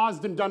have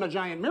paused and done a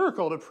giant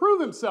miracle to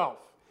prove himself.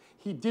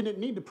 He didn't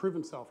need to prove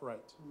himself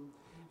right.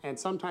 And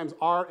sometimes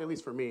at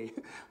least for me,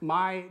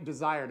 my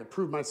desire to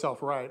prove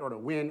myself right or to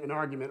win an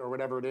argument or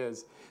whatever it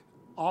is,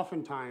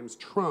 oftentimes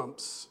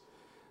trumps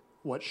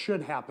what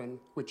should happen,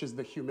 which is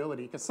the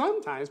humility. Because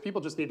sometimes people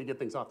just need to get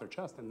things off their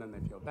chest and then they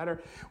feel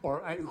better.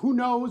 Or who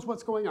knows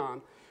what's going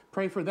on.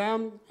 Pray for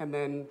them and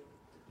then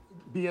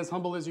be as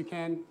humble as you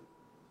can.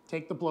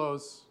 Take the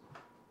blows,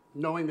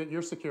 knowing that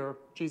you're secure.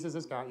 Jesus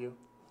has got you.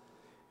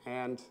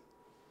 And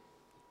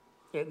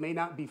it may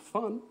not be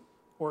fun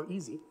or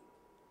easy.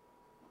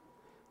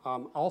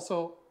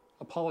 Also,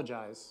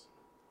 apologize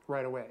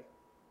right away.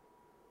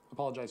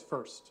 Apologize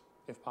first,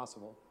 if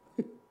possible.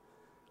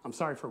 I'm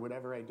sorry for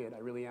whatever I did. I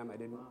really am. I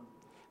didn't.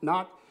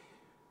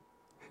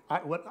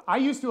 I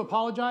used to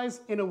apologize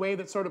in a way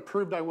that sort of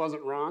proved I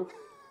wasn't wrong.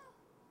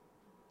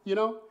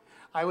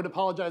 I would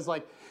apologize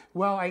like,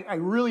 well, I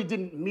really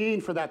didn't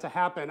mean for that to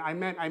happen. I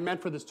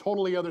meant for this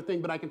totally other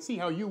thing, but I can see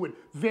how you would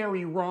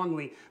very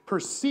wrongly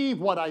perceive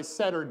what I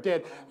said or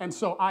did. And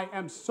so I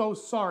am so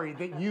sorry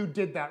that you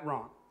did that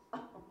wrong.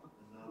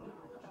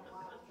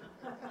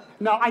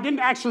 Now, I didn't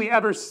actually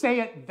ever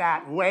say it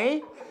that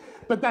way,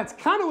 but that's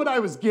kind of what I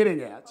was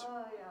getting at.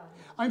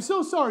 I'm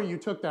so sorry you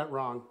took that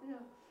wrong.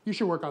 You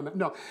should work on that.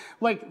 No,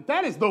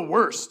 that is the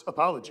worst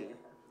apology,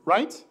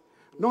 right?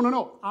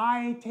 No.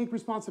 I take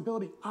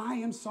responsibility. I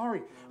am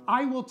sorry.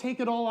 I will take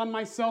it all on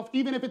myself,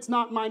 even if it's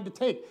not mine to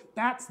take.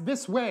 That's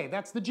this way.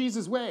 That's the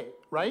Jesus way,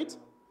 right?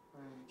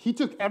 He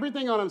took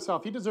everything on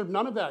himself. He deserved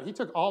none of that. He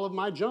took all of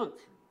my junk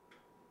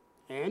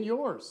and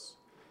yours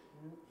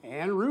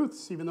and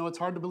Ruth's, even though it's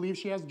hard to believe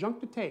she has junk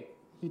to take.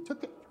 He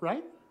took it,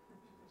 right?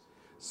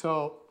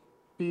 So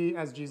be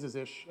as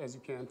Jesus-ish as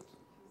you can.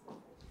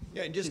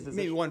 Yeah, and just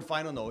maybe one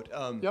final note.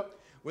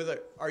 With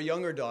our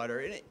younger daughter,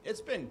 and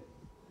it's been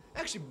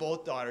actually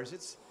both daughters.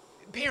 It's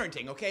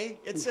parenting, okay?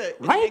 It's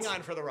Right? hang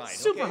on for the ride.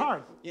 Super okay?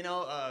 hard. You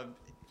know,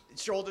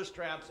 shoulder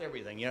straps,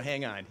 everything. You know,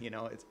 hang on. You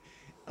know, it's.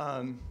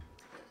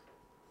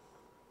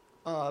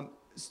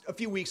 A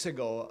few weeks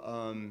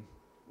ago,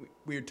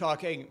 we were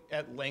talking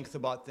at length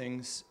about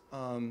things.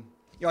 You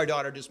know, our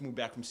daughter just moved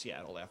back from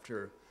Seattle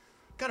after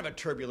kind of a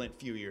turbulent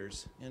few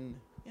years, and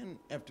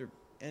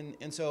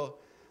so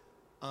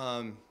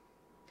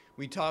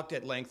we talked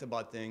at length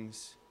about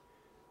things,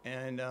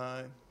 and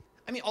I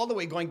mean, all the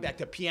way going back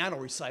to piano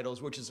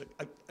recitals, which is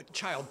a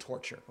child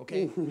torture.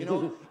 Okay, you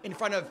know, in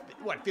front of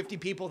 50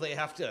 people, they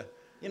have to,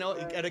 you know,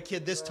 get a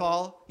kid this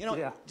tall, you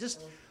know,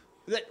 just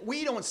that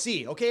we don't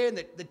see. Okay, and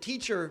the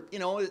teacher, you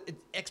know,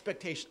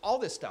 expectation, all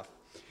this stuff,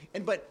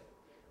 but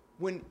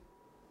when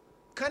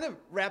kind of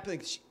rapidly,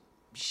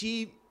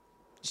 she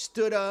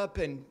stood up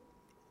and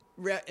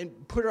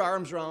put her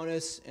arms around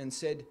us and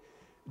said,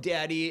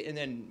 "Daddy," and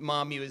then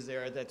Mommy was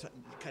there at that time,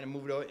 kind of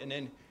moved over, and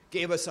then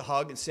gave us a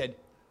hug and said,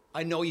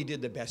 "I know you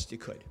did the best you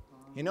could,"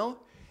 you know?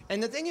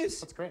 And the thing is,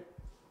 that's great.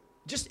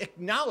 Just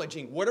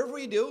acknowledging whatever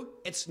we do,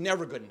 it's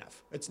never good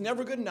enough. It's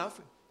never good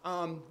enough.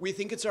 We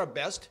think it's our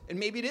best, and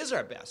maybe it is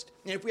our best.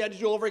 And if we had to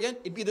do it over again,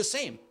 it'd be the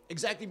same,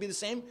 exactly be the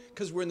same,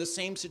 because we're in the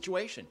same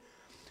situation.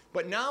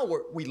 But now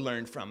we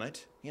learn from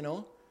it, you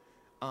know?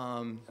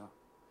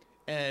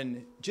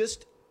 And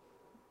just,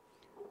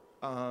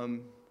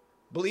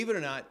 believe it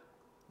or not,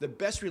 the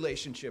best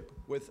relationship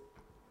with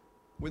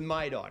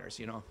my daughters,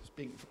 you know,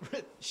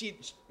 she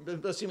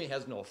assuming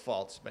has no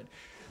faults, but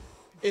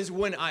is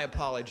when I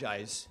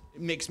apologize.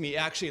 It makes me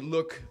actually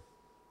look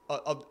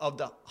of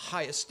the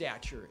highest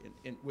stature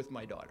with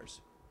my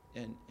daughters,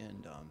 and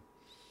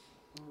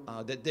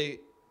that they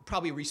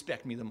probably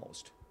respect me the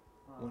most.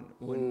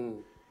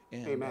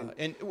 Amen.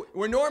 And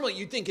where normally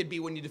you'd think it'd be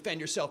when you defend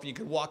yourself and you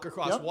can walk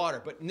across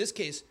water, but in this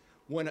case,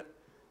 when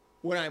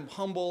I'm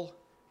humble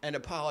and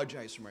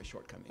apologize for my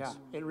shortcomings. Yeah,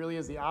 it really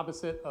is the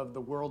opposite of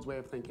the world's way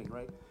of thinking,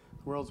 right?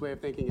 The world's way of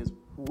thinking is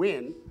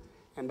win,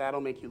 and that'll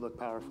make you look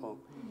powerful.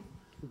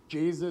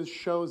 Jesus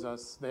shows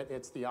us that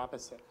it's the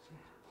opposite.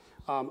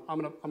 I'm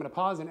gonna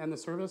pause and end the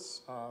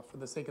service for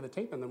the sake of the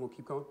tape, and then we'll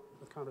keep going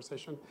with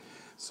conversation.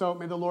 So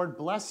may the Lord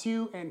bless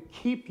you and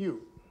keep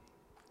you.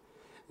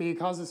 May he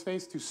cause his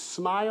face to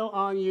smile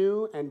on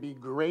you and be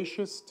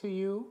gracious to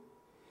you.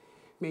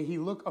 May he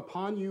look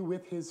upon you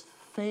with his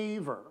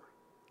favor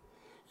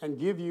and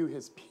give you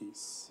his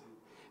peace.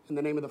 In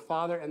the name of the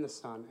Father, and the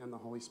Son, and the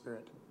Holy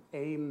Spirit.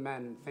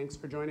 Amen. Thanks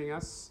for joining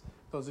us.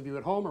 Those of you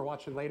at home or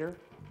watching later,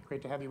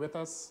 great to have you with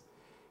us.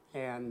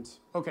 And,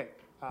 okay.